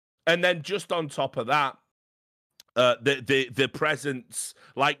 And then just on top of that, the presence,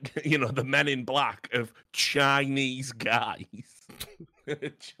 like, you know, the Men in Black of Chinese guys.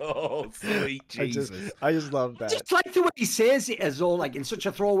 Oh, sweet Jesus. I just love that. Just like the way he says it as all like in such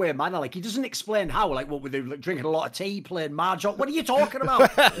a throwaway manner. Like he doesn't explain how. Like what were they like, drinking a lot of tea, playing mahjong? What are you talking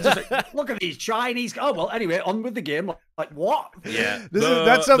about? Just like, look at these Chinese. Oh well. Anyway, on with the game. Like what? Yeah.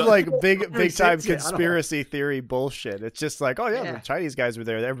 That's some like big time conspiracy theory bullshit. It's just like, oh yeah, the Chinese guys were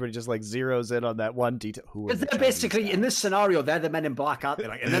there. Everybody just like zeroes in on that one detail. Because they're basically guys? In this scenario, they're the Men in Black, aren't they?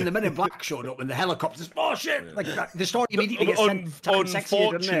 Like, and then the Men in Black showed up and the helicopters. Oh shit! Like the story immediately gets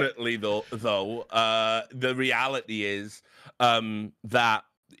Unfortunately, though, the reality is that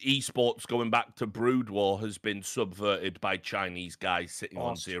esports going back to Brood War has been subverted by Chinese guys sitting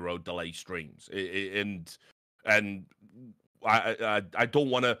on zero delay streams, and I don't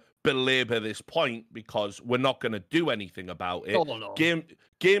want to belabor this point because we're not going to do anything about it. No.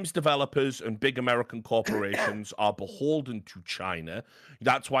 Games developers and big American corporations are beholden to China.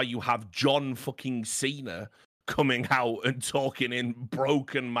 That's why you have John fucking Cena coming out and talking in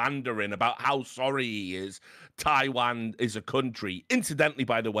broken Mandarin about how sorry he is. Taiwan is a country. Incidentally,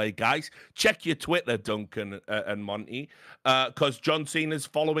 by the way, guys, check your Twitter, Duncan and Monty, because John Cena's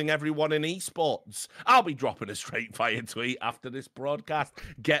following everyone in esports. I'll be dropping a straight fire tweet after this broadcast.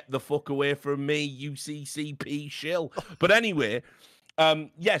 Get the fuck away from me, UCCP shill. But anyway,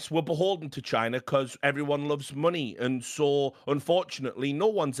 yes, we're beholden to China because everyone loves money. And so, unfortunately, no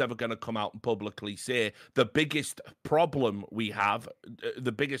one's ever going to come out and publicly say the biggest problem we have,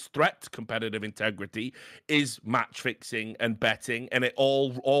 the biggest threat to competitive integrity is match fixing and betting. And it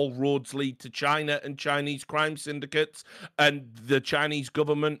all roads lead to China and Chinese crime syndicates. And the Chinese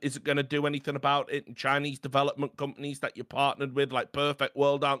government isn't going to do anything about it. And Chinese development companies that you're partnered with, like Perfect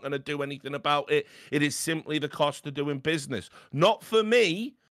World, aren't going to do anything about it. It is simply the cost of doing business. Not for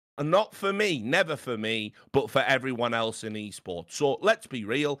me, never for me, but for everyone else in esports. So let's be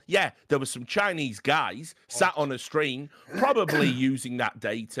real. Yeah, there were some Chinese guys sat on a stream, probably using that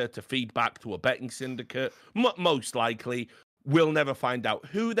data to feed back to a betting syndicate. Most likely, we'll never find out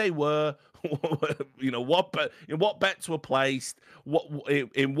who they were, you know, what bets were placed,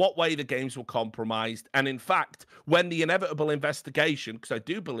 in what way the games were compromised. And in fact, when the inevitable investigation, because I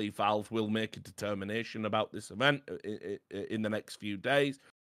do believe Valve will make a determination about this event in the next few days,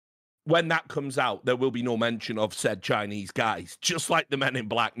 when that comes out, there will be no mention of said Chinese guys. Just like the Men in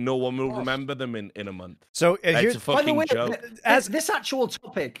Black, no one will remember them in a month. So it's a fucking joke. As this actual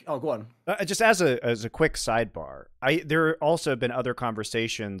topic, go on. Just as a quick sidebar, there have also been other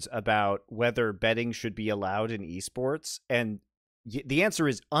conversations about whether betting should be allowed in esports, and the answer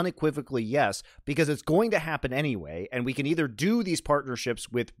is unequivocally yes, because it's going to happen anyway, and we can either do these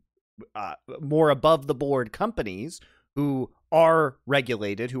partnerships with more above the board companies who are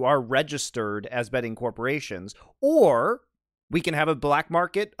regulated, who are registered as betting corporations, or we can have a black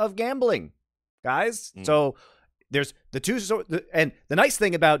market of gambling, guys. So there's the two. And the nice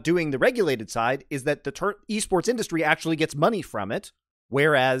thing about doing the regulated side is that the esports industry actually gets money from it,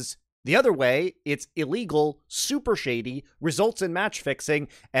 whereas the other way, it's illegal, super shady, results in match fixing,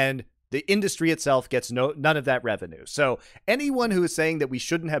 and the industry itself gets none of that revenue. So anyone who is saying that we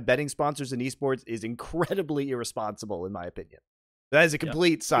shouldn't have betting sponsors in esports is incredibly irresponsible, in my opinion. That is a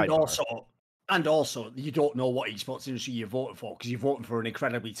complete sidebar. And also, you don't know what esports industry you're voting for because you're voting for an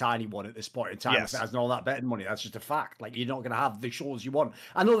incredibly tiny one at this point in time. Yes. If it hasn't all that betting money, that's just a fact. Like, you're not going to have the shows you want.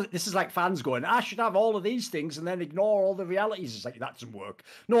 I know that this is like fans going, I should have all of these things and then ignore all the realities. It's like, that doesn't work.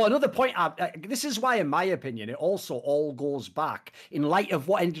 No, another point, this is why, in my opinion, it also all goes back in light of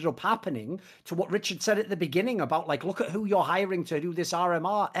what ended up happening to what Richard said at the beginning about, like, look at who you're hiring to do this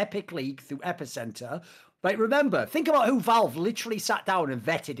RMR Epic League through Epicenter. Right, remember, think about who Valve literally sat down and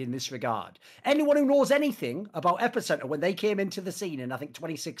vetted in this regard. Anyone who knows anything about Epicenter when they came into the scene in, I think,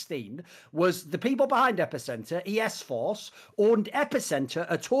 2016, was the people behind Epicenter, ES Force, owned Epicenter,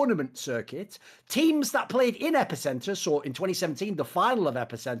 a tournament circuit. Teams that played in Epicenter, so in 2017, the final of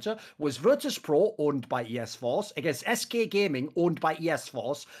Epicenter was Virtus Pro, owned by ES Force, against SK Gaming, owned by ES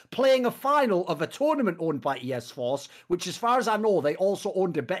Force, playing a final of a tournament owned by ES Force, which, as far as I know, they also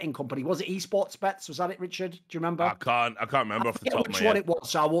owned a betting company. Was it Esports Bets? Was that it, Richard? Do you remember? I can't remember off the top of my head. Which one it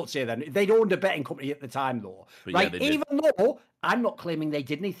was, so I won't say then. They'd owned a betting company at the time, though. But right? Yeah, Even though I'm not claiming they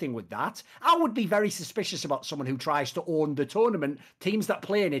did anything with that. I would be very suspicious about someone who tries to own the tournament, teams that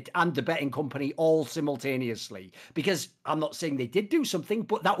play in it, and the betting company all simultaneously. Because I'm not saying they did do something,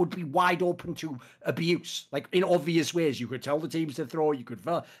 but that would be wide open to abuse. Like in obvious ways, you could tell the teams to throw, you could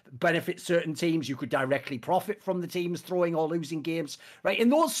benefit certain teams, you could directly profit from the teams throwing or losing games. Right? In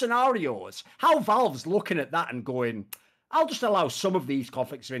those scenarios, how Valve's looking at that and going, I'll just allow some of these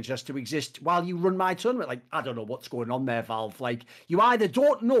conflicts of interest to exist while you run my tournament. Like, I don't know what's going on there, Valve. Like, you either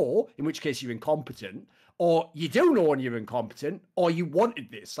don't know, in which case you're incompetent, or you do know and you're incompetent, or you wanted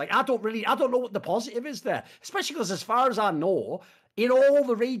this. Like, I don't know what the positive is there. Especially because as far as I know, in all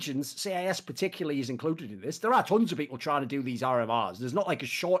the regions, CIS particularly is included in this, there are tons of people trying to do these RMRs. There's not like a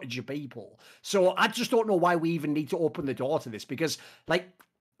shortage of people. So I just don't know why we even need to open the door to this because, like,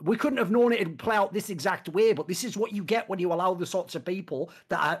 we couldn't have known it would play out this exact way, but this is what you get when you allow the sorts of people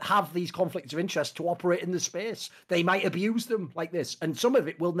that have these conflicts of interest to operate in the space. They might abuse them like this, and some of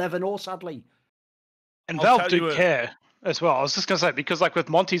it we'll never know, sadly. And Valve do care as well. I was just going to say, because like with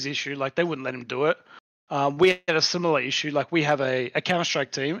Monty's issue, like they wouldn't let him do it. We had a similar issue. Like we have a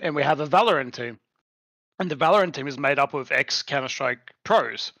Counter-Strike team and we have a Valorant team. And the Valorant team is made up of ex-Counter-Strike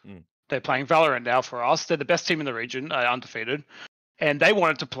pros. They're playing Valorant now for us. They're the best team in the region, undefeated. And they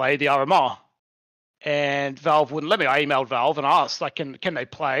wanted to play the RMR, and Valve wouldn't let me. I emailed Valve and asked, like, can they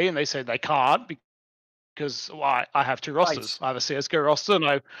play? And they said they can't because I have two rosters. Right. I have a CSGO roster and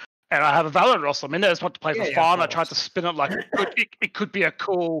I have a Valorant roster. I mean, they just want to play for fun. I tried to spin it like it could be a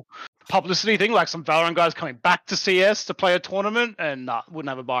cool publicity thing, like some Valorant guys coming back to CS to play a tournament, and wouldn't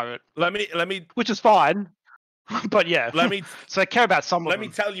have a buy of it. Let me, which is fine. But yeah, so they care about some. Let me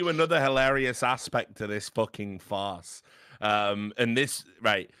tell you another hilarious aspect to this fucking farce. And this,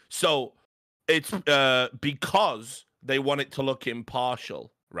 right, so it's because they want it to look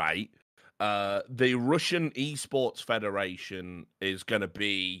impartial, right? The Russian Esports Federation is going to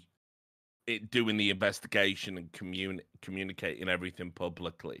be doing the investigation and communicating everything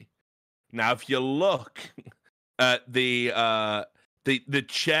publicly. Now, if you look at the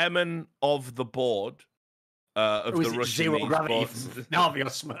chairman of the board of the Russian esports.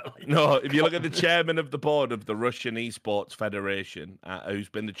 No, if you look at the chairman of the board of the Russian Esports Federation, who's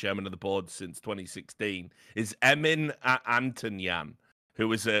been the chairman of the board since 2016, is Emin Antonyan,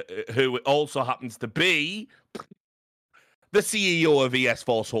 who also happens to be the CEO of ES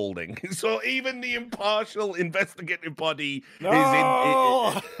Force Holding. So even the impartial investigative body is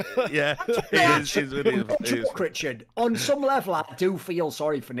in. Richard, on some level, I do feel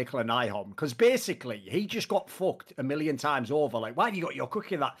sorry for Nicola Nyholm because basically he just got fucked a million times over. Like, why have you got your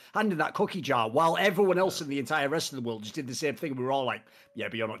hand in that cookie jar while everyone else in the entire rest of the world just did the same thing? We were all like, yeah,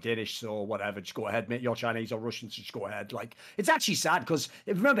 but you're not Danish, so whatever, just go ahead, mate. You're Chinese or Russian, so just go ahead. Like, it's actually sad because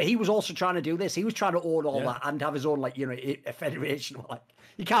remember, he was also trying to do this. He was trying to own all that and have his own, like, a federation. Like,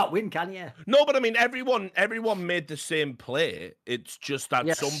 you can't win, can you? No, but I mean, everyone made the same play. It's just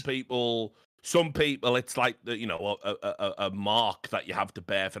that some people, it's like a mark that you have to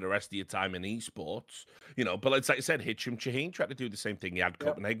bear for the rest of your time in esports. But it's like I said, Hitcham Chahine tried to do the same thing. He had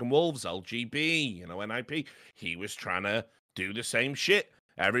Copenhagen Wolves, LGB, NIP. He was trying to do the same shit.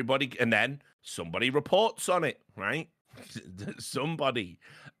 Everybody, and then somebody reports on it, right? Somebody,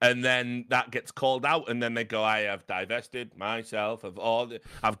 and then that gets called out, and then they go, I have divested myself of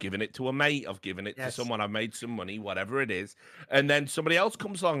I've given it to a mate, I've given it to someone, I've made some money, whatever it is, and then somebody else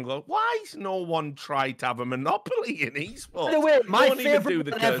comes along and goes, why's no one tried to have a monopoly in esports? By the way, my don't even do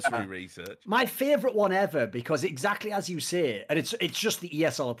the cursory research. My favorite one ever, because exactly as you say, and it's just the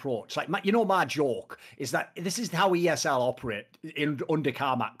ESL approach. Like, my joke is that this is how ESL operate under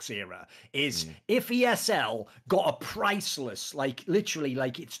Carmack's era. Is if ESL got a priceless, like literally,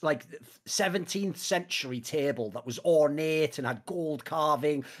 like it's like 17th century table that was ornate and had gold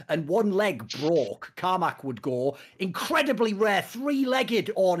carving, and one leg broke, Carmack would go, incredibly rare 3-legged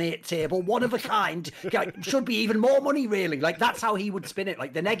ornate table, one of a kind, should be even more money, really. Like, that's how he would spin it.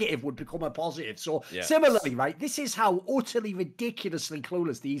 Like, the negative would become a positive. So similarly, right, this is how utterly ridiculously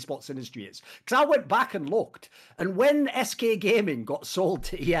clueless the esports industry is. Because I went back and looked, and when SK Gaming got sold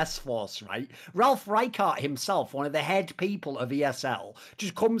to ES Force, right, Ralph Reichart himself, one of the head people of ESL,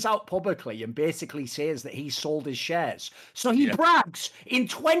 just comes out publicly and basically says that he sold his shares. So he brags in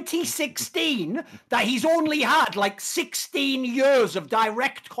 2016 that he's only had like 16 years of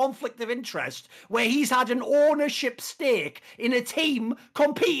direct conflict of interest where he's had an ownership stake in a team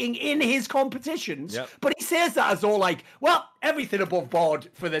competing in his competitions. But he says that as though like, well, everything above board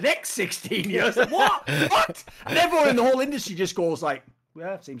for the next 16 years. What? And everyone in the whole industry just goes like,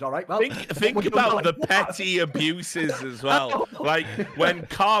 Yeah, seems all right. Well, think about the petty abuses as well. Like when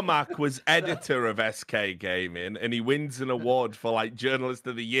Carmack was editor of SK Gaming and he wins an award for like Journalist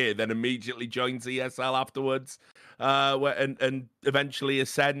of the Year, then immediately joins ESL afterwards, and eventually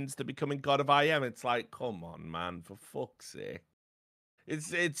ascends to becoming God of IM. It's like, come on, man, for fuck's sake.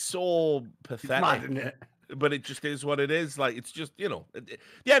 It's so pathetic. It's mad, isn't it? But it just is what it is. Like, it's just, at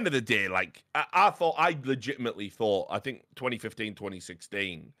the end of the day, like, I legitimately thought, I think 2015,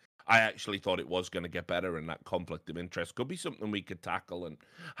 2016, I actually thought it was going to get better, and that conflict of interest could be something we could tackle and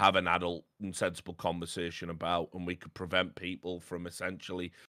have an adult and sensible conversation about, and we could prevent people from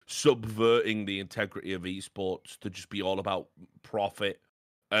essentially subverting the integrity of esports to just be all about profit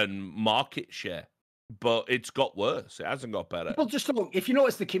and market share. But it's got worse. It hasn't got better. People just don't. If you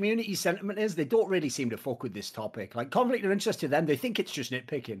notice, the community sentiment is they don't really seem to fuck with this topic. Like conflict of interest to them, they think it's just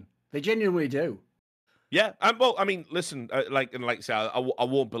nitpicking. They genuinely do. Yeah, well, I mean, listen, like I say, I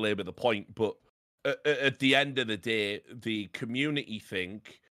won't belabor the point, but at the end of the day, the community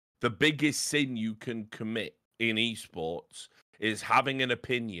think the biggest sin you can commit in esports is having an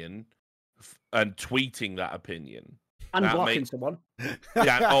opinion and tweeting that opinion. And blocking someone.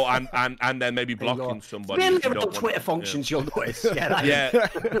 Yeah. And then maybe blocking somebody. Really about Twitter functions, you'll notice. Yeah.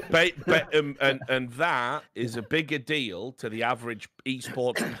 And that is a bigger deal to the average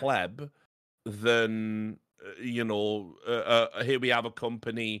esports pleb than here we have a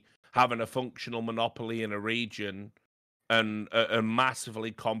company having a functional monopoly in a region and a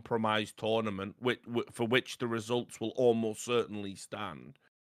massively compromised tournament, for which the results will almost certainly stand.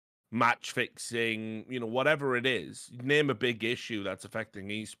 Match fixing, whatever it is, name a big issue that's affecting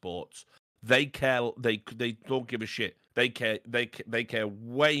esports. They care. They don't give a shit. They care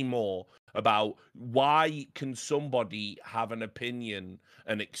way more about why can somebody have an opinion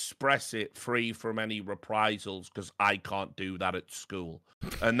and express it free from any reprisals, because I can't do that at school.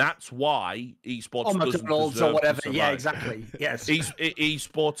 And that's why esports doesn't deserve or whatever. To survive. Yeah, exactly. Yes.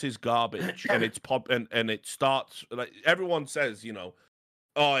 Esports is garbage, and it's and it starts, like everyone says,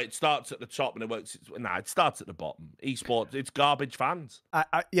 oh, it starts at the top and it works. Nah, it starts at the bottom. Esports, it's garbage fans.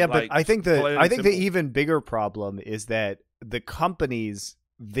 Yeah, but I think the even bigger problem is that the companies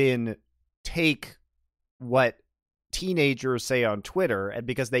then take what teenagers say on Twitter, and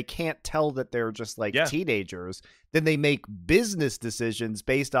because they can't tell that they're just like teenagers, then they make business decisions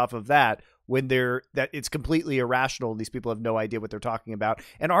based off of that, when that it's completely irrational and these people have no idea what they're talking about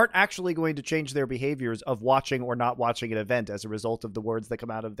and aren't actually going to change their behaviors of watching or not watching an event as a result of the words that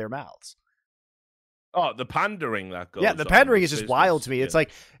come out of their mouths. Oh, the pandering that goes. Yeah, the pandering is just wild to me. Yeah. It's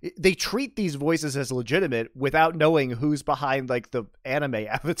like they treat these voices as legitimate without knowing who's behind like the anime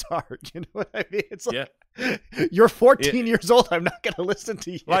avatar. You know what I mean? It's like, you're 14 years old. I'm not going to listen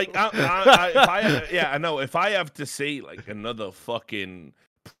to you. Like, I know. If I have to see like another fucking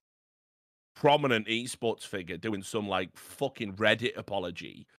prominent esports figure doing some like fucking Reddit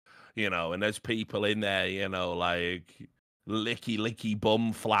apology, and there's people in there, like licky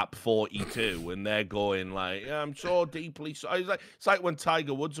bum flap 42, and they're going like, I'm so deeply so. It's like when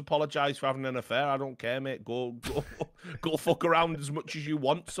Tiger Woods apologized for having an affair. I don't care, mate. Go fuck around as much as you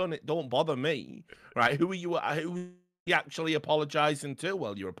want, son. It don't bother me, right? Who are you actually apologizing to?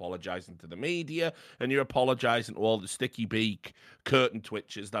 Well, you're apologizing to the media, and you're apologizing to all the sticky beak curtain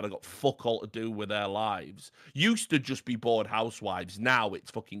twitchers that have got fuck all to do with their lives. Used to just be bored housewives. Now it's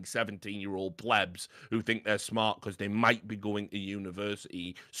fucking 17-year-old plebs who think they're smart because they might be going to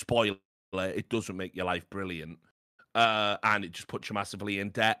university. Spoiler, it doesn't make your life brilliant. And it just puts you massively in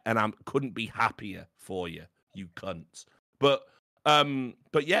debt, and I couldn't be happier for you, you cunts.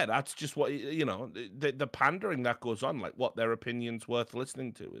 But yeah, that's just what, the pandering that goes on. Like, what, their opinions worth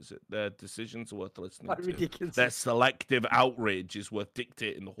listening to? Is it their decisions worth listening to? Ridiculous. Their selective outrage is worth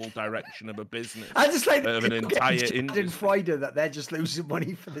dictating the whole direction of a business. I just like of an entire industry. Friday that they're just losing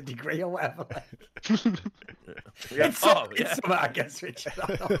money for the degree or whatever. It's something, I guess, Richard.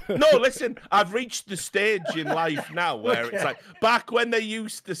 No, listen, I've reached the stage in life now where it's like, back when they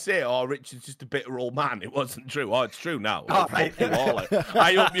used to say, oh, Richard's just a bitter old man. It wasn't true. Oh, it's true now.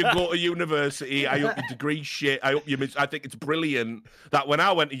 I hope you go to university. I hope your degree's shit. I think it's brilliant that when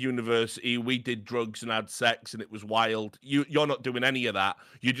I went to university, we did drugs and had sex and it was wild. You're not doing any of that.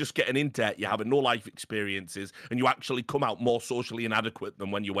 You're just getting in debt. You're having no life experiences, and you actually come out more socially inadequate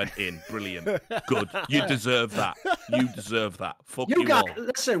than when you went in. Brilliant. Good. You deserve that. You deserve that. Fuck you guys, all.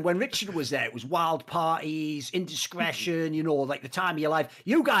 listen, when Richard was there, it was wild parties, indiscretion, like the time of your life.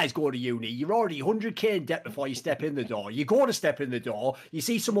 You guys go to uni, you're already 100k in debt before you step in the door. You go to step in the door, you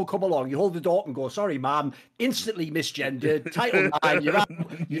see someone come along, you hold the door and go, sorry, ma'am, instantly misgendered, Title 9, you're out,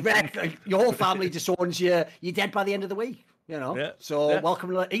 you're wrecked, your whole family disowns you, you're dead by the end of the week. You know, Yeah, so yeah. welcome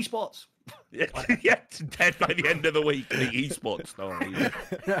to esports. Yeah, yeah, it's dead by the end of the week. The esports story.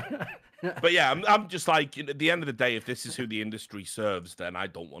 But yeah, I'm just like, at the end of the day, if this is who the industry serves, then I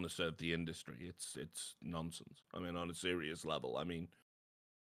don't want to serve the industry. It's nonsense. I mean, on a serious level, I mean,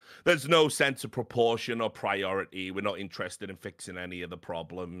 there's no sense of proportion or priority. We're not interested in fixing any of the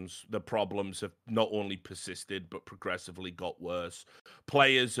problems. The problems have not only persisted, but progressively got worse.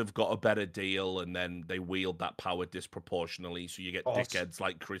 Players have got a better deal, and then they wield that power disproportionately. So you get dickheads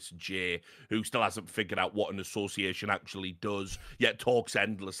like Chris J, who still hasn't figured out what an association actually does, yet talks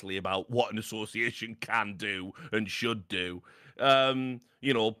endlessly about what an association can do and should do.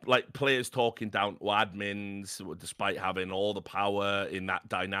 You know, like players talking down to admins, despite having all the power in that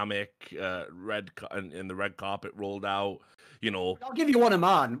dynamic, in the red carpet rolled out. You know, I'll give you one of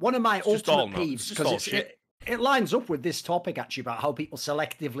mine. One of my ultimate peeves, because it lines up with this topic actually about how people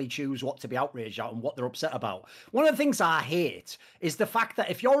selectively choose what to be outraged at and what they're upset about. One of the things I hate is the fact that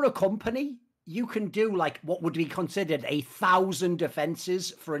if you're a company, you can do like what would be considered 1,000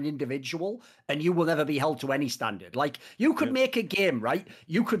 offenses for an individual, and you will never be held to any standard. Like you could make a game, right?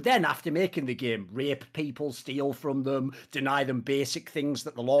 You could then, after making the game, rape people, steal from them, deny them basic things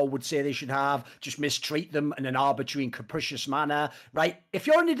that the law would say they should have, just mistreat them in an arbitrary and capricious manner, right? If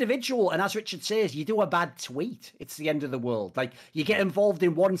you're an individual, and as Richard says, you do a bad tweet, it's the end of the world. Like you get involved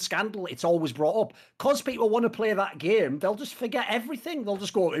in one scandal, it's always brought up. Because people want to play that game, they'll just forget everything. They'll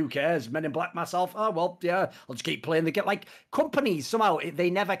just go, who cares? Men in Black myself. Oh, well, yeah, I'll just keep playing the game. Like companies, somehow, they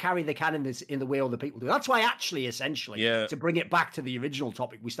never carry the can in the way other people do. That's why actually, essentially, to bring it back to the original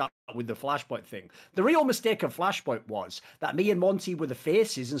topic, we start with the Flashpoint thing. The real mistake of Flashpoint was that me and Monty were the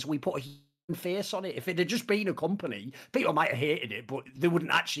faces, and so we put a human face on it. If it had just been a company, people might have hated it, but they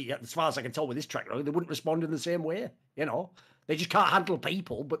wouldn't actually, as far as I can tell with this track, they wouldn't respond in the same way, you know? They just can't handle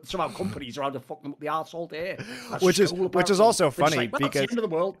people, but somehow companies are out to fuck them up the arse all day. Which is also funny like, well, because it's the end of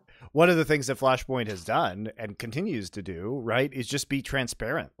the world. One of the things that Flashpoint has done and continues to do, right, is just be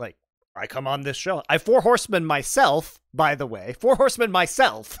transparent. Like, I come on this show. I Four Horsemen myself, by the way. Four Horsemen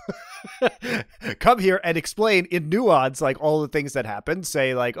myself. Come here and explain in nuance, like, all the things that happened.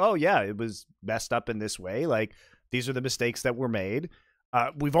 Say, like, oh, yeah, it was messed up in this way. Like, these are the mistakes that were made.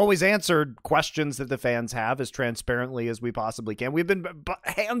 We've always answered questions that the fans have as transparently as we possibly can. We've been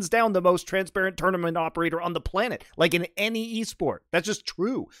hands down the most transparent tournament operator on the planet, like in any esport. That's just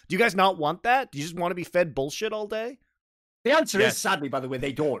true. Do you guys not want that? Do you just want to be fed bullshit all day? The answer is, sadly, by the way,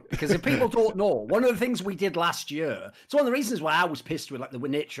 they don't. Because if people don't know, one of the things we did last year, it's one of the reasons why I was pissed with like the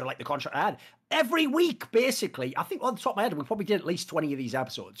nature, like the contract I had. Every week, basically, I think on the top of my head, we probably did at least 20 of these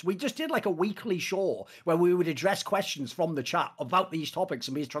episodes. We just did like a weekly show where we would address questions from the chat about these topics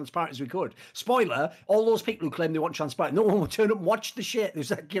and be as transparent as we could. Spoiler, all those people who claim they want transparent, no one would turn up and watch the shit. There's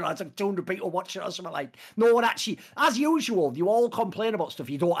like, it's like 200 people watching it or something like. No one actually, as usual, you all complain about stuff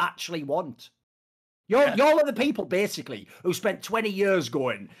you don't actually want. Y'all are the people, basically, who spent 20 years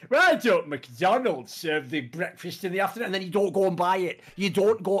going, right up McDonald's serve the breakfast in the afternoon, and then you don't go and buy it. You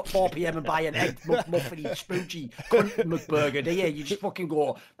don't go at 4 p.m. and buy an egg muffiny, spoochy McBurger, do you? You just fucking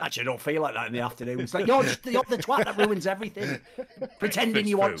go, actually, I don't feel like that in the afternoon. It's like, you're the twat that ruins everything, pretending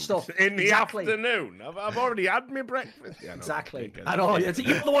you want stuff. In the afternoon? I've already had my breakfast. Yeah, exactly. I know. You're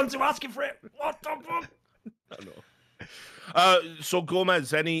the ones who are asking for it. What the fuck? I know. So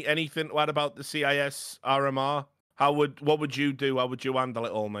GoMeZ, anything to add about the CIS RMR? What would you do? How would you handle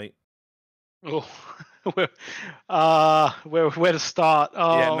it all, mate? Oh, where to start?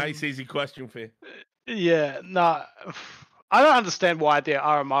 Yeah, nice easy question for you. Yeah, no, I don't understand why the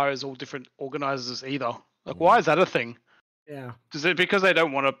RMR is all different organizers either. Like, why is that a thing? Yeah, is it because they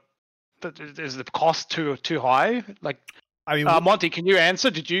don't want to? Is the cost too high? Like, I mean, Monty, can you answer?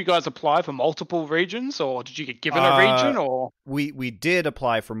 Did you guys apply for multiple regions, or did you get given a region? Or we did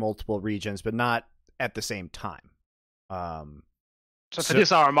apply for multiple regions, but not at the same time. So for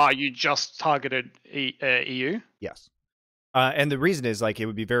this RMR, you just targeted EU? Yes. And the reason is, like, it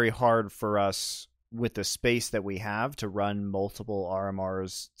would be very hard for us with the space that we have to run multiple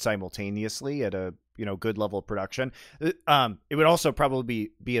RMRs simultaneously at a good level of production. It would also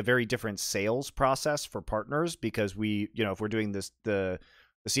probably be a very different sales process for partners, because we, if we're doing this, the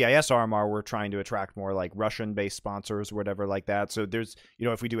CIS RMR, we're trying to attract more like Russian-based sponsors or whatever like that. So there's,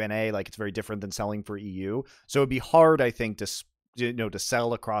 if we do NA, like, it's very different than selling for EU. So it'd be hard, I think, to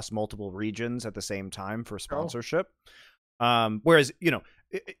sell across multiple regions at the same time for sponsorship. Whereas,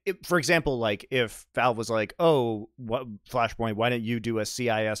 for example, like if Valve was like, oh, what Flashpoint, why don't you do a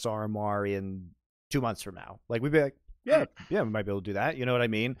CIS RMR in 2 months from now? Like, we'd be like, yeah, we might be able to do that. You know what I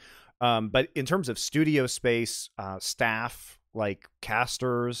mean? But in terms of studio space, staff, like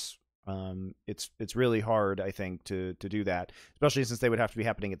casters, It's really hard, I think, to do that, especially since they would have to be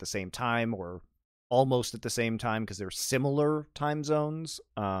happening at the same time or almost at the same time because they're similar time zones.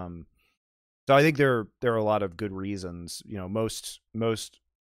 So I think there are a lot of good reasons. Most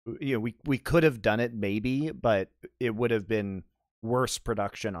we could have done it maybe, but it would have been worse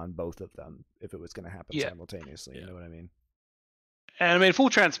production on both of them if it was going to happen simultaneously. You know what I mean? And I mean, full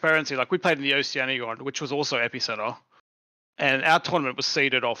transparency, like we played in the Oceania one, which was also Epicenter, and our tournament was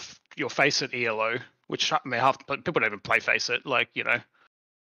seeded off your Faceit ELO, which I mean, half people don't even play Faceit,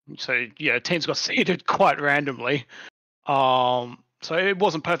 so teams got seeded quite randomly. So it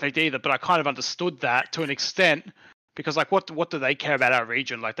wasn't perfect either, but I kind of understood that to an extent because, like, what do they care about our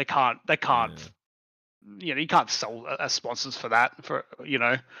region? Like, they can't, you can't sell as sponsors for that,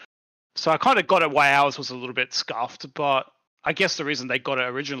 So I kind of got it why ours was a little bit scuffed, but I guess the reason they got it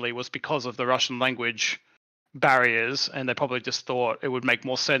originally was because of the Russian language barriers, and they probably just thought it would make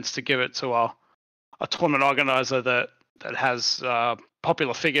more sense to give it to a tournament organizer that has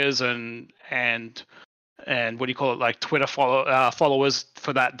popular figures and what do you call it, like Twitter followers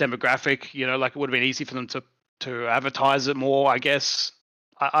for that demographic. Like it would have been easy for them to advertise it more, I guess.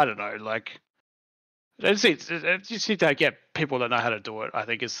 I don't know, like you just need to get people that know how to do it, I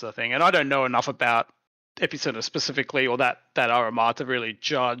think is the thing. And I don't know enough about Epicenter specifically or that RMR to really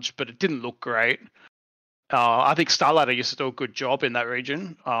judge, but it didn't look great. I think Starladder used to do a good job in that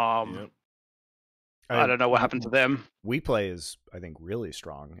region. I don't know what happened to them. WePlay is, I think, really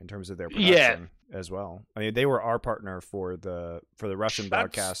strong in terms of their production as well. I mean, they were our partner for the Russian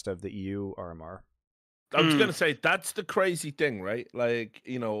broadcast of the EU RMR. I was going to say, that's the crazy thing, right? Like,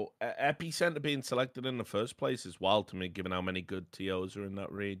 Epicenter being selected in the first place is wild to me, given how many good TOs are in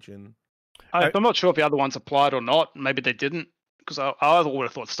that region. I'm not sure if the other ones applied or not. Maybe they didn't, because I would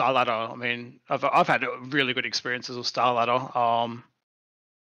have thought Starladder. I mean, I've had really good experiences with Starladder.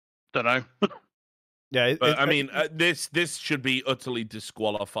 Don't know. Yeah, but I mean, this should be utterly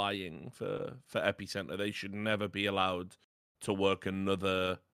disqualifying for Epicenter. They should never be allowed to work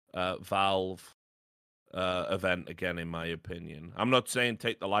another Valve event again, in my opinion. I'm not saying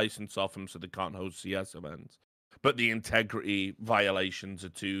take the license off them so they can't host CS events, but the integrity violations are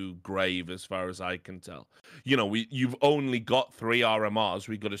too grave as far as I can tell. You've only got 3 RMRs.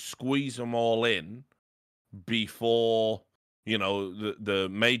 We've got to squeeze them all in before, the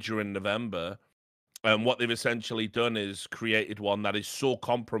major in November. And what they've essentially done is created one that is so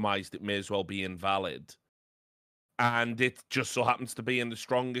compromised it may as well be invalid. And it just so happens to be in the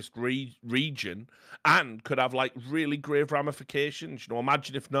strongest region and could have like really grave ramifications.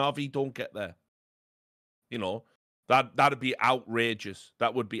 Imagine if Na'Vi don't get there. That'd be outrageous.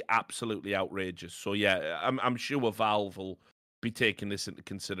 That would be absolutely outrageous. So yeah, I'm sure Valve will be taking this into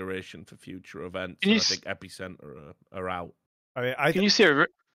consideration for future events. And I think Epicenter are out. I mean, can you see?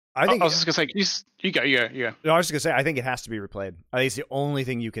 I was just gonna say, you go. No, I was just gonna say, I think it has to be replayed. I think it's the only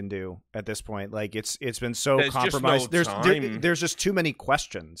thing you can do at this point. Like it's been so compromised. There's just too many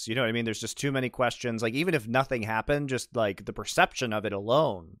questions. You know what I mean? There's just too many questions. Like even if nothing happened, just like the perception of it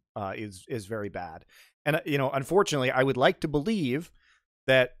alone is very bad. And unfortunately, I would like to believe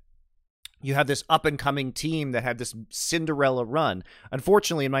that you have this up and coming team that had this Cinderella run.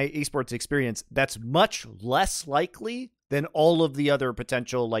 Unfortunately, in my esports experience, that's much less likely than all of the other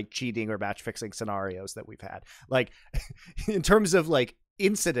potential like cheating or match fixing scenarios that we've had. Like in terms of like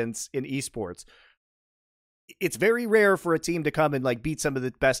incidents in esports, it's very rare for a team to come and like beat some of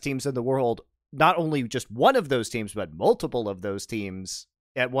the best teams in the world. Not only just one of those teams, but multiple of those teams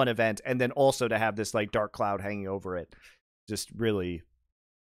at one event. And then also to have this like dark cloud hanging over it. It's really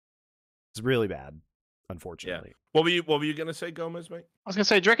bad, unfortunately. Yeah. What were you going to say, GoMeZ, mate? I was going to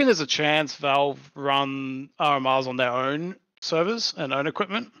say, do you reckon there's a chance Valve run RMRs on their own servers and own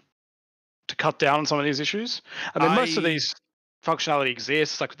equipment to cut down on some of these issues? I mean, most of these functionality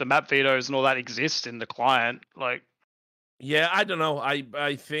exists, like the map vetoes and all that exists in the client. Like, yeah, I don't know.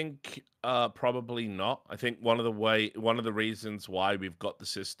 I think probably not. I think one of the reasons why we've got the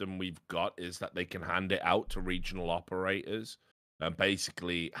system we've got is that they can hand it out to regional operators and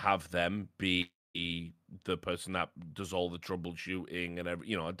basically have them be the person that does all the troubleshooting and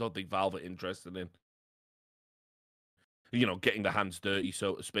I don't think Valve are interested in getting their hands dirty,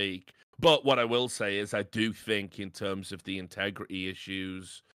 so to speak. But what I will say is I do think in terms of the integrity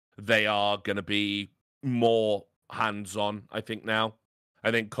issues, they are going to be more hands-on, I think now.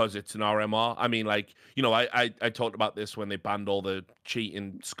 I think because it's an RMR. I mean, like, I talked about this when they banned all the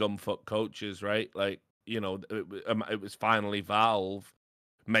cheating scumfuck coaches, right? Like, it was finally Valve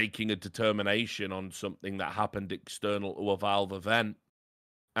making a determination on something that happened external to a Valve event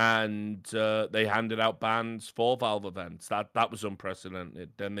and they handed out bans for Valve events. That was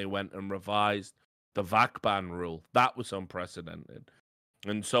unprecedented. Then they went and revised the VAC ban rule. That was unprecedented.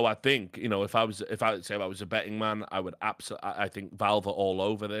 And so I think, if I was a betting man, I would I think Valve are all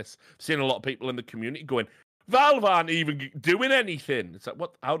over this. I've seen a lot of people in the community going, Valve aren't even doing anything. It's like,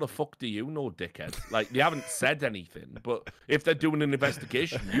 what? How the fuck do you know, dickhead? Like, they haven't said anything. But if they're doing an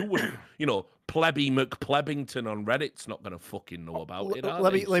investigation, you wouldn't, Plebby McPlebbington on Reddit's not going to fucking know about it.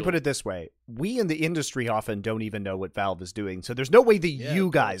 Let me put it this way. We in the industry often don't even know what Valve is doing. So there's no way that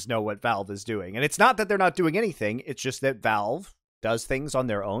you guys know what Valve is doing. And it's not that they're not doing anything. It's just that Valve does things on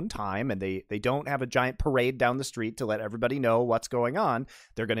their own time, and they don't have a giant parade down the street to let everybody know what's going on.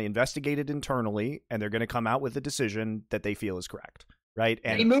 They're going to investigate it internally, and they're going to come out with a decision that they feel is correct, right?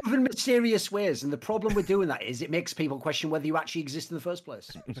 And they move in mysterious ways, and the problem with doing that is it makes people question whether you actually exist in the first place.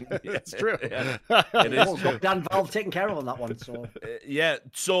 It's true. Yeah. It is. Got Dan Valve taken care of on that one. So yeah,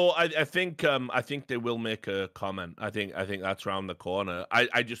 so I think they will make a comment. I think that's around the corner.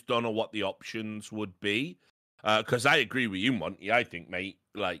 I just don't know what the options would be. Because I agree with you, Monty. I think, mate,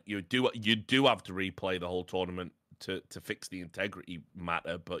 like you do have to replay the whole tournament to fix the integrity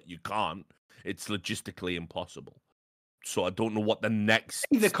matter, but you can't. It's logistically impossible. So I don't know what the next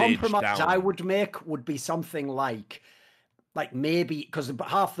compromise I would make would be something like maybe, because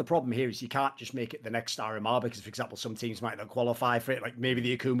half the problem here is you can't just make it the next RMR because, for example, some teams might not qualify for it. Like maybe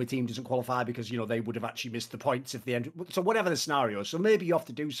the Akuma team doesn't qualify because, they would have actually missed the points if they end. So whatever the scenario. So maybe you have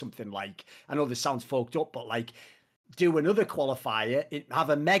to do something like, I know this sounds fucked up, but like do another qualifier, have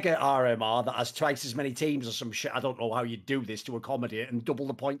a mega RMR that has twice as many teams or some shit. I don't know how you do this to accommodate and double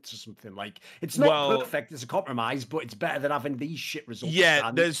the points or something. Like it's not perfect as a compromise, but it's better than having these shit results.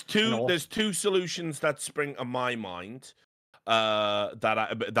 Yeah, there's two solutions that spring to my mind.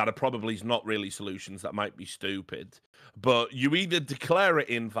 That are probably not really solutions, that might be stupid, but you either declare it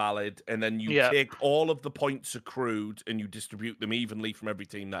invalid and then you take all of the points accrued and you distribute them evenly from every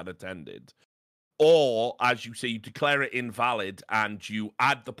team that attended, or as you say, you declare it invalid and you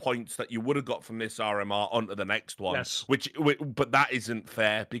add the points that you would have got from this RMR onto the next one. Yes. But that isn't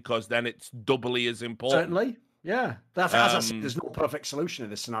fair because then it's doubly as important. Certainly. Yeah, that's as I said, there's no perfect solution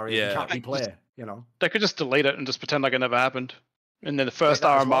in this scenario. Yeah. You can't replay, They could just delete it and just pretend like it never happened. And then the first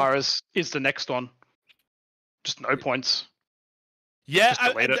RMR is the next one. Just no points. Yeah,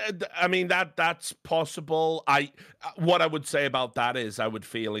 I mean that's possible. What I would say about that is I would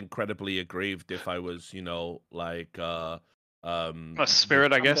feel incredibly aggrieved if I was, a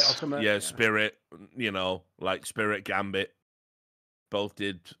Spirit, I guess. Yeah, Spirit, like Spirit Gambit. Both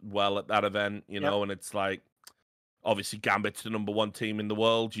did well at that event, and it's like, obviously Gambit's the #1 team in the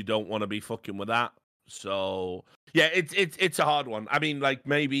world. You don't want to be fucking with that. So yeah, it's a hard one. I mean, like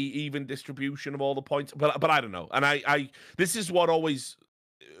maybe even distribution of all the points, but I don't know. And I this is what always,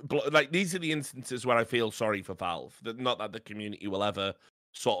 like, these are the instances where I feel sorry for Valve. Not that the community will ever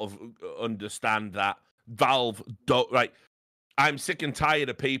sort of understand that Valve don't, like. I'm sick and tired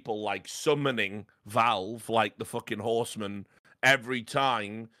of people like summoning Valve like the fucking horseman every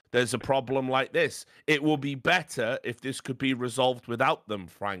time there's a problem like this. It will be better if this could be resolved without them,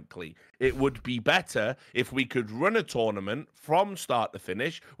 frankly. It would be better if we could run a tournament from start to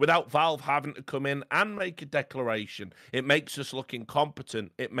finish without Valve having to come in and make a declaration. It makes us look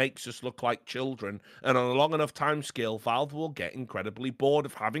incompetent. It makes us look like children. And on a long enough time scale, Valve will get incredibly bored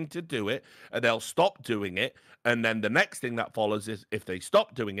of having to do it, and they'll stop doing it. And then the next thing that follows is, if they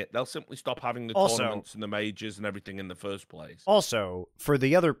stop doing it, they'll simply stop having the tournaments and the majors and everything in the first place. Also, for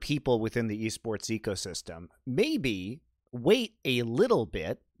the other people within the esports ecosystem, maybe wait a little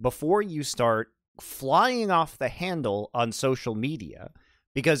bit before you start flying off the handle on social media,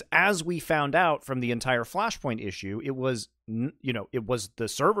 because as we found out from the entire Flashpoint issue, it was, it was the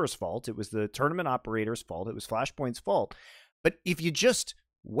server's fault. It was the tournament operator's fault. It was Flashpoint's fault. But if you just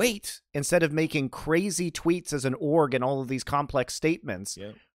wait, instead of making crazy tweets as an org and all of these complex statements,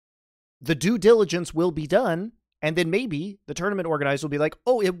 the due diligence will be done. And then maybe the tournament organizer will be like,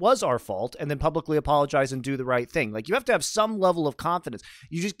 oh, it was our fault, and then publicly apologize and do the right thing. Like, you have to have some level of confidence.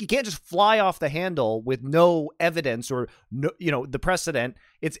 You can't just fly off the handle with no evidence or no, the precedent.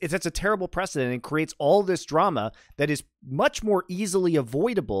 It's a terrible precedent and creates all this drama that is much more easily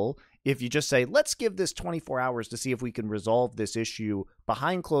avoidable if you just say, let's give this 24 hours to see if we can resolve this issue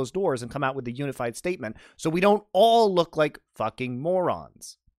behind closed doors and come out with a unified statement so we don't all look like fucking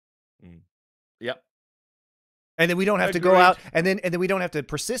morons. Yep. And then we don't have to go out, and then we don't have to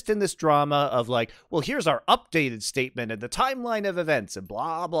persist in this drama of like, well, here's our updated statement and the timeline of events and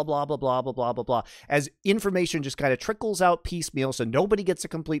blah, blah, blah, blah, blah, blah, blah, blah, blah. As information just kind of trickles out piecemeal so nobody gets a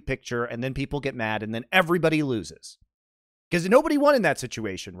complete picture, and then people get mad, and then everybody loses. Because nobody won in that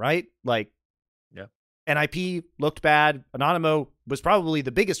situation, right? Like, yeah, NIP looked bad. Anonymous was probably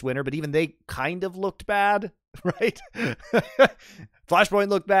the biggest winner, but even they kind of looked bad, right? Flashpoint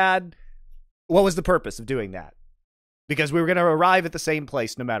looked bad. What was the purpose of doing that? Because we were going to arrive at the same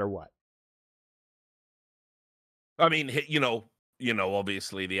place no matter what. I mean,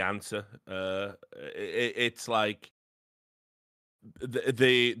 obviously the answer. It's like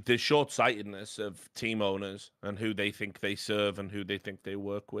the short-sightedness of team owners and who they think they serve and who they think they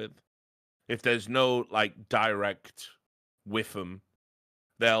work with. If there's no like direct with them,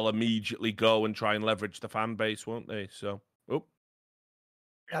 they'll immediately go and try and leverage the fan base, won't they? So,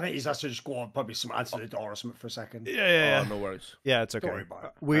 I think he's has to just go on, probably some answer the door or something for a second. Yeah. Oh, no worries. Yeah, it's okay. Don't worry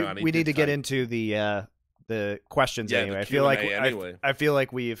about it. We need to get into the questions anyway. I feel like I feel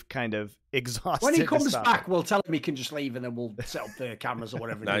like we've kind of exhausted. When he comes back, we'll tell him he can just leave, and then we'll set up the cameras or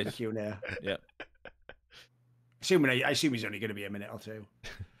whatever. Nice. In the Q&A. Yeah. I assume he's only going to be a minute or two.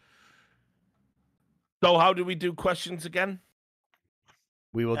 So how do we do questions again?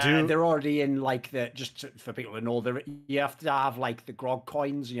 We will do. They're already in like for people to know, you have to have like the grog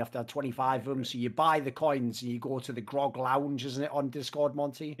coins, and you have to have 25 of them. So you buy the coins and you go to the grog lounge, isn't it, on Discord,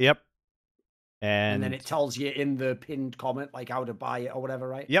 Monty? Yep. And then it tells you in the pinned comment like how to buy it or whatever,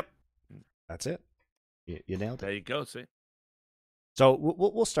 right? Yep. That's it. You nailed it. There you go. See. So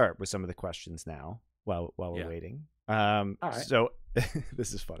we'll start with some of the questions now while we're waiting. All right. So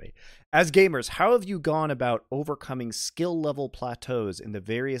this is funny. As gamers, how have you gone about overcoming skill level plateaus in the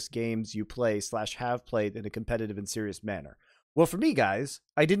various games you play / have played in a competitive and serious manner? Well, for me, guys,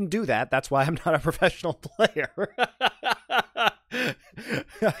 I didn't do that. That's why I'm not a professional player.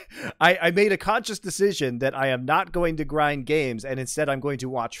 I made a conscious decision that I am not going to grind games, and instead I'm going to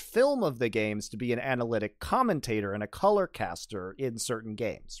watch film of the games to be an analytic commentator and a color caster in certain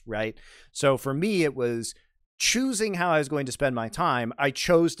games, right? So for me, it was choosing how I was going to spend my time. I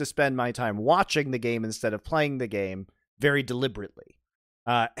chose to spend my time watching the game instead of playing the game very deliberately.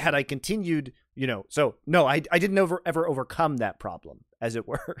 Had I continued, so no, I didn't ever overcome that problem, as it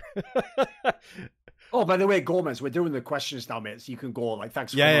were. Oh, by the way, GoMeZ, we're doing the questions now, mate. So you can go. Like,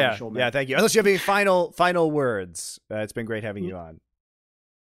 thanks for coming on the show, mate. Yeah, thank you. Unless you have any final words, it's been great having you on.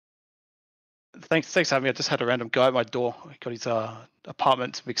 Thanks for having me. I just had a random guy at my door. He got his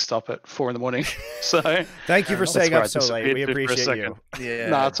apartment mixed up at 4 a.m. So thank you for staying up so late. We appreciate you. Yeah,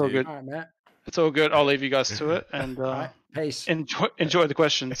 no, it's all good. All right, Matt. It's all good. I'll leave you guys to it and peace. Enjoy the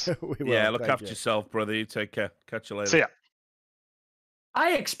questions. Yeah, look after yourself, brother. You take care. Catch you later. See ya.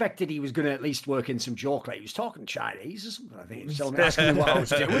 I expected he was going to at least work in some joke, like he was talking Chinese or something. I think he was telling me, asking me what I was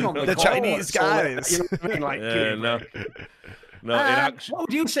doing on the call. Chinese guys. So, you know what I mean? Like, no. What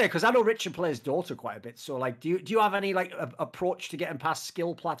would you say? Because I know Richard plays Dota quite a bit. So, like, do you have any like approach to getting past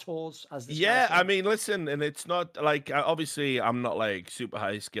skill plateaus? I mean, listen, and it's not like obviously I'm not like super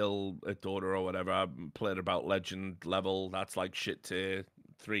high skill at Dota or whatever. I've played about legend level. That's like shit tier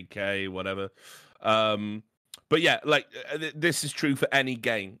 3K, whatever. But yeah, like this is true for any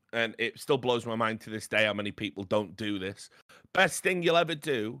game, and it still blows my mind to this day how many people don't do this. Best thing you'll ever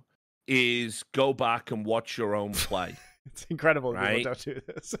do is go back and watch your own play. It's incredible right? People don't do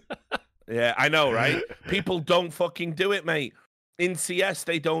this. Yeah, I know, right? People don't fucking do it, mate. In CS,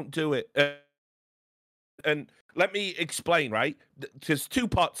 they don't do it. And let me explain, right? There's two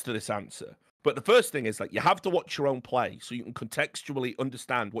parts to this answer. But the first thing is, like, you have to watch your own play so you can contextually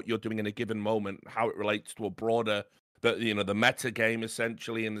understand what you're doing in a given moment, how it relates to a broader, the meta game,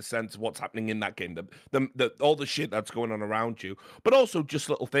 essentially, in the sense of what's happening in that game, all the shit that's going on around you. But also just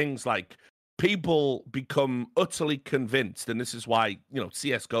little things like people become utterly convinced, and this is why,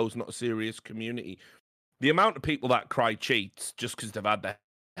 CSGO is not a serious community. The amount of people that cry cheats just because they've had their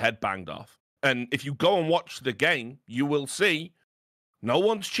head banged off. And if you go and watch the game, you will see no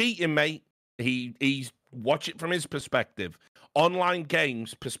one's cheating, mate. He's watch it from his perspective. Online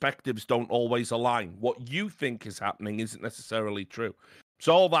games perspectives don't always align. What you think is happening isn't necessarily true.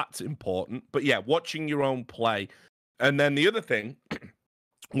 So all that's important. But yeah, watching your own play. And then the other thing,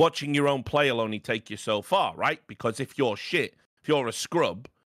 watching your own play will only take you so far, right? Because if you're shit, if you're a scrub,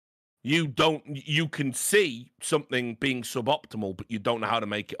 you can see something being suboptimal, but you don't know how to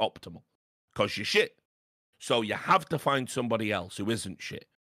make it optimal because you're shit. So you have to find somebody else who isn't shit.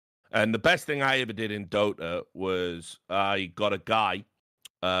 And the best thing I ever did in Dota was I got a guy,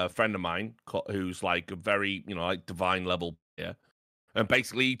 a friend of mine, who's like a very, like divine level player. And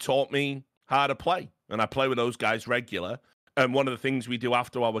basically he taught me how to play. And I play with those guys regular. And one of the things we do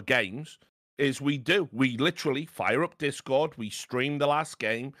after our games is we literally fire up Discord. We stream the last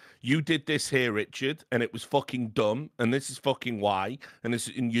game. You did this here, Richard, and it was fucking dumb. And this is fucking why. And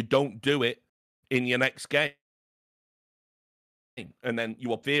you don't do it in your next game. and then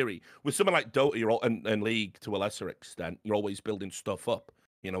your theory with something like Dota, and League to a lesser extent, you're always building stuff up,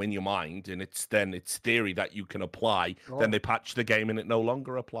 in your mind, and it's theory that you can apply. Then they patch the game and it no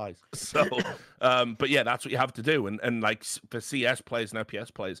longer applies. So, but yeah, that's what you have to do. And like for CS players and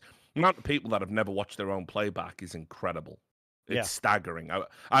FPS players, the amount of people that have never watched their own playback is incredible. It's staggering.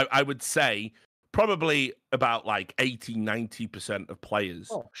 I would say probably about like 80-90% of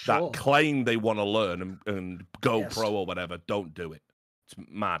players that claim they want to learn and go pro or whatever don't do it. It's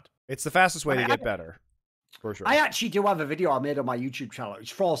mad. It's the fastest way to get better. For sure. I actually do have a video I made on my YouTube channel. It's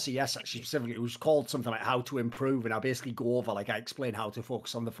for CS, actually, specifically. It was called something like How to Improve, and I basically go over, I explain how to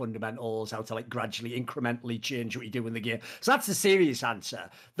focus on the fundamentals, how to, gradually, incrementally change what you do in the game. So that's the serious answer.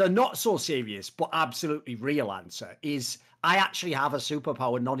 The not so serious, but absolutely real answer is I actually have a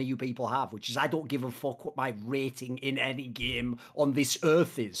superpower none of you people have, which is I don't give a fuck what my rating in any game on this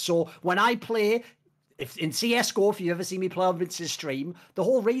earth is. So when I play... If in CSGO, if you've ever seen me play on Vince's stream, the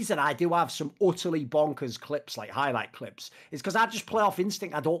whole reason I do have some utterly bonkers clips, like highlight clips, is because I just play off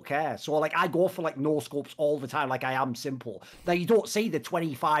instinct. I don't care. So I go for no scopes all the time, like I am simple. Now you don't see the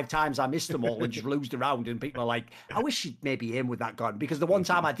 25 times I missed them all and just losed around, and people are like, I wish you'd maybe aim with that gun, because the one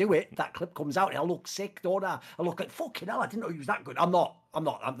time I do it, that clip comes out and I look sick, don't I? I look like, fucking hell, I didn't know he was that good. I'm not. I'm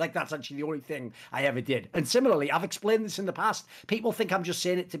like, that's actually the only thing I ever did. And similarly, I've explained this in the past. People think I'm just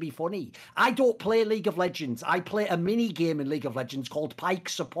saying it to be funny. I don't play League of Legends. I play a mini game in League of Legends called Pike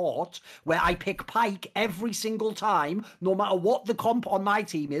Support, where I pick Pike every single time, no matter what the comp on my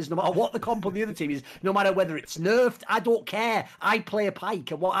team is, no matter what the comp on the other team is, no matter whether it's nerfed, I don't care. I play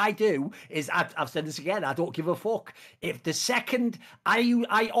Pike, and what I do is, I've said this again, I don't give a fuck. If the second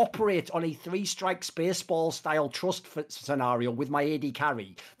I operate on a 3-strike Spaceball style trust scenario with my AD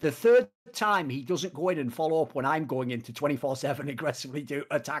carry, the third time he doesn't go in and follow up when I'm going into 24/7 aggressively to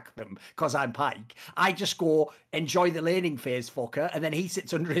attack them because I'm Pike, I just go enjoy the laning phase, fucker, and then he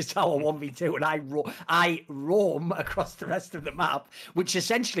sits under his tower 1v2 and I roam across the rest of the map, which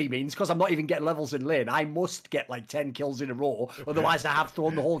essentially means, because I'm not even getting levels in lane, I must get 10 kills in a row, otherwise I have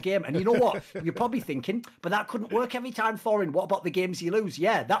thrown the whole game. And you know what? You're probably thinking, but that couldn't work every time, Thorin. What about the games you lose?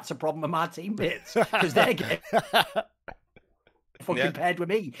 Yeah, that's a problem with my teammates, because they're getting compared with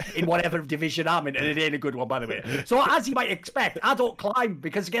me in whatever division I'm in, and it ain't a good one, by the way. So as you might expect, I don't climb,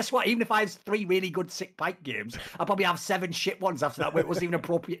 because guess what? Even if I have 3 really good sick Pike games, I'll probably have 7 shit ones after that where it wasn't even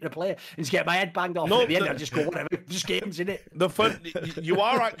appropriate to play, and just get my head banged off. At the end, I just go, whatever, just games in it. You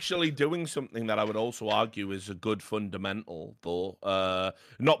are actually doing something that I would also argue is a good fundamental, though.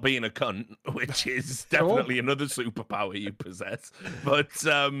 Not being a cunt, which is definitely another superpower you possess.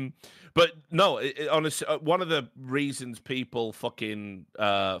 But no, honestly, one of the reasons people fucking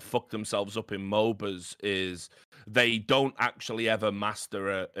fuck themselves up in MOBAs is they don't actually ever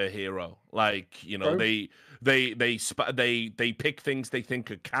master a hero. They pick things they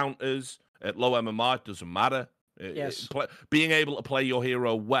think are counters. At low MMR, it doesn't matter. Yes. Being able to play your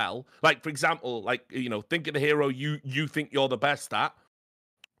hero well, for example, think of the hero you think you're the best at.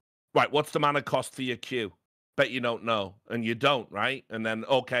 Right, what's the mana cost for your Q? Bet you don't know, and you don't, right? And then,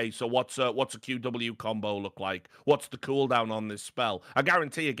 okay, so what's a QW combo look like? What's the cooldown on this spell? I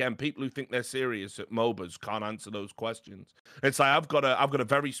guarantee, again, people who think they're serious at MOBAs can't answer those questions. It's like I've got a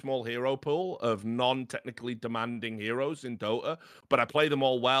very small hero pool of non-technically demanding heroes in Dota, but I play them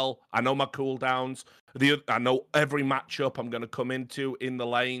all well. I know my cooldowns. I know every matchup I'm going to come into in the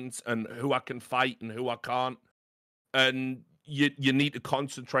lanes and who I can fight and who I can't. And you need to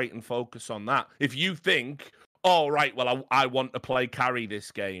concentrate and focus on that. If you think, oh, right, well, I want to play carry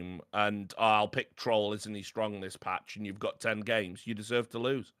this game and I'll pick Troll, isn't he strong this patch, and you've got 10 games, you deserve to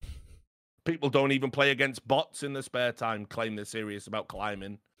lose. People don't even play against bots in their spare time, claim they're serious about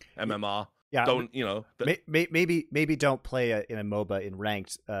climbing MMR. Yeah, don't, maybe don't play in a MOBA in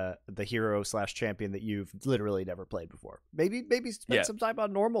ranked the hero / champion that you've literally never played before. Maybe spend some time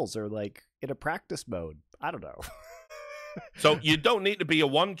on normals or in a practice mode. I don't know. So you don't need to be a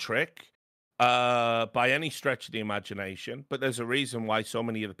one trick by any stretch of the imagination, but there's a reason why so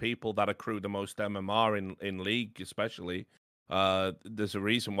many of the people that accrue the most MMR in League, especially, there's a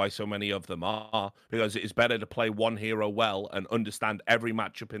reason why so many of them are, because it is better to play one hero well and understand every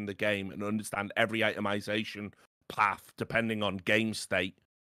matchup in the game and understand every itemization path depending on game state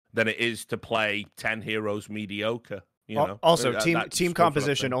than it is to play 10 heroes mediocre. Also, team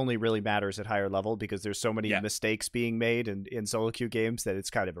composition only really matters at higher level because there's so many mistakes being made in solo queue games that it's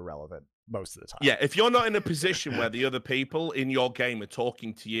kind of irrelevant most of the time. Yeah, if you're not in a position where the other people in your game are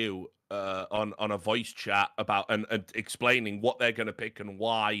talking to you on a voice chat about and explaining what they're going to pick and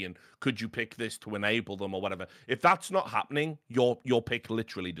why, and could you pick this to enable them or whatever, if that's not happening, your pick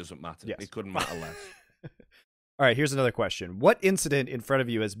literally doesn't matter. Yes. It couldn't matter less. All right, here's another question. What incident in front of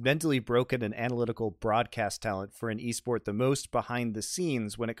you has mentally broken an analytical broadcast talent for an esport the most behind the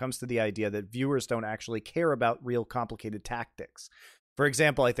scenes when it comes to the idea that viewers don't actually care about real complicated tactics? For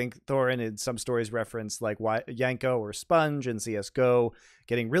example, I think Thorin in some stories referenced like Yanko or Sponge in CSGO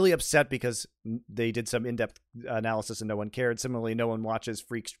getting really upset because they did some in-depth analysis and no one cared. Similarly, no one watches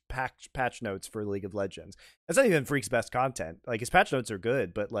Freak's patch notes for League of Legends. That's not even Freak's best content. Like, his patch notes are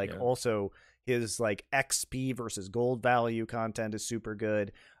good, but like also his like XP versus gold value content is super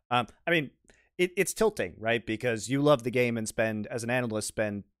good. I mean, it's tilting, right? Because you love the game and as an analyst,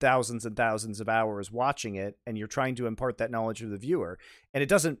 spend thousands and thousands of hours watching it, and you're trying to impart that knowledge to the viewer. And it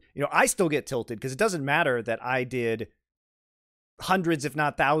doesn't, I still get tilted because it doesn't matter that I did hundreds, if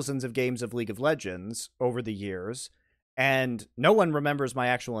not thousands of games of League of Legends over the years, and no one remembers my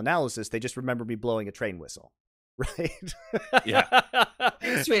actual analysis. They just remember me blowing a train whistle. Right. Yeah.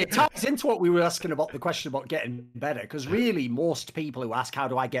 It ties into what we were asking about, the question about getting better, because really most people who ask how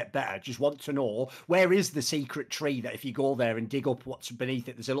do I get better just want to know where is the secret tree that if you go there and dig up what's beneath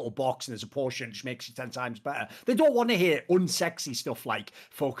it, there's a little box and there's a potion which makes you 10 times better. They don't want to hear unsexy stuff like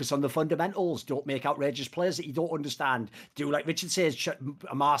focus on the fundamentals, don't make outrageous plays that you don't understand, do like Richard says,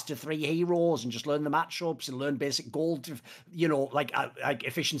 master 3 heroes and just learn the matchups and learn basic gold, like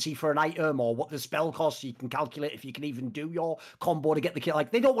efficiency for an item or what the spell costs, so you can calculate if you can even do your combo to get the kill.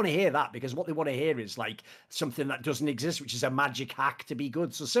 Like, they don't want to hear that, because what they want to hear is like something that doesn't exist, which is a magic hack to be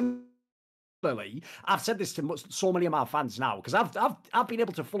good. So similarly, I've said this to so many of my fans now, because I've been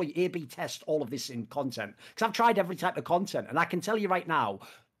able to fully A/B test all of this in content, because I've tried every type of content, and I can tell you right now,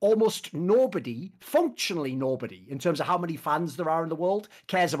 almost nobody, functionally nobody, in terms of how many fans there are in the world,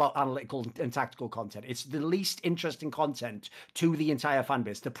 cares about analytical and tactical content. It's the least interesting content to the entire fan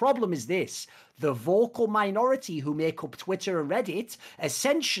base. The problem is this: the vocal minority who make up Twitter and Reddit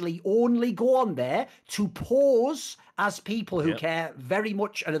essentially only go on there to pose as people who care very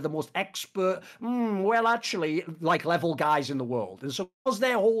much and are the most expert, like level guys in the world. And so because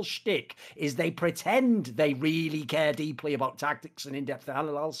their whole shtick is they pretend they really care deeply about tactics and in-depth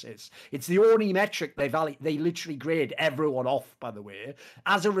analysis, it's the only metric they literally grade everyone off, by the way.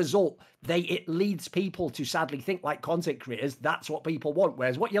 As a result, it leads people to sadly think like content creators, that's what people want.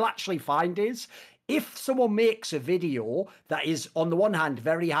 Whereas what you'll actually find is, if someone makes a video that is, on the one hand,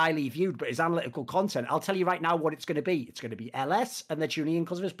 very highly viewed, but is analytical content, I'll tell you right now what it's going to be. It's going to be LS, and they're tuning in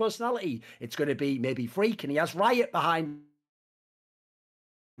because of his personality. It's going to be maybe Freak, and he has Riot behind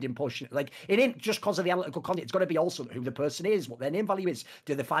him pushing it. Like, it ain't just because of the analytical content. It's got to be also who the person is, what their name value is.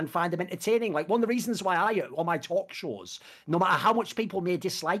 Do the fan find them entertaining? Like, one of the reasons why on my talk shows, no matter how much people may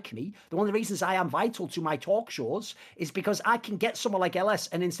dislike me, one of the reasons I am vital to my talk shows is because I can get someone like LS,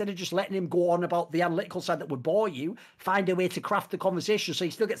 and instead of just letting him go on about the analytical side that would bore you, find a way to craft the conversation so he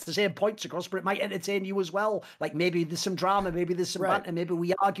still gets the same points across, but it might entertain you as well. Like, maybe there's some drama, maybe there's some banter, maybe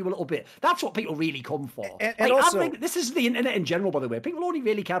we argue a little bit. That's what people really come for. And also, this is the internet in general, by the way. People only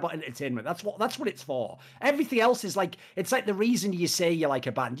really care about entertainment. That's what it's for. Everything else is like, it's like the reason you say you like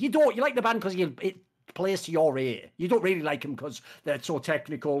a band. You like the band because it plays to your ear. You don't really like them because they're so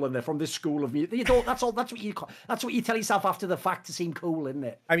technical and they're from this school of music. You don't. That's what you tell yourself after the fact to seem cool, isn't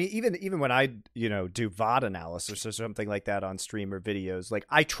it? I mean, even when I do VOD analysis or something like that on stream or videos, like,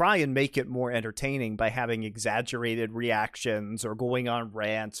 I try and make it more entertaining by having exaggerated reactions or going on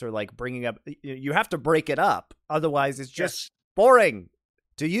rants or like bringing up. You have to break it up, otherwise it's just boring.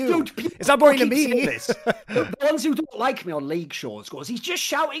 To you. Dude, it's not boring to me. The ones who don't like me on league shows goes, he's just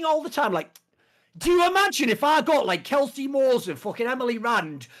shouting all the time. Like, do you imagine if I got like Kelsey Moores and fucking Emily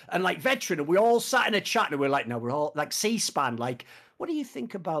Rand and like Veteran, and we all sat in a chat and we're like, no, we're all like C-SPAN, like, what do you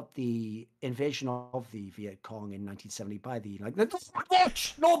think about the invasion of the Viet Cong in 1970 by the, like,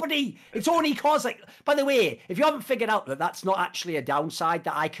 watch nobody. It's only cause, like, by the way, if you haven't figured out that that's not actually a downside,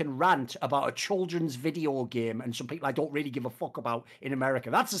 that I can rant about a children's video game and some people I don't really give a fuck about in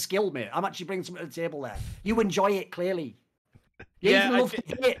America. That's a skill, mate. I'm actually bringing something to the table there. You enjoy it, clearly. You even love to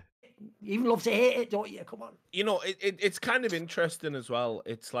hate it. You even love to hate it, don't you? Come on. It's kind of interesting as well.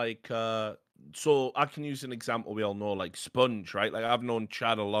 It's like, so I can use an example we all know, like Sponge, right? Like, I've known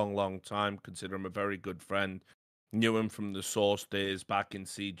Chad a long, long time, consider him a very good friend. Knew him from the Source days back in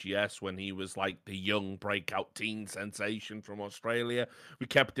CGS when he was like the young breakout teen sensation from Australia. We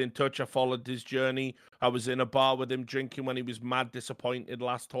kept in touch. I followed his journey. I was in a bar with him drinking when he was mad disappointed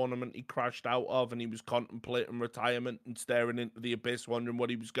last tournament he crashed out of, and he was contemplating retirement and staring into the abyss, wondering what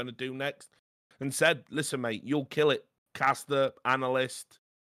he was going to do next. And said, listen, mate, you'll kill it. Caster, analyst,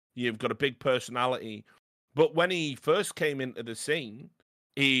 you've got a big personality. But when he first came into the scene,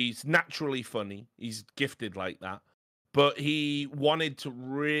 he's naturally funny. He's gifted like that. But he wanted to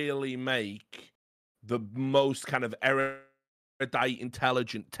really make the most kind of erudite,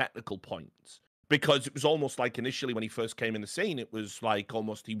 intelligent, technical points. Because it was almost like initially when he first came in the scene, it was like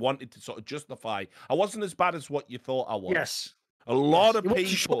almost he wanted to sort of justify, I wasn't as bad as what you thought I was. Yes. A lot of Like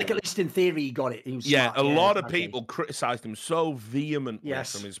people, at least in theory, he got it. He was yeah, smart. a lot of exactly. people criticized him so vehemently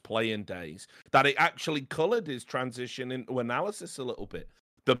from his playing days that it actually colored his transition into analysis a little bit.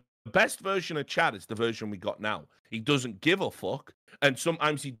 The best version of Chad is the version we got now. He doesn't give a fuck, and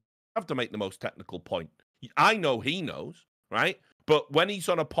sometimes he have to make the most technical point. I know he knows, right? But when he's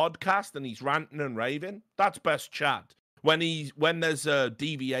on a podcast and he's ranting and raving, that's best Chad. When there's a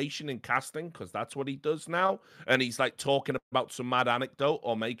deviation in casting, because that's what he does now, and he's like talking about some mad anecdote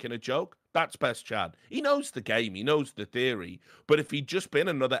or making a joke, that's best Chad. He knows the game, he knows the theory, but if he'd just been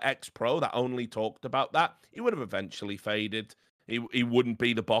another ex-pro that only talked about that, he would have eventually faded. He wouldn't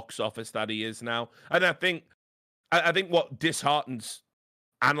be the box office that he is now. And I think what disheartens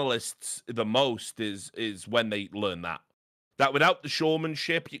analysts the most is when they learn that without the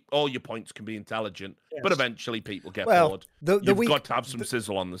showmanship, all your points can be intelligent, but eventually people get bored. You've got to have some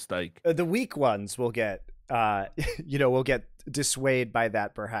sizzle on the steak. The weak ones will get, will get dissuaded by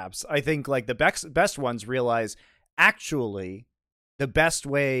that. Perhaps I think like the best ones realize actually the best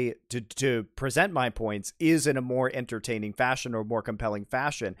way to present my points is in a more entertaining fashion or more compelling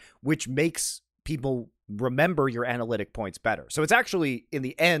fashion, which makes people remember your analytic points better. So it's actually in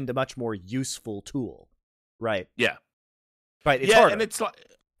the end a much more useful tool, right? Yeah. But it's harder. And it's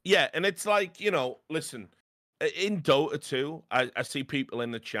like, listen, in Dota 2, I see people in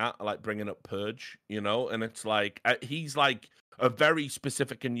the chat like bringing up Purge, and it's like, he's like a very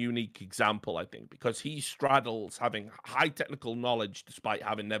specific and unique example, I think, because he straddles having high technical knowledge despite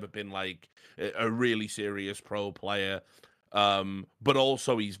having never been like a really serious pro player. But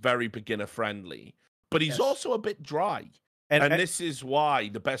also he's very beginner friendly, but he's also a bit dry. And this is why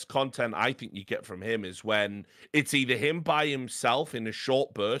the best content I think you get from him is when it's either him by himself in a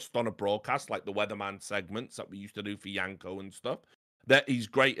short burst on a broadcast, like the Weatherman segments that we used to do for Yanko and stuff. That he's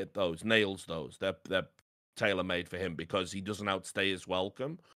great at those, nails those. They're tailor-made for him because he doesn't outstay his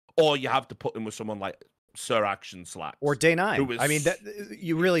welcome. Or you have to put him with someone like Sir Action Slacks. Or Day9. I mean,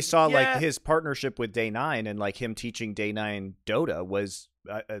 you really saw like his partnership with Day9 and like him teaching Day9 Dota was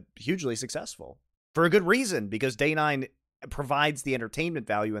hugely successful. For a good reason, because Day9 provides the entertainment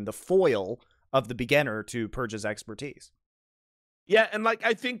value and the foil of the beginner to Purge's expertise. Yeah, and like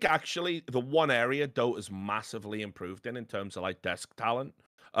I think actually the one area Dota's massively improved in terms of like desk talent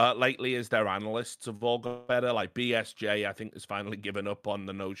lately is their analysts have all got better. Like BSJ, I think, has finally given up on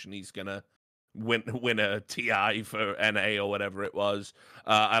the notion he's gonna win a TI for NA or whatever it was.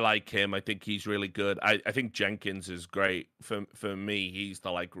 I like him. I think he's really good. I think Jenkins is great. For me, he's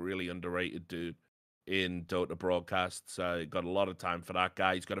the like really underrated dude in Dota broadcasts. Got a lot of time for that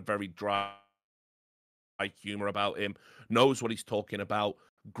guy. He's got a very dry humor about him, knows what he's talking about,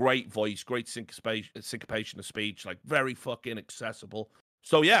 great voice, great syncopation of speech, like very fucking accessible.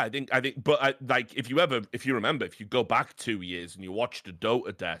 So yeah, I think, but if you remember, if you go back 2 years and you watch the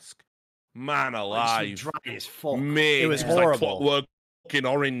Dota desk, man alive, dry as fuck. Mate, it was horrible. Like Clockwork in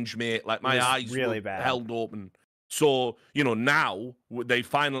orange, mate. Like my eyes really were bad. held open. So, now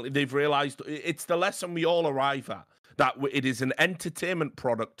they've realized it's the lesson we all arrive at, that it is an entertainment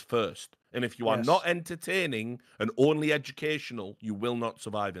product first. And if you are not entertaining and only educational, you will not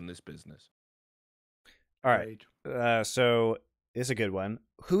survive in this business. All right. So this is a good one.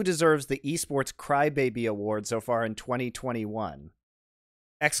 Who deserves the Esports Crybaby Award so far in 2021?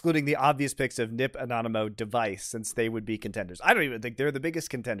 Excluding the obvious picks of Nip, Anonymous, Device, since they would be contenders. I don't even think they're the biggest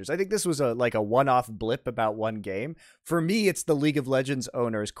contenders. I think this was a one-off blip about one game. For me, it's the League of Legends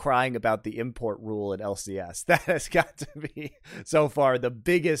owners crying about the import rule in LCS. That has got to be, so far, the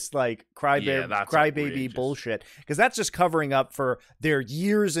biggest crybaby bullshit. Because that's just covering up for their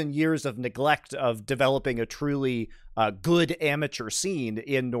years and years of neglect of developing a truly good amateur scene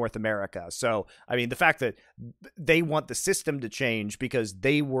in North America. So, I mean, the fact that they want the system to change because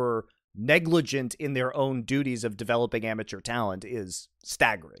they were negligent in their own duties of developing amateur talent is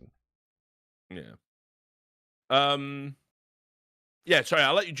staggering. Yeah. Yeah, sorry,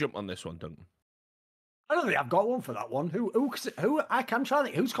 I'll let you jump on this one, Duncan. I don't think I've got one for that one. Who? I can try to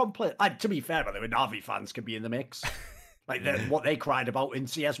think who's complete. To be fair, by the way, Navi fans could be in the mix. Like what they cried about in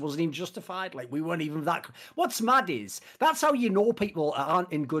CS wasn't even justified. Like we weren't even that. What's mad is that's how you know people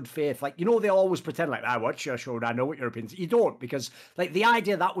aren't in good faith. Like, you know, they always pretend like, I watch your show and I know what your opinions. You don't, because like the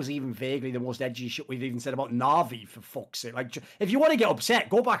idea that was even vaguely the most edgy shit we've even said about Na'Vi, for fuck's sake. Like, if you want to get upset,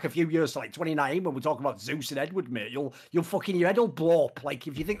 go back a few years to like 2019 when we're talking about Zeus and Edward, mate. You'll fucking, your head will blow up. Like,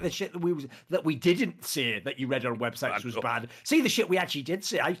 if you think the shit that we didn't say that you read on websites was bad, see the shit we actually did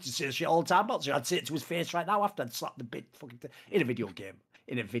say. I used to say the shit all the time about it. I'd say it to his face right now after I'd slapped the bit fucking in a video game.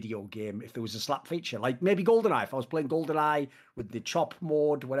 In a video game, if there was a slap feature, like maybe GoldenEye, if I was playing GoldenEye with the chop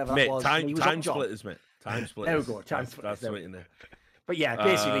mode, whatever that was. Time splitters, mate. Time splitters. There we go. Time splitters. That's in there. But yeah,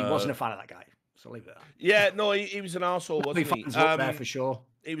 basically, wasn't a fan of that guy. So leave it at that. Yeah, no, he was an arsehole, wasn't he? Up there for sure.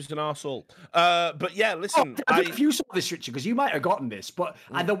 He was an arsehole. But yeah, listen. I don't know if you saw this, Richard, because you might have gotten this, but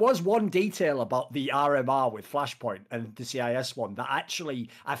there was one detail about the RMR with Flashpoint and the CIS one that actually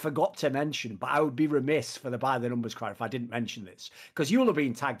I forgot to mention, but I would be remiss for the By the Numbers crowd if I didn't mention this, because you'll have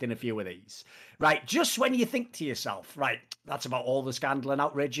been tagged in a few of these. Right, just when you think to yourself, right, that's about all the scandal and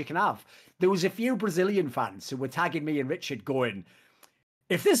outrage you can have, there was a few Brazilian fans who were tagging me and Richard going,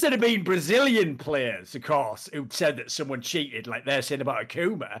 if this had been Brazilian players, of course, who'd said that someone cheated, like they're saying about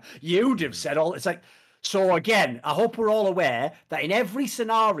Akuma, you'd have said all. It's like, so again, I hope we're all aware that in every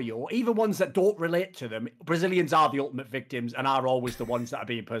scenario, even ones that don't relate to them, Brazilians are the ultimate victims and are always the ones that are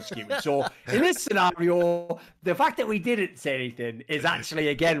being persecuted. So in this scenario, the fact that we didn't say anything is actually,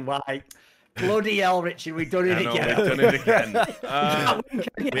 again, why. Bloody hell, Richard, we've done it again. We've done it again.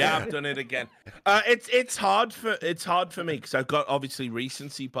 We have done it again. It's hard for me because I've got obviously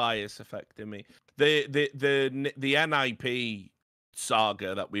recency bias affecting me. The NIP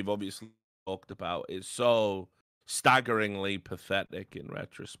saga that we've obviously talked about is so staggeringly pathetic in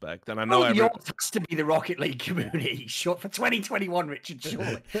retrospect, and I know yours has to be the Rocket League community short for 2021, Richard.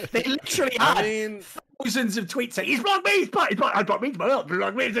 Surely they literally had thousands of tweets saying he's blocked me, I blocked me, he's blocked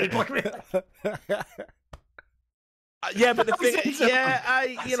me, he's blocked me. Yeah, but the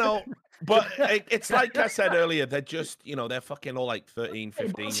thing, but it's like I said earlier, they're just, they're fucking all like 13,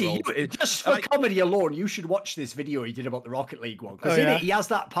 15-year-olds. Just for comedy alone, you should watch this video he did about the Rocket League one. Because in it, he has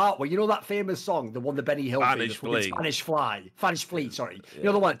that part where, that famous song, the one that Benny Hill did, Spanish Flea, sorry. Yeah. You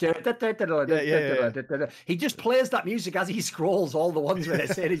know the one? He just plays that music as he scrolls all the ones where they're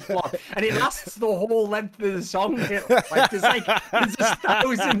saying he's blocked. And it lasts the whole length of the song. Like, there's just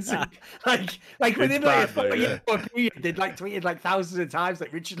thousands of, like within like a 40-year period, they'd tweeted like thousands of times,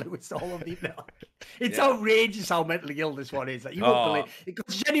 like Richard Lewis, all of these. It's outrageous how mentally ill this one is. Like, you won't believe,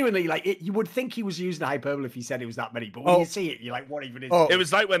 because genuinely, you would think he was using hyperbole if he said it was that many. But when you see it, you're like, what even is it? It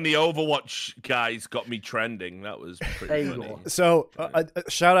was like when the Overwatch guys got me trending. That was pretty funny. So,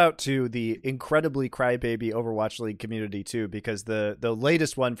 shout out to the incredibly crybaby Overwatch League community too, because the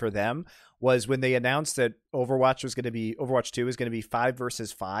latest one for them was when they announced that Overwatch 2 is going to be 5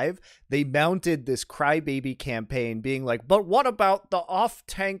 versus 5. They mounted this crybaby campaign being like, but what about the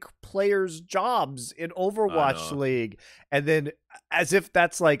off-tank players' jobs in Overwatch League? And then as if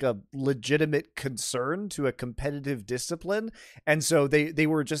that's like a legitimate concern to a competitive discipline. And so they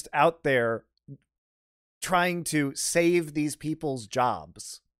were just out there trying to save these people's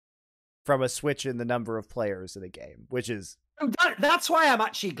jobs from a switch in the number of players in a game, which is... That's why I'm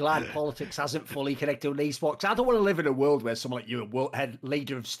actually glad politics hasn't fully connected with esports. I don't want to live in a world where someone like you, a head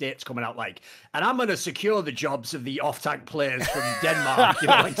leader of states, coming out like, and I'm going to secure the jobs of the off-tank players from Denmark,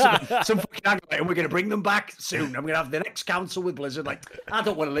 some fucking angle, and we're going to bring them back soon. I'm going to have the next council with Blizzard. Like, I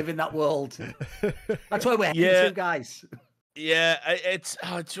don't want to live in that world. That's why we're heading to, guys. Yeah, it's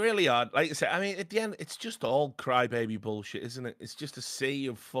really hard. Like I said, I mean, at the end, it's just all crybaby bullshit, isn't it? It's just a sea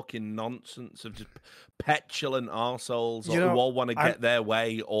of fucking nonsense of just petulant arseholes who all want to get their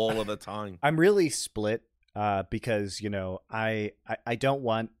way all of the time. I'm really split because, I don't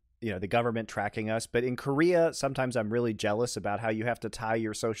want the government tracking us, but in Korea sometimes I'm really jealous about how you have to tie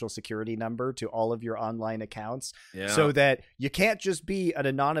your social security number to all of your online accounts so that you can't just be an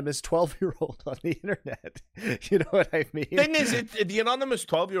anonymous 12-year-old on the internet. You know what I mean? Thing is, the anonymous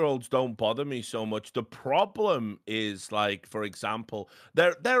 12-year-olds don't bother me so much. The problem is, like, for example,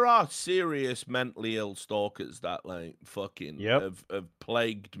 there are serious mentally ill stalkers that like fucking have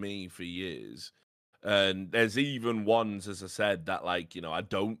plagued me for years. And there's even ones, as I said, that I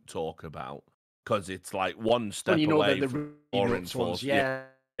don't talk about because it's like one step away from law enforcement.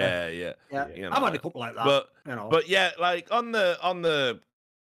 Yeah. I've had a couple like that. But yeah, like on the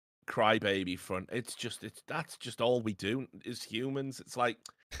crybaby front, that's just all we do as humans. It's like,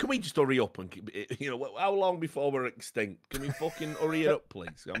 can we just hurry up and how long before we're extinct? Can we fucking hurry it up,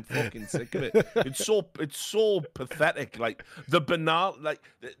 please? I'm fucking sick of it. It's so pathetic. Like the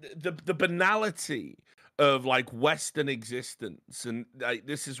banality of like Western existence, and like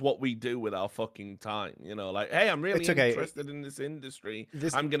this is what we do with our fucking time, you know, like, hey, I'm really interested in this industry.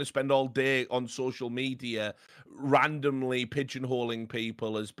 I'm gonna spend all day on social media randomly pigeonholing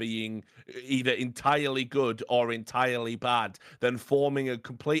people as being either entirely good or entirely bad, then forming a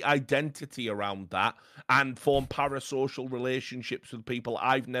complete identity around that and form parasocial relationships with people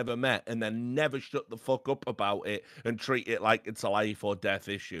I've never met, and then never shut the fuck up about it and treat it like it's a life or death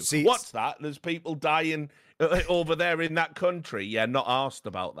issue. What's that? There's people dying over there in that country. Yeah, not asked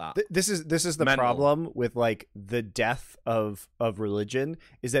about that. This is the problem with like the death of religion,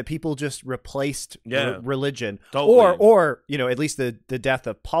 is that people just replaced religion, or you know, at least the death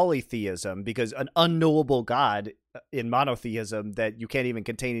of polytheism, because an unknowable God in monotheism that you can't even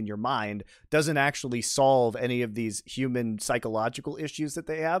contain in your mind doesn't actually solve any of these human psychological issues that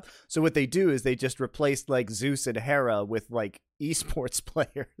they have. So what they do is they just replaced like Zeus and Hera with like esports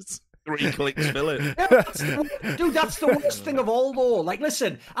players. 3 clicks, fill it. Yeah, dude, that's the worst thing of all, though. Like,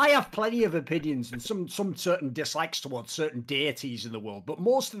 listen, I have plenty of opinions and some certain dislikes towards certain deities in the world, but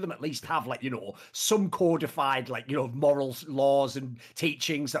most of them at least have, like, you know, some codified, like, you know, moral laws and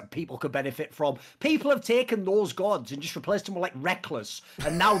teachings that people could benefit from. People have taken those gods and just replaced them with, like, reckless,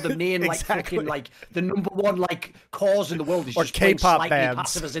 and now the main, like, fucking, like, the number one, like, cause in the world is just K-pop slightly bands.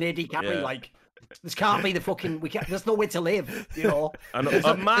 passive as an AD carry, like. This can't be the fucking. There's no way to live, you know. And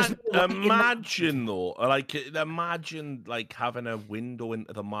imagine though, imagine like having a window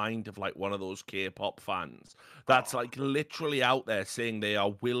into the mind of like one of those K-pop fans that's like literally out there saying they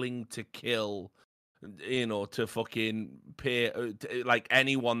are willing to kill, you know, to fucking pay like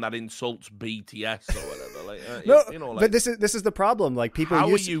anyone that insults BTS or whatever. Like, no, you know, like, but this is the problem. Like, people, how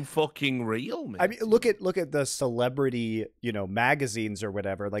are you fucking real, man? I mean, look at the celebrity, you know, magazines or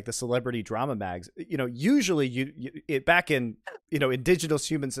whatever, like the celebrity drama mags. You know, usually back in, you know, indigenous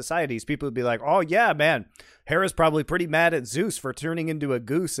human societies, people would be like, oh yeah, man, Hera's probably pretty mad at Zeus for turning into a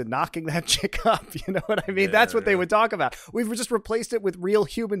goose and knocking that chick up. You know what I mean? That's what they would talk about. We've just replaced it with real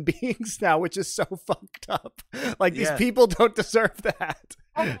human beings now, which is so fucked up. Like, these people don't deserve that.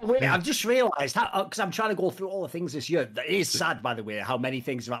 Oh, wait, I've just realised, because I'm trying to go through all the things this year. That is sad, by the way, how many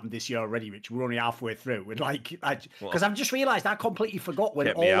things have happened this year already, Rich. We're only halfway through. Because I've just realised I completely forgot when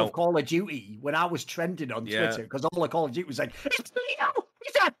all of Call of Duty, when I was trending on Twitter, because all of Call of Duty was like, it's Leo!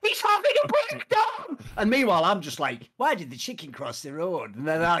 He's having a breakdown! And meanwhile, I'm just like, why did the chicken cross the road? And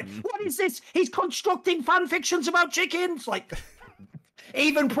then they're like, what is this? He's constructing fan fictions about chickens! Like...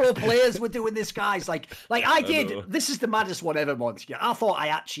 Even pro players were doing this, guys. Like I did. This is the maddest one ever, Monty. I thought I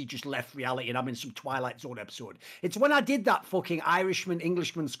actually just left reality and I'm in some Twilight Zone episode. It's when I did that fucking Irishman,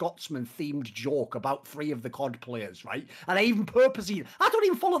 Englishman, Scotsman themed joke about 3 of the COD players, right? And I even purposely, I don't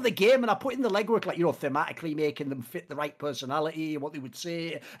even follow the game, and I put in the legwork, like, you know, thematically making them fit the right personality and what they would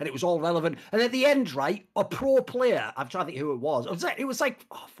say, and it was all relevant. And at the end, right, a pro player, I'm trying to think who it was. It was like,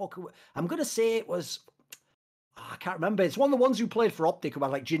 oh fuck, I'm gonna say it was. I can't remember. It's one of the ones who played for Optic who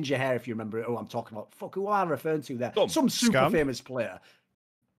had like ginger hair, if you remember who I'm talking about. Fuck, who am I referring to there? Some super famous player.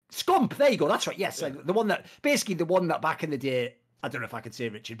 Scump, there you go. That's right. Yes, like, the one that back in the day, I don't know if I could say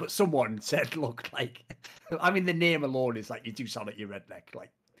Richard, but someone said, look, like, I mean, the name alone is like, you do sound like you're redneck.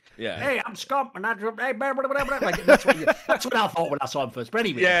 Like, yeah. Hey, I'm Scump, and like, that's what I thought when I saw him first. But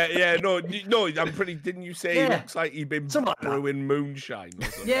anyway. Yeah. No. I'm pretty. Didn't you say he looks like he'd been brewing moonshine? Or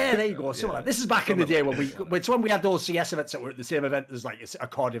something? Yeah, there you go. Like this is back in the day when we had those CS events that were at the same event as like a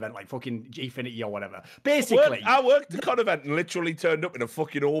COD event, like fucking Gfinity or whatever. Basically, I worked the COD event and literally turned up in a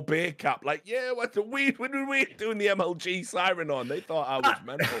fucking Obey cap. Like, yeah, what the weed? When were we doing the MLG siren on? They thought I was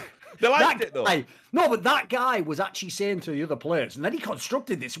mental. They liked it though. No, but that guy was actually saying to the other players, and then he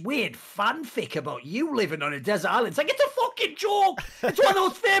constructed this weird fanfic about you living on a desert island. It's like, it's a fucking joke. It's one of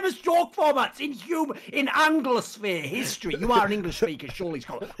those famous joke formats in Anglosphere history. You are an English speaker, surely,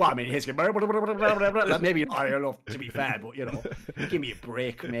 Scott. Well, I mean, history. Maybe not, I don't know, to be fair, but you know, give me a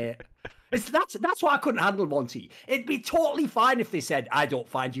break, mate. That's what I couldn't handle, Monty. It'd be totally fine if they said, I don't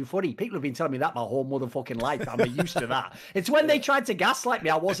find you funny. People have been telling me that my whole motherfucking life. I'm used to that. It's when they tried to gaslight me,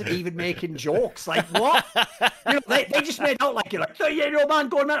 I wasn't even making jokes. Like, what? You know, they just made out like, you're like, 38-year-old man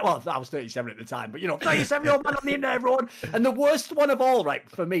going mad. Well, I was 37 at the time, but, you know, 37-year-old man on the internet, everyone. And the worst one of all, right,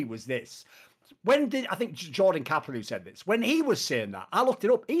 for me was this. I think Jordan Kaplan who said this, when he was saying that, I looked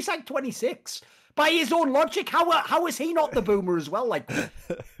it up. He's like 26. By his own logic, how is he not the boomer as well? Like,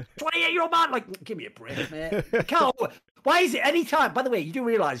 28-year-old man, like, give me a break, mate. Why is it any time? By the way, you do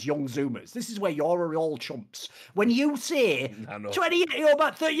realise, young Zoomers, this is where you're all chumps. When you say 28-year-old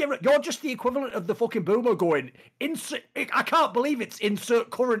man, 30-year-old, you're just the equivalent of the fucking boomer going, I can't believe it's insert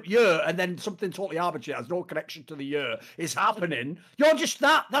current year, and then something totally arbitrary, has no connection to the year, is happening. You're just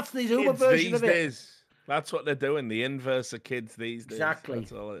that. That's the Zoomer version of it. That's what they're doing. The inverse of kids these days. Exactly.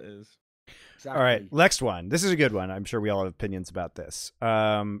 That's all it is. Exactly. All right, next one. This is a good one. I'm sure we all have opinions about this.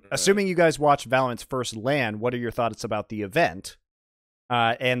 Assuming you guys watched Valorant's first LAN, what are your thoughts about the event?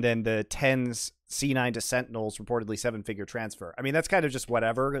 And then the 10s C9 to Sentinels reportedly 7-figure transfer. I mean, that's kind of just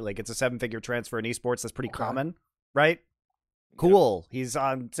whatever. Like, it's a 7-figure transfer in esports. That's pretty common, right? Cool. Yeah. He's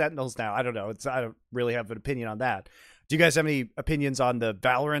on Sentinels now. I don't know. I don't really have an opinion on that. Do you guys have any opinions on the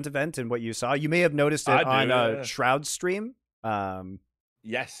Valorant event and what you saw? You may have noticed it on Shroud's stream.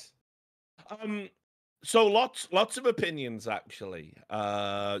 Yes. So lots of opinions actually,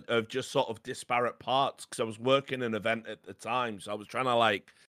 of just sort of disparate parts, because I was working an event at the time, so I was trying to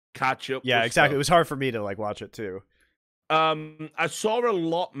like catch up. Yeah, exactly. Stuff. It was hard for me to like watch it too. I saw a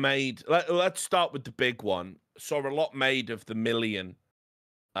lot made. Let's start with the big one. Saw a lot made of the million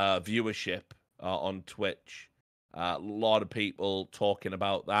viewership on Twitch. A lot of people talking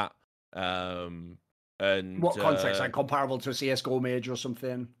about that. And what context? Like comparable to a CSGO major or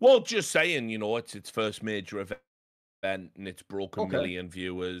something? Well, just saying, you know, it's its first major event and it's broken million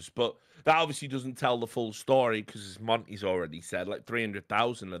viewers. But that obviously doesn't tell the full story, because as Monty's already said, like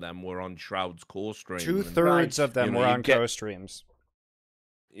 300,000 of them were on Shroud's core stream. 2/3 of them were on co-streams.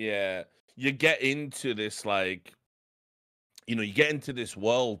 Yeah. You get into this, like, you know, you get into this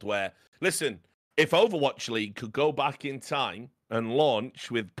world where, listen, if Overwatch League could go back in time and launch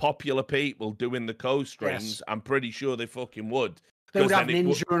with popular people doing the co-streams, I'm pretty sure they fucking would. They would have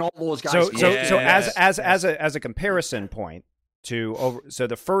Ninja and all those guys. So as a comparison point so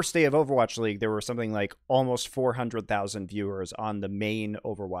the first day of Overwatch League, there were something like almost 400,000 viewers on the main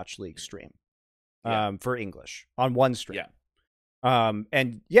Overwatch League stream, for English on one stream.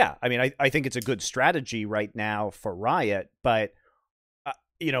 And yeah, I mean, I think it's a good strategy right now for Riot, but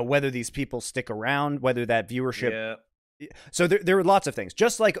you know, whether these people stick around, whether that viewership. So there are lots of things.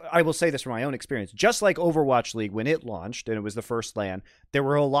 Just like, I will say this from my own experience, just like Overwatch League, when it launched and it was the first LAN, there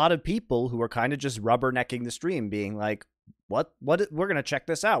were a lot of people who were kind of just rubbernecking the stream, being like, what, we're going to check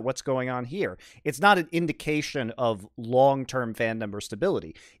this out. What's going on here? It's not an indication of long-term fan number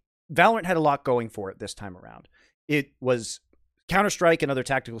stability. Valorant had a lot going for it this time around. It was Counter-Strike and other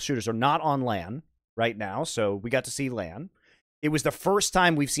tactical shooters are not on LAN right now, so we got to see LAN. It was the first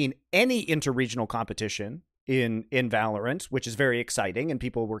time we've seen any interregional competition in Valorant, which is very exciting, and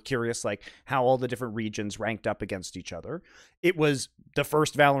people were curious like how all the different regions ranked up against each other. It was the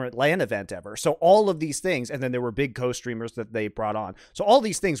first Valorant LAN event ever. So all of these things, and then there were big co-streamers that they brought on. So all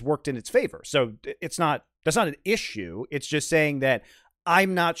these things worked in its favor. So that's not an issue. It's just saying that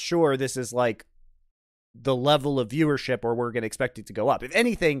I'm not sure this is like the level of viewership or we're going to expect it to go up. If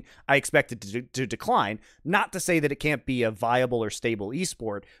anything, I expect it to decline. Not to say that it can't be a viable or stable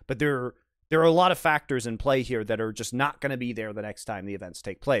esport, but there are a lot of factors in play here that are just not going to be there the next time the events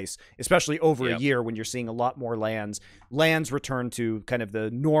take place, especially over a year when you're seeing a lot more LANs. LANs return to kind of the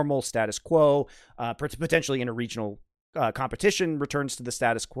normal status quo, potentially interregional competition returns to the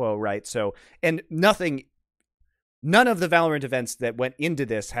status quo, right? So, and none of the Valorant events that went into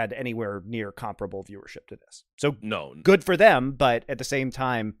this had anywhere near comparable viewership to this. So no, good for them, but at the same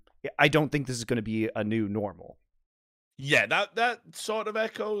time, I don't think this is going to be a new normal. Yeah, that sort of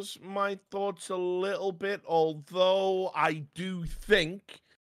echoes my thoughts a little bit, although I do think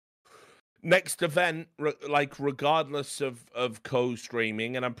next event, like regardless of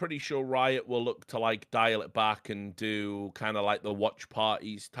co-streaming, and I'm pretty sure Riot will look to like dial it back and do kind of like the watch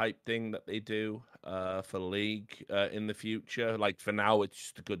parties type thing that they do for League in the future. Like for now, it's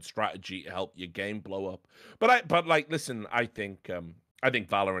just a good strategy to help your game blow up. But like, listen, I think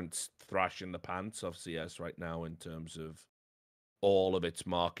Valorant's thrashing the pants of CS right now in terms of all of its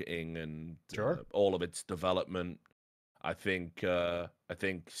marketing and all of its development. I think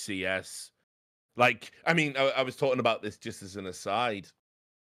CS, like, I mean, I was talking about this just as an aside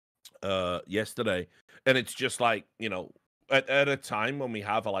yesterday, and it's just like, you know, at a time when we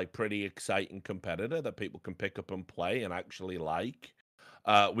have a like pretty exciting competitor that people can pick up and play and actually like,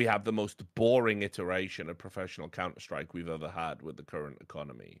 we have the most boring iteration of professional Counter-Strike we've ever had with the current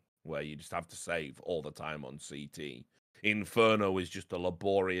economy, where you just have to save all the time on CT. Inferno is just a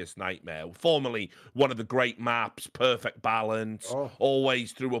laborious nightmare. Formerly one of the great maps, perfect balance,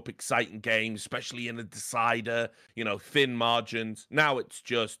 always threw up exciting games, especially in a decider, you know, thin margins. Now it's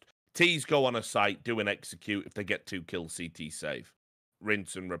just T's go on a site, do an execute. If they get 2 kills, CT save.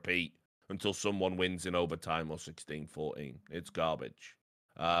 Rinse and repeat until someone wins in overtime or 16-14. It's garbage.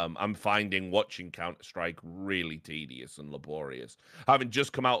 I'm finding watching Counter-Strike really tedious and laborious. Having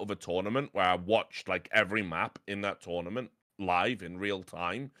just come out of a tournament where I watched like every map in that tournament live in real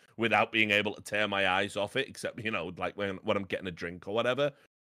time without being able to tear my eyes off it, except, you know, like when I'm getting a drink or whatever.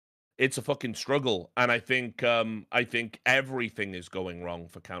 it's a fucking struggle. And I think everything is going wrong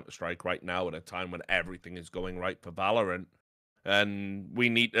for Counter-Strike right now at a time when everything is going right for Valorant. And we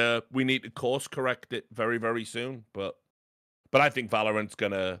need to course correct it very, very soon. But I think Valorant's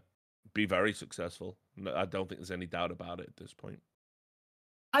gonna be very successful. I don't think there's any doubt about it at this point.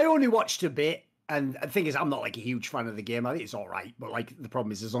 I only watched a bit, and the thing is, I'm not like a huge fan of the game. I think it's all right, but like the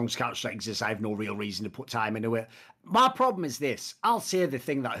problem is, as long as Counter-Strike exists, I have no real reason to put time into it. My problem is this: I'll say the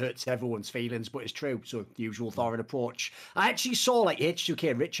thing that hurts everyone's feelings, but it's true. So the usual Thorin approach. I actually saw like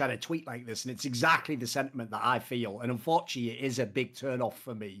H2K Rich had a tweet like this, and it's exactly the sentiment that I feel. And unfortunately, it is a big turn off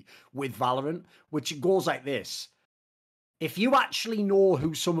for me with Valorant, which goes like this. If you actually know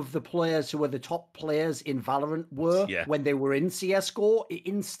who some of the players who were the top players in Valorant were when they were in CSGO, it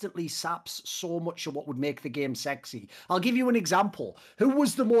instantly saps so much of what would make the game sexy. I'll give you an example. Who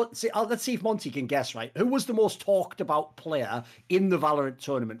was the most... Let's see if Monty can guess, right? Who was the most talked about player in the Valorant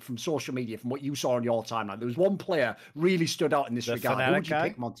tournament from social media, from what you saw on your timeline? There was one player really stood out in this regard. Who would you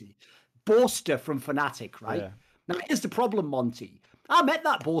pick, Monty? Boaster from Fnatic, right? Yeah. Now, here's the problem, Monty. I met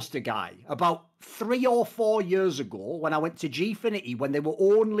that Boaster guy about 3 or 4 years ago when I went to Gfinity when they were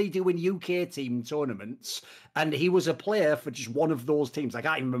only doing UK team tournaments, and he was a player for just one of those teams. I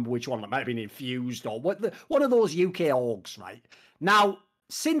can't even remember which one. It might have been Infused or one of those UK orgs, right? Now,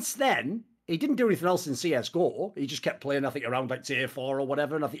 since then, he didn't do anything else in CSGO. He just kept playing, I think, around like Tier 4 or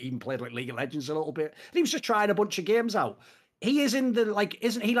whatever, and I think he even played like League of Legends a little bit. And he was just trying a bunch of games out. He is in the, like,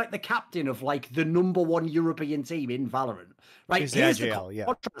 isn't he like the captain of like the #1 European team in Valorant? Right? Here's the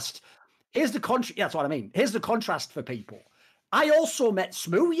contrast. Here's the contrast. Yeah, that's what I mean. Here's the contrast for people. I also met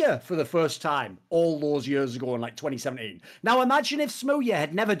Smooya for the first time all those years ago in like 2017. Now imagine if Smooya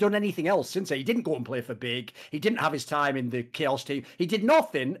had never done anything else since then. He didn't go and play for Big. He didn't have his time in the Chaos team. He did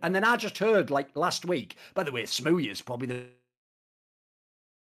nothing. And then I just heard like last week, by the way, Smooya's probably the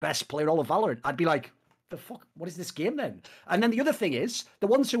best player in all of Valorant. I'd be like, the fuck, what is this game then? And then the other thing is, the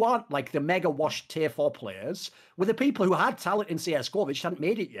ones who aren't like the mega washed Tier 4 players were the people who had talent in CSGO, they just hadn't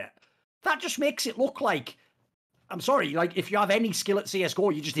made it yet. That just makes it look like, I'm sorry, like if you have any skill at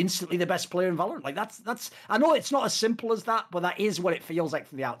CSGO, you're just instantly the best player in Valorant. Like that's. I know it's not as simple as that, but that is what it feels like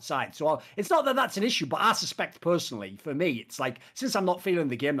from the outside. So it's not that that's an issue, but I suspect personally, for me, it's like since I'm not feeling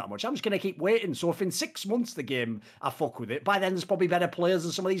the game that much, I'm just gonna keep waiting. So if in 6 months the game I fuck with it, by then there's probably better players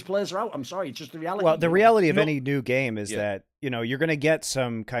and some of these players are out. I'm sorry, it's just the reality. Well, the reality of any new game is that you're gonna get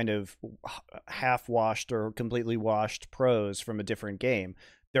some kind of half-washed or completely washed pros from a different game.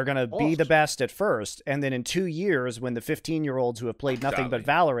 They're going to be the best at first, and then in 2 years, when the 15-year-olds who have played nothing but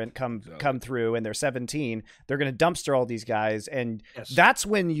Valorant come through and they're 17, they're going to dumpster all these guys, and that's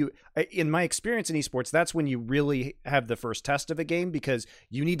when you, in my experience in esports, that's when you really have the first test of a game, because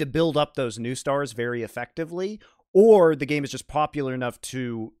you need to build up those new stars very effectively, or the game is just popular enough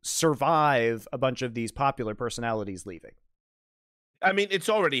to survive a bunch of these popular personalities leaving. I mean, it's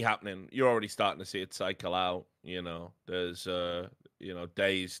already happening. You're already starting to see it cycle out. There's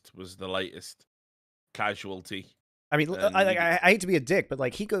Dazed was the latest casualty. I mean, I hate to be a dick, but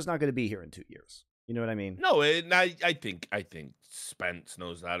like Hiko's not going to be here in 2 years. You know what I mean? No, I think Spence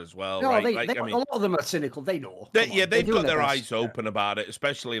knows that as well. No, right? A lot of them are cynical. They know. They've got their eyes open about it,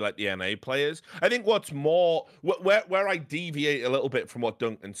 especially like the NA players. I think what's more, where I deviate a little bit from what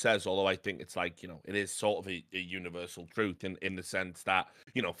Duncan says, although I think it's like, it is sort of a universal truth in the sense that,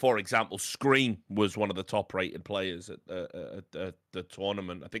 for example, Scream was one of the top rated players at the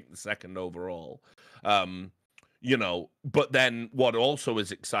tournament. I think the second overall. But then what also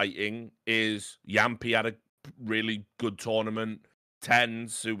is exciting is Yampy had a really good tournament.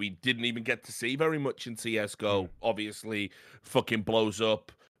 Tens, who we didn't even get to see very much in CSGO, obviously fucking blows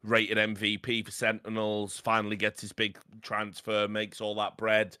up, rated MVP for Sentinels, finally gets his big transfer, makes all that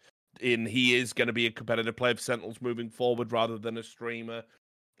bread. He is going to be a competitive player for Sentinels moving forward rather than a streamer.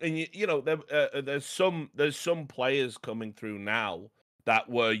 And, there's some players coming through now that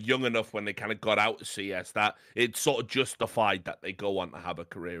were young enough when they kind of got out of CS that it's sort of justified that they go on to have a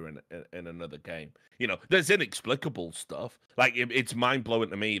career in another game. There's inexplicable stuff. Like, it's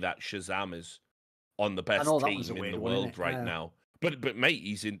mind-blowing to me that Shazam is on the best team in the world right now. But mate,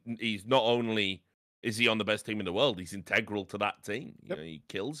 he's not only is he on the best team in the world, he's integral to that team. He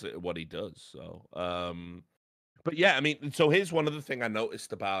kills it at what he does. So, but yeah, I mean, so here's one other thing I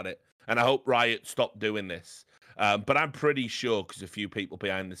noticed about it, and I hope Riot stopped doing this. But I'm pretty sure, because a few people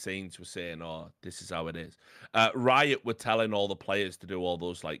behind the scenes were saying, "Oh, this is how it is." Riot were telling all the players to do all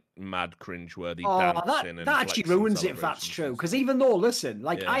those like mad, cringeworthy dancing and that actually flexing ruins it if that's celebrations true. and Because stuff. even though, listen,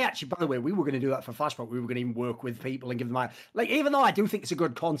 like Yeah. I actually, by the way, we were going to do that for Flashpoint. We were going to even work with people and give them like, even though I do think it's a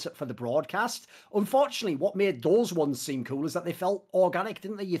good concept for the broadcast, unfortunately, what made those ones seem cool is that they felt organic,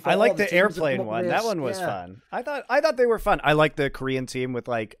 didn't they? You thought, I like oh, the teams have come airplane up with one. this. That one was Yeah. fun. I thought they were fun. I like the Korean team with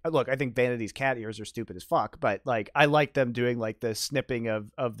like, look, I think Vanity's cat ears are stupid as fuck, but like I like them doing like the snipping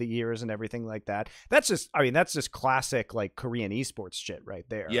of the ears and everything like that. That's just classic like Korean esports shit right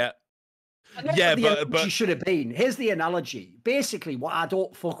there. Yeah. And that's Yeah, what the but analogy should have been. Here's the analogy. Basically, what I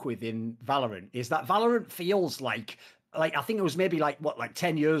don't fuck with in Valorant is that Valorant feels like I think it was maybe like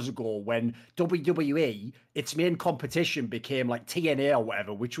 10 years ago when WWE, its main competition became like TNA or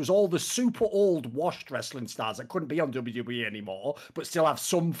whatever, which was all the super old washed wrestling stars that couldn't be on WWE anymore, but still have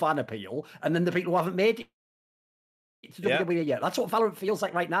some fan appeal, and then the people who haven't made it to WWE yet. That's what Valorant feels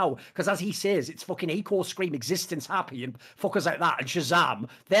like right now. Because as he says, it's fucking Eco Scream, Existence Happy, and fuckers like that, and Shazam.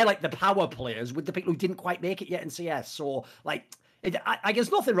 They're like the power players with the people who didn't quite make it yet in CS. So like, I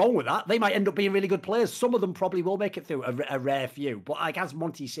guess nothing wrong with that. They might end up being really good players. Some of them probably will make it through, a rare few. But like as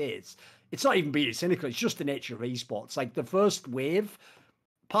Monty says, it's not even being cynical. It's just the nature of esports. Like the first wave.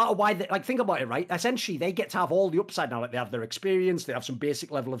 Part of why, think about it, right? Essentially, they get to have all the upside now. Like they have their experience, they have some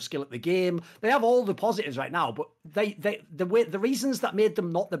basic level of skill at the game. They have all the positives right now, but the reasons that made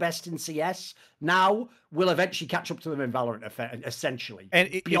them not the best in CS now will eventually catch up to them in Valorant, essentially.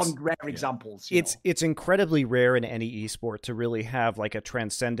 And beyond rare examples. It's incredibly rare in any esport to really have like a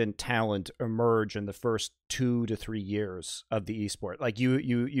transcendent talent emerge in the first 2 to 3 years of the esport. Like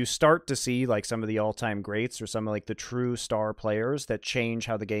you start to see like some of the all-time greats or some of like the true star players that change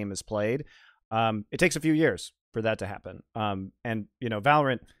how the game is played. It takes a few years for that to happen. And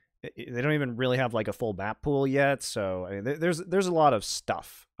Valorant, they don't even really have like a full map pool yet, so I mean, there's a lot of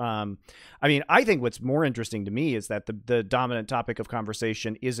stuff. I think what's more interesting to me is that the dominant topic of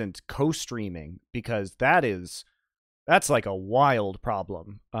conversation isn't co-streaming, because that's like a wild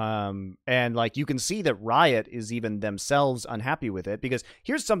problem. And like you can see that Riot is even themselves unhappy with it, because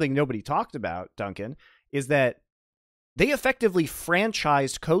here's something nobody talked about, Duncan, is that they effectively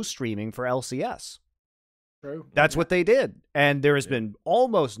franchised co-streaming for LCS. True. That's what they did. And there has been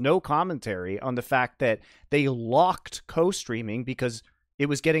almost no commentary on the fact that they locked co-streaming because it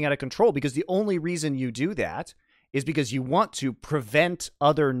was getting out of control. Because the only reason you do that is because you want to prevent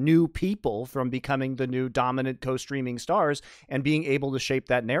other new people from becoming the new dominant co-streaming stars and being able to shape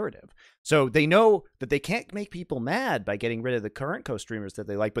that narrative. So they know that they can't make people mad by getting rid of the current co-streamers that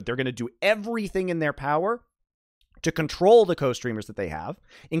they like, but they're going to do everything in their power to control the co-streamers that they have,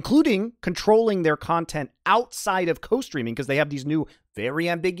 including controlling their content outside of co-streaming, because they have these new very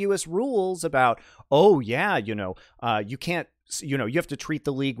ambiguous rules about, you can't, you have to treat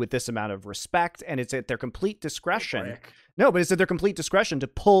the league with this amount of respect, and it's at their complete discretion. No, but it's at their complete discretion to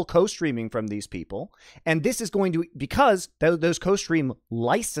pull co-streaming from these people. And this is going to, because those co-stream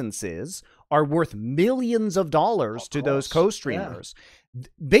licenses are worth millions of dollars to those co-streamers. Yeah.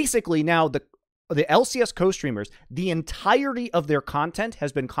 Basically, now the LCS co-streamers, the entirety of their content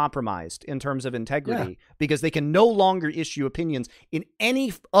has been compromised in terms of integrity, because they can no longer issue opinions in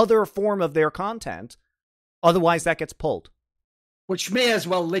any other form of their content. Otherwise, that gets pulled. Which may as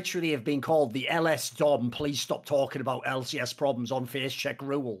well literally have been called the LS Dom, please stop talking about LCS problems on face check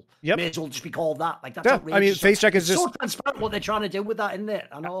rule. Yep. May as well just be called that. Like, that's outrageous. I mean, face check is just so transparent what they're trying to do with that, isn't it?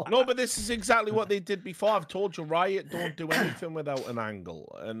 I know. No, but this is exactly what they did before. I've told you, Riot don't do anything without an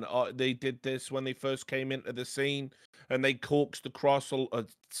angle. And they did this when they first came into the scene, and they coaxed across,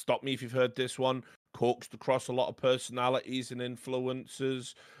 stop me if you've heard this one, coaxed across a lot of personalities and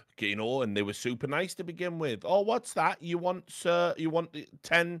influencers. And they were super nice to begin with. Oh, what's that? You want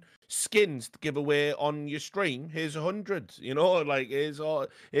 10 skins to give away on your stream? Here's 100. Like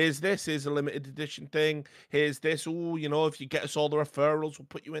here's this. Here's a limited edition thing. Here's this. Oh, if you get us all the referrals, we'll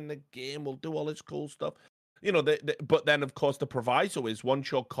put you in the game. We'll do all this cool stuff. But then of course the proviso is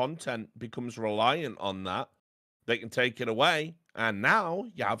once your content becomes reliant on that, they can take it away. And now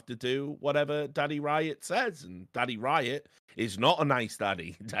you have to do whatever Daddy Riot says. And Daddy Riot is not a nice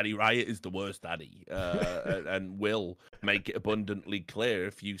daddy. Daddy Riot is the worst daddy, and will make it abundantly clear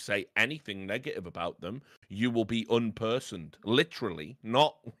if you say anything negative about them, you will be unpersoned. Literally,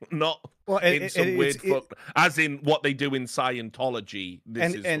 not well, in some weird fuck, as in what they do in Scientology.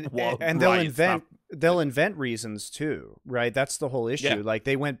 They'll invent reasons too, right? That's the whole issue. Yeah. Like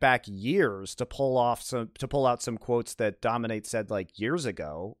they went back years to pull out some quotes that Dominate said like years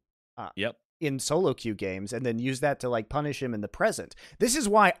ago. Yep. in solo queue games and then use that to like punish him in the present. This is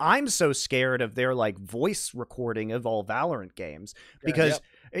why I'm so scared of their like voice recording of all Valorant games, because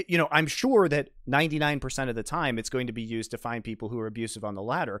you know, I'm sure that 99% of the time it's going to be used to find people who are abusive on the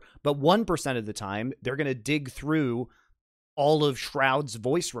ladder, but 1% of the time they're going to dig through all of Shroud's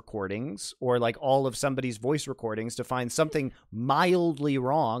voice recordings or like all of somebody's voice recordings to find something mildly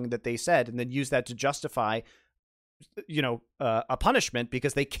wrong that they said and then use that to justify, you know, a punishment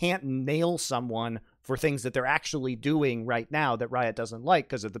because they can't nail someone for things that they're actually doing right now that Riot doesn't like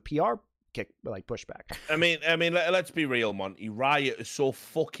because of the PR pushback. I mean, let's be real, Monty. Riot is so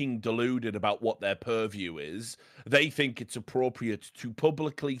fucking deluded about what their purview is. They think it's appropriate to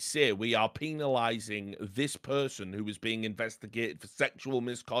publicly say we are penalizing this person who is being investigated for sexual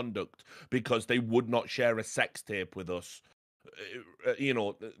misconduct because they would not share a sex tape with us. You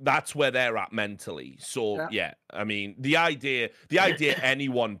know, that's where they're at mentally. So yeah, I mean, the idea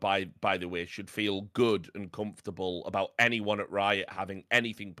anyone by the way should feel good and comfortable about anyone at Riot having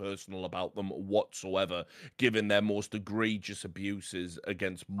anything personal about them whatsoever, given their most egregious abuses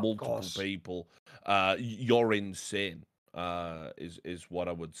against multiple people. You're insane. Is what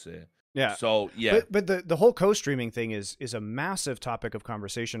I would say. Yeah. So yeah, but the whole co-streaming thing is a massive topic of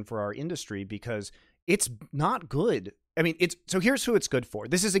conversation for our industry because it's not good. I mean, so here's who it's good for.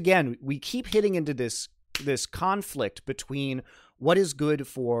 This is, again, we keep hitting into this conflict between what is good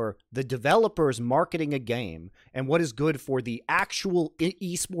for the developers marketing a game and what is good for the actual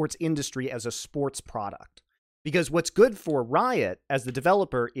esports industry as a sports product. Because what's good for Riot as the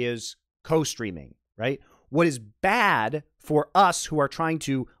developer is co-streaming, right? What is bad for us who are trying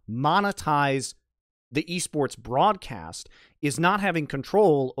to monetize the esports broadcast is not having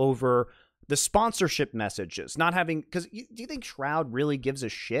control over the sponsorship messages, not having, because do you think Shroud really gives a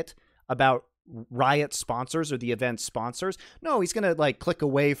shit about Riot sponsors or the event sponsors? No, he's going to like click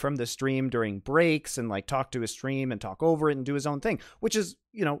away from the stream during breaks and like talk to his stream and talk over it and do his own thing, which is,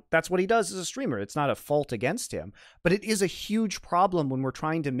 you know, that's what he does as a streamer. It's not a fault against him, but it is a huge problem when we're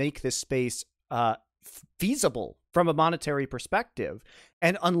trying to make this space feasible from a monetary perspective.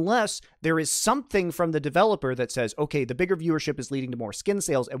 And unless there is something from the developer that says, okay, the bigger viewership is leading to more skin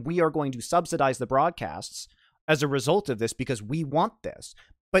sales and we are going to subsidize the broadcasts as a result of this because we want this.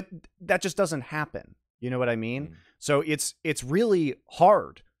 But that just doesn't happen. You know what I mean? So it's really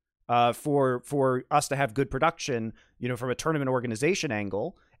hard for us to have good production, you know, from a tournament organization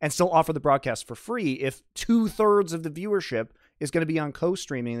angle and still offer the broadcast for free if 2/3 of the viewership is going to be on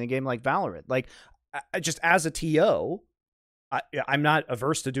co-streaming in a game like Valorant. Like, just as a TO, I'm not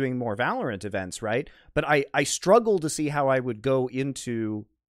averse to doing more Valorant events, right? But I struggle to see how I would go into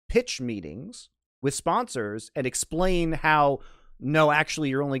pitch meetings with sponsors and explain how, no, actually,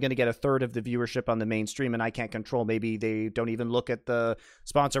 you're only going to get 1/3 of the viewership on the mainstream, and I can't control. Maybe they don't even look at the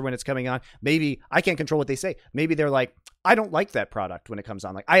sponsor when it's coming on. Maybe I can't control what they say. Maybe they're like, I don't like that product when it comes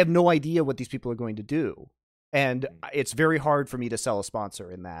on. Like, I have no idea what these people are going to do. And it's very hard for me to sell a sponsor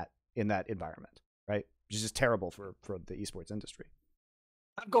in that environment. Right, which is just terrible for the esports industry.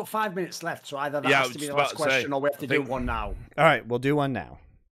 I've got 5 minutes left, so either that has to be the last question or we have to do one now. All right, we'll do one now.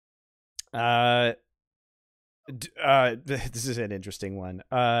 This is an interesting one.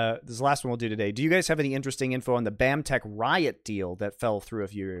 This is the last one we'll do today. Do you guys have any interesting info on the BAMTech Riot deal that fell through a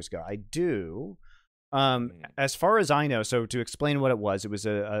few years ago? I do. As far as I know, so to explain what it was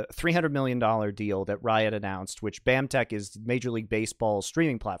a $300 million deal that Riot announced, which BAMTech is Major League Baseball's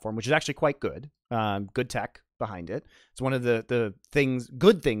streaming platform, which is actually quite good. Good tech behind it. It's one of the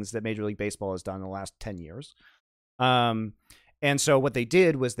good things that Major League Baseball has done in the last 10 years. And so what they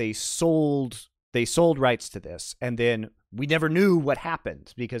did was they sold rights to this, and then we never knew what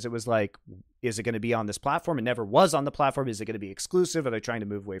happened because it was like, is it going to be on this platform? It never was on the platform. Is it going to be exclusive? Are they trying to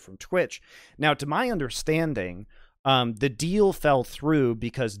move away from Twitch? Now, to my understanding, the deal fell through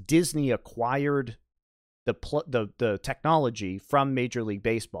because Disney acquired the technology from Major League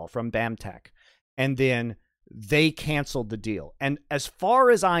Baseball, from BAMTech, and then they canceled the deal. And as far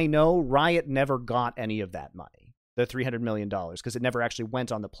as I know, Riot never got any of that money, the $300 million, because it never actually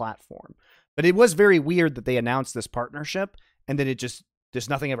went on the platform. But it was very weird that they announced this partnership and then just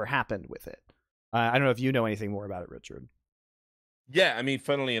nothing ever happened with it. I don't know if you know anything more about it, Richard. Yeah, I mean,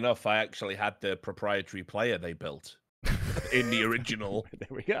 funnily enough, I actually had the proprietary player they built in the original. There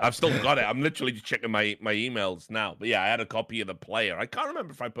we go. I've still got it. I'm literally just checking my emails now. But yeah, I had a copy of the player. I can't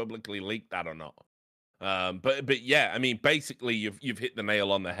remember if I publicly leaked that or not. But yeah, I mean, basically, you've hit the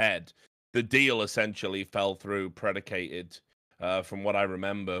nail on the head. The deal essentially fell through predicated, from what I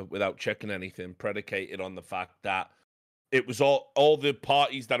remember, without checking anything, predicated on the fact that it was all the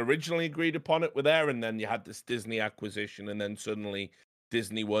parties that originally agreed upon it were there, and then you had this Disney acquisition, and then suddenly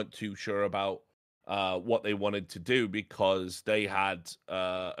Disney weren't too sure about what they wanted to do because they had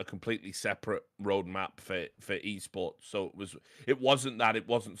a completely separate roadmap for esports. So it wasn't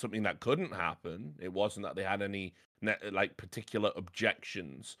something that couldn't happen. It wasn't that they had any like particular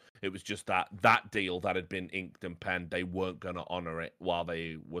objections. It was just that deal that had been inked and penned, they weren't going to honor it while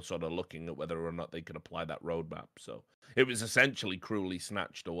they were sort of looking at whether or not they could apply that roadmap. So it was essentially cruelly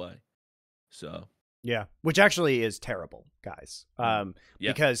snatched away. So yeah, which actually is terrible, guys.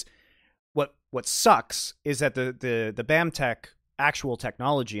 Because what sucks is that the BAMTech actual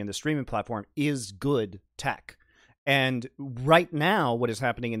technology and the streaming platform is good tech. And right now, what is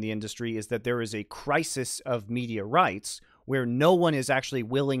happening in the industry is that there is a crisis of media rights where no one is actually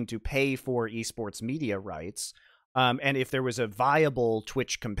willing to pay for esports media rights. And if there was a viable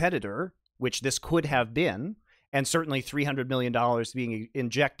Twitch competitor, which this could have been, and certainly $300 million being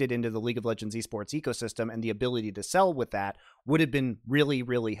injected into the League of Legends esports ecosystem and the ability to sell with that would have been really,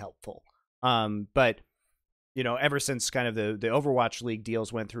 really helpful. But, you know, ever since kind of the Overwatch League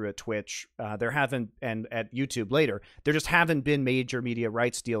deals went through at Twitch, there haven't, and at YouTube later, there just haven't been major media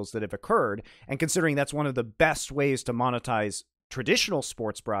rights deals that have occurred. And considering that's one of the best ways to monetize traditional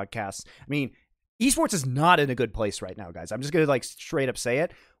sports broadcasts, I mean, esports is not in a good place right now, guys. I'm just going to like straight up say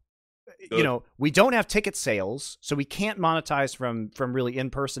it. Good. You know, we don't have ticket sales, so we can't monetize from really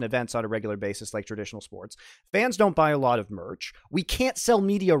in-person events on a regular basis like traditional sports. Fans don't buy a lot of merch. We can't sell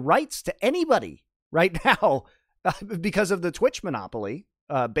media rights to anybody right now because of the Twitch monopoly,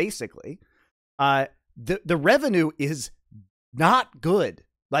 basically. The revenue is not good.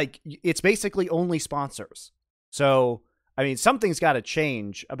 Like, it's basically only sponsors. So, I mean, something's got to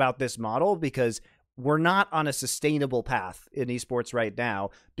change about this model because we're not on a sustainable path in esports right now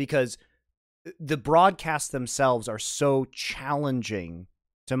because the broadcasts themselves are so challenging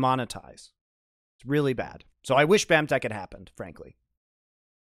to monetize. It's really bad. So I wish BAMTech had happened, frankly.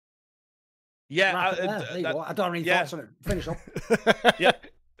 Yeah. I don't have any thoughts on it. Finish up. Yeah.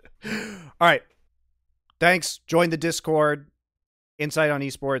 All right. Thanks. Join the Discord. Insight on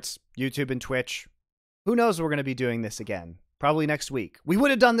Esports, YouTube and Twitch. Who knows if we're going to be doing this again? Probably next week. We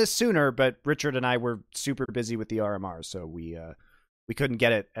would have done this sooner, but Richard and I were super busy with the RMR, so we couldn't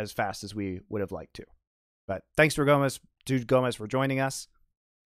get it as fast as we would have liked to. But thanks for GoMeZ for joining us.